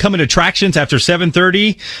call. Coming attractions after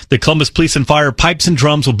 7:30. The Columbus Police and Fire Pipes and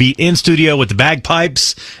Drums will be in studio with the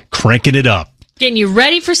bagpipes, cranking it up. Getting you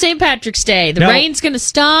ready for St. Patrick's Day. The rain's going to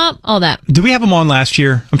stop, all that. Did we have them on last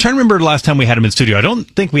year? I'm trying to remember the last time we had them in studio. I don't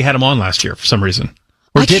think we had them on last year for some reason.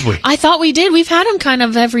 Or did we? I thought we did. We've had them kind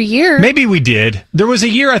of every year. Maybe we did. There was a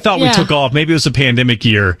year I thought we took off. Maybe it was a pandemic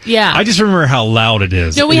year. Yeah. I just remember how loud it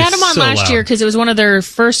is. No, we It had is them on so last loud. year because it was one of their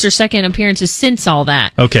first or second appearances since all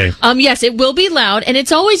that. Okay. Yes, it will be loud, and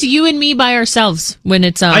it's always you and me by ourselves when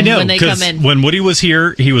it's I know, when they come 'cause in. when Woody was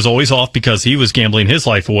here, he was always off because he was gambling his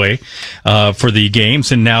life away for the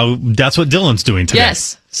games, and now that's what Dylan's doing today.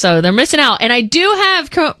 Yes. So they're missing out. And I do have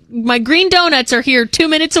my green donuts are here 2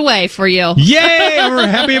 minutes away for you. Yay! We're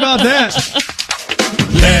happy about that.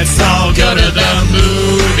 Let's all go to the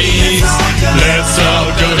movies. Let's all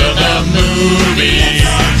go to the movies.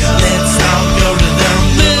 Let's all go to the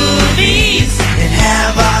movies and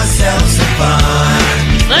have ourselves some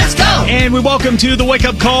fun. Let's go. And we welcome to the Wake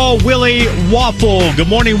Up Call, Willie Waffle. Good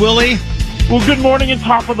morning, Willie. Well, good morning and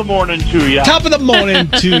top of the morning to you. Top of the morning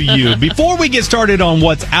to you. Before we get started on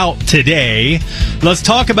what's out today, let's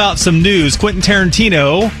talk about some news. Quentin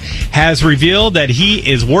Tarantino has revealed that he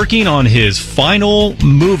is working on his final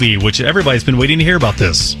movie, which everybody's been waiting to hear about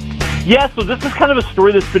this. Yeah, so this is kind of a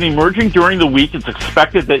story that's been emerging during the week. It's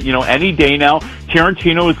expected that, any day now,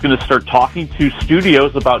 Tarantino is going to start talking to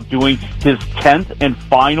studios about doing his 10th and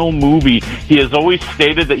final movie. He has always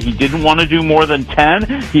stated that he didn't want to do more than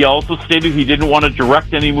 10. He also stated he didn't want to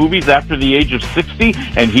direct any movies after the age of 60,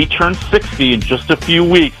 and he turns 60 in just a few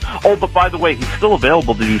weeks. Oh, but by the way, he's still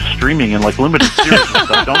available to do streaming and, limited series and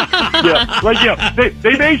stuff.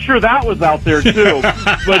 They made sure that was out there, too.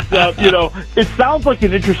 But, it sounds like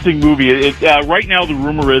an interesting movie. Right now, the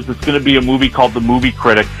rumor is it's going to be a movie called The Movie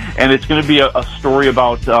Critic, and it's going to be a story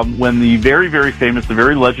about when the very, very famous, the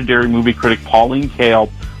very legendary movie critic Pauline Kael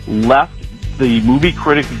left the movie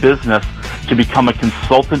critic business to become a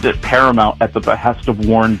consultant at Paramount at the behest of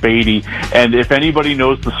Warren Beatty. And if anybody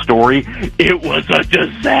knows the story, it was a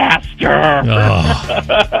disaster.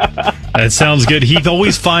 That sounds good. He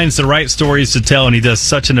always finds the right stories to tell, and he does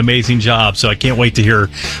such an amazing job. So I can't wait to hear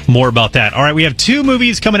more about that. All right, we have 2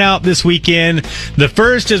 movies coming out this weekend. The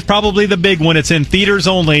first is probably the big one. It's in theaters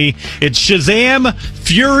only. It's Shazam!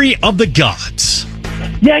 Fury of the Gods.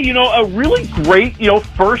 Yeah, a really great,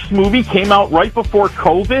 first movie came out right before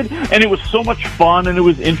COVID, and it was so much fun, and it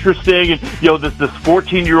was interesting, and, this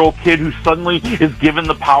 14-year-old kid who suddenly is given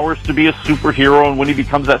the powers to be a superhero, and when he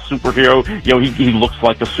becomes that superhero, he looks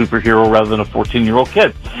like a superhero rather than a 14-year-old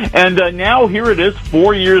kid. And now here it is,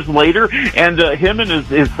 4 years later, and him and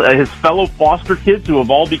his fellow foster kids who have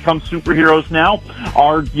all become superheroes now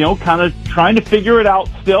are, kind of trying to figure it out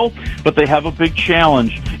still, but they have a big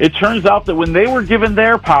challenge. It turns out that when they were given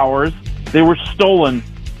their powers, they were stolen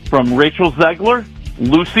from Rachel Zegler,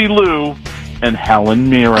 Lucy Liu, and Helen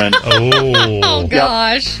Mirren. Oh,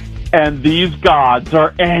 gosh. Yep. And these gods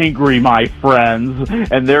are angry, my friends,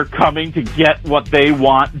 and they're coming to get what they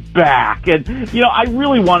want back. And, I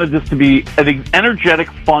really wanted this to be an energetic,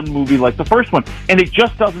 fun movie like the first one, and it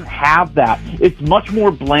just doesn't have that. It's much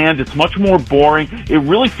more bland. It's much more boring. It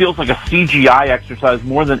really feels like a CGI exercise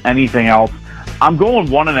more than anything else. I'm going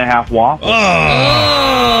 1.5 waffles.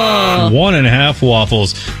 Oh. 1.5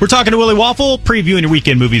 waffles. We're talking to Willie Waffle, previewing your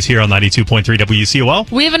weekend movies here on 92.3 WCOL.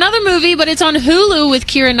 We have another movie, but it's on Hulu with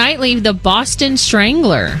Keira Knightley, The Boston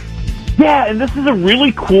Strangler. Yeah, and this is a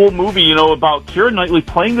really cool movie, about Keira Knightley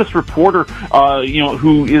playing this reporter,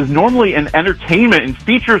 who is normally an entertainment and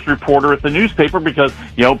features reporter at the newspaper because,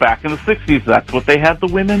 back in the 60s, that's what they had the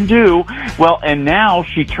women do. Well, and now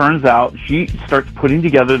she starts putting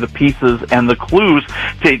together the pieces and the clues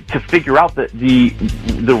to figure out that the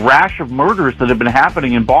rash of murders that have been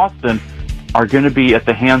happening in Boston are going to be at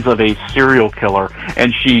the hands of a serial killer.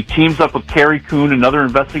 And she teams up with Carrie Coon, another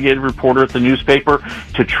investigative reporter at the newspaper,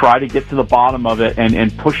 to try to get to the bottom of it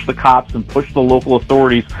and push the cops and push the local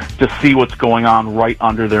authorities to see what's going on right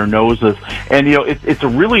under their noses. And, it's a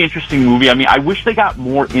really interesting movie. I mean, I wish they got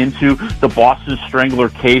more into the Boston Strangler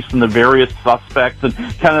case and the various suspects and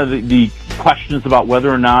kind of the questions about whether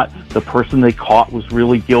or not the person they caught was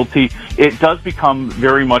really guilty. It does become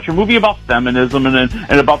very much a movie about feminism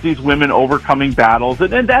and about these women overcoming battles,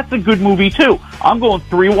 and that's a good movie too. I'm going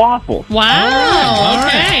 3 waffles. Wow.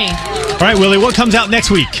 Okay. All right, Willie, what comes out next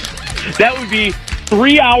week? That would be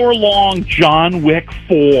 3-hour-long John Wick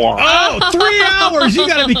 4. Oh, 3 hours! You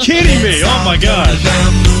gotta be kidding me! Oh my gosh!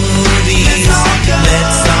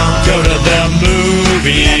 Let's all go to the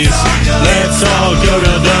movies. Let's all go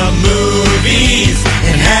to the movies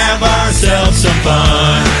and have ourselves some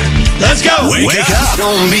fun. Let's go! Wake up!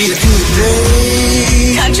 Gonna be a good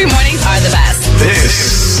day. Country mornings are the best.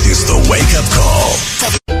 This is the Wake Up Call.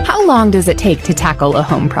 How long does it take to tackle a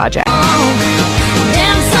home project?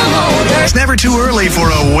 It's never too early for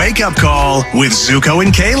a wake-up call with Zuko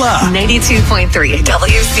and Kayla. 92.3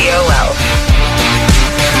 WCOL.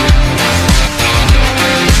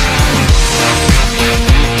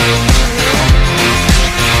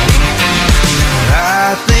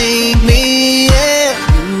 make me,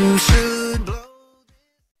 yeah, you should blow.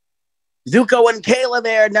 Zuko and Kayla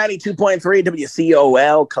there, 92.3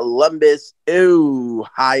 WCOL, Columbus,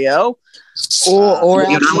 Ohio. Or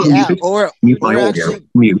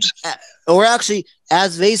actually,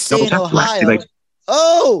 as they say in Ohio,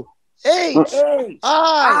 there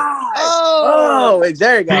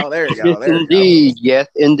you go. Indeed, yes,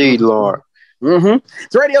 indeed, Lord. Mm-hmm.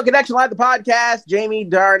 It's Radio Connection Live, the podcast. Jamie,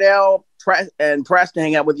 Darnell, and Preston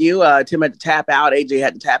hang out with you. Tim had to tap out. AJ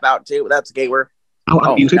had to tap out too. That's okay. You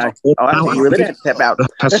really did have to tap out.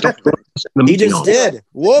 He just did.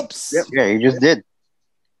 Whoops. Yep. Yeah, he just did.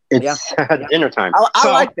 It's dinner time.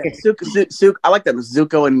 I like that. I like them.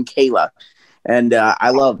 Zuko and Kayla. And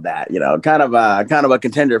I love that, kind of a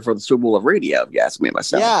contender for the Super Bowl of radio, if you ask me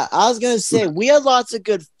myself. Yeah, I was gonna say we had lots of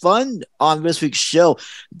good fun on this week's show.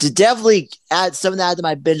 To definitely add some of that to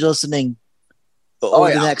my binge listening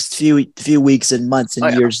over the next few weeks and months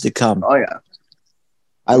and years to come. Oh yeah,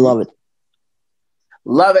 I love it.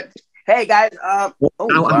 Love it. Hey guys, now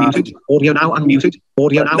unmuted. Audio now unmuted.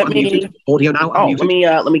 Audio now unmuted. Audio now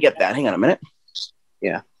unmuted. Let me get that. Hang on a minute.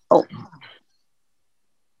 Yeah. Oh.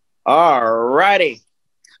 All righty.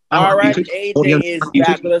 All right. AJ is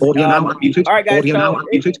back with us. Audio now unmuted. All right, guys. Audio now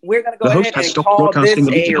unmuted. We're going to go The host ahead has and stopped call broadcasting this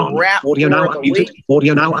the meeting a on. wrap. Audio now unmuted.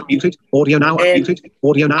 Audio now unmuted. Audio now unmuted.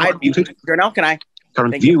 Audio now unmuted. Darnell, can I?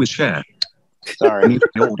 Current view is shared. Sorry. Mute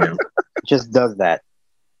the audio. It just does that.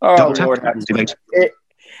 Oh, Lord.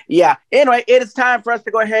 Yeah. Anyway, it is time for us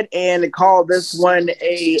to go ahead and call this one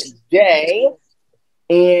a day.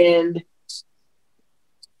 And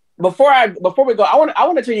before we go, I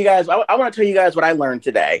want to tell you guys. I want to tell you guys what I learned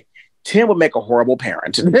today. Tim would make a horrible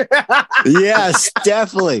parent. Yes,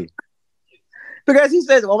 definitely. Because he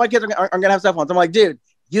says, "Well, my kids are going to have cell phones." I'm like, dude,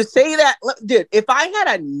 you say that, dude. If I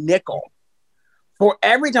had a nickel for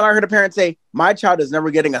every time I heard a parent say, "My child is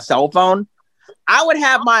never getting a cell phone," I would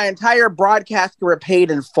have my entire broadcast career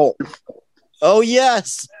paid in full. Oh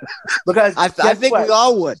yes, because I think we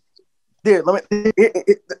all would, dude. Let me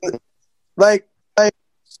like.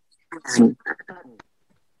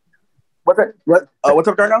 What's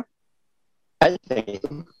up, Darnell? Okay.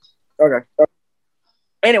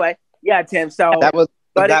 Anyway, yeah, Tim. So that was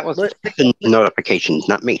notifications,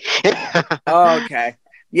 not me. Okay.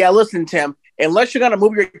 Yeah, listen, Tim. Unless you're gonna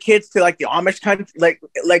move your kids to like the Amish country, like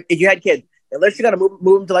if you had kids, unless you're gonna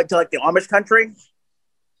move them to like the Amish country,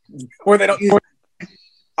 where they don't use.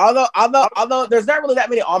 Although there's not really that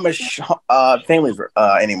many Amish families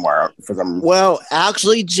anymore for them. Well,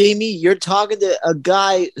 actually, Jamie, you're talking to a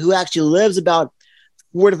guy who actually lives about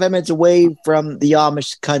 4 to 5 minutes away from the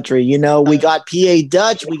Amish country. We got PA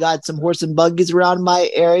Dutch, we got some horse and buggies around my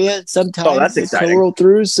area. Sometimes that's exciting. Roll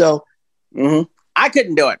through. So, I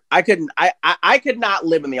couldn't do it. I could not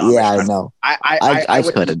live in the Amish. Yeah, country. I know. I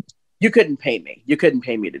couldn't. You couldn't pay me. You couldn't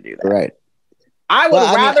pay me to do that. Right. I would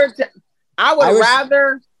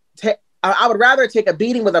rather take a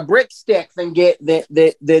beating with a brick stick than live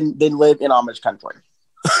in Amish country.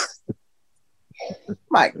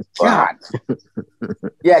 My God.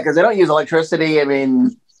 Yeah, because they don't use electricity. I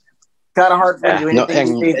mean, kind of hard for them to do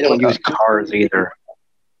anything. They don't use cars either.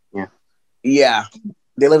 Yeah. Yeah.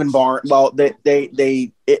 They live in barn. Well,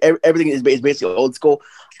 everything is basically old school.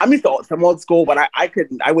 I'm used to some old school, but I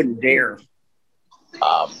wouldn't dare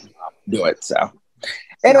do it. So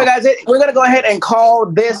anyway, guys, we're going to go ahead and call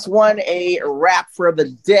this one a wrap for the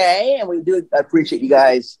day. And we do appreciate you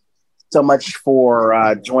guys so much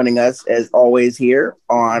for joining us, as always, here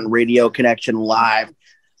on Radio Connection Live,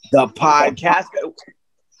 the podcast.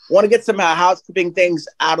 Want to get some housekeeping things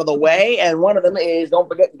out of the way. And one of them is, don't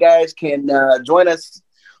forget, you guys can join us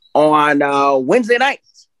on Wednesday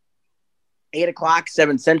nights, 8 o'clock,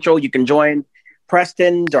 7 Central. You can join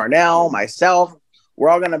Preston, Darnell, myself. We're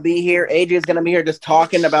all going to be here. AJ is going to be here just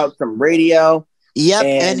talking about some radio. Yep.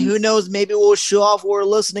 And who knows, maybe we'll show off what we're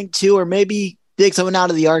listening to, or maybe dig someone out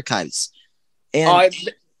of the archives. And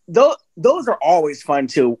those are always fun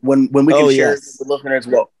too. When we can share with listeners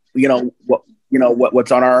what's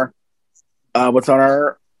on our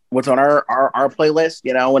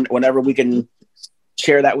playlist. Whenever we can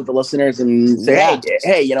share that with the listeners and say,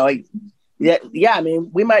 hey, I mean,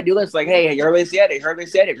 we might do this. Like, hey, you heard this yet? You heard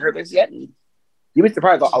this yet? You heard this yet? And you'd be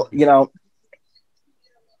surprised,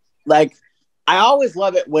 like I always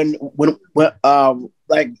love it when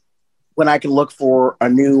I can look for a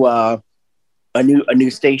new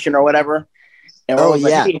station or whatever. And we're always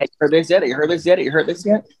like, hey, you heard this yet? You heard this yet? You heard this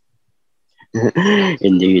yet?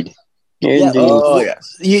 Indeed. Yeah. Oh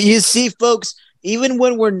yes. You see, folks, even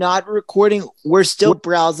when we're not recording, we're still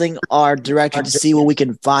browsing our directory to see what we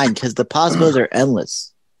can find, because the possibilities are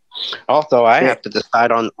endless. Also, I have to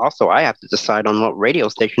decide on what radio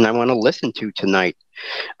station I want to listen to tonight.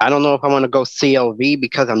 I don't know if I want to go CLV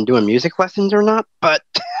because I'm doing music lessons or not, but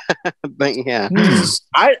yeah.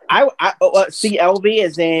 I CLV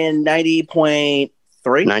is in 90.3.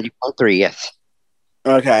 90.3, yes.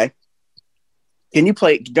 Okay. Can you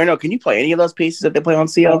play any of those pieces that they play on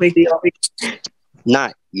CLV?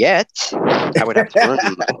 Not yet. I would have to learn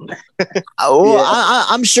them.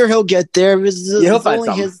 I'm sure he'll get there. He'll find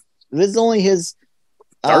something. This is only his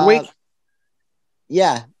third week.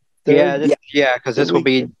 Yeah. Because this will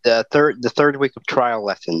be the third week of trial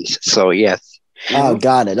lessons. So yes. Oh,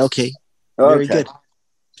 got it. Okay. Very good.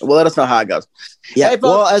 Well, let us know how it goes. Yeah. Hey, folks,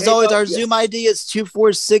 well, as always, our Zoom ID is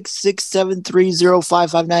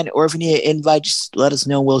 246-673-0559. Or if you need an invite, just let us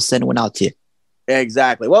know. We'll send one out to you.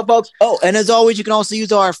 Exactly. Well, folks. Oh, and as always, you can also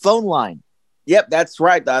use our phone line. Yep, that's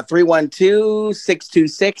right.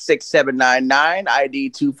 312-626-6799, ID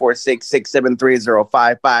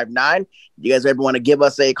 246-673-0559. You guys ever want to give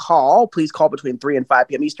us a call, please call between 3 and 5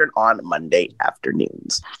 p.m. Eastern on Monday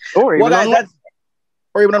afternoons. Or even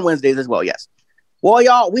on Wednesdays as well, yes. Well,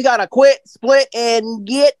 y'all, we got to quit, split, and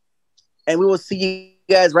get. And we will see you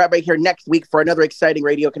guys right back here next week for another exciting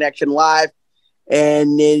Radio Connection Live.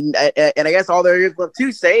 And I guess all there is left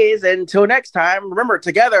to say is until next time, remember,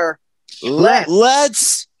 together,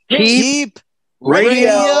 let's keep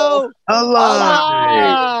radio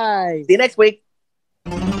alive. See you next week.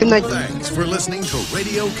 Good night. Thanks for listening to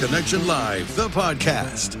Radio Connection Live, the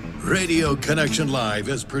podcast. Radio Connection Live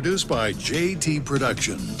is produced by JT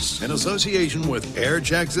Productions in association with Air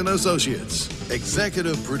Jackson Associates.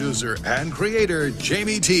 Executive producer and creator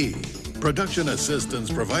Jamie T. Production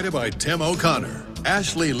assistance provided by Tim O'Connor.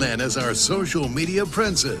 Ashley Lynn is our social media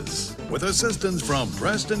princess, with assistance from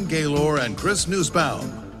Preston Gaylor and Chris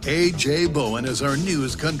Newsbaum. A.J. Bowen is our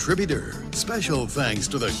news contributor. Special thanks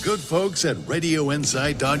to the good folks at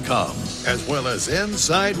RadioInside.com, as well as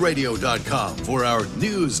InsideRadio.com for our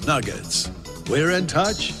news nuggets. We're in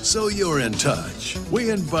touch, so you're in touch. We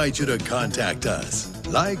invite you to contact us.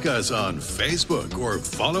 Like us on Facebook or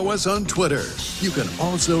follow us on Twitter. You can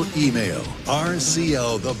also email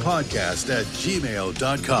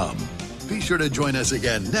rclthepodcast@gmail.com. Be sure to join us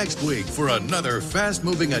again next week for another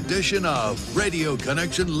fast-moving edition of Radio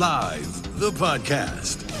Connection Live, the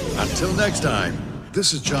podcast. Until next time,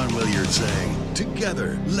 this is John Williard saying,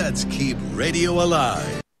 together, let's keep radio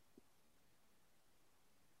alive.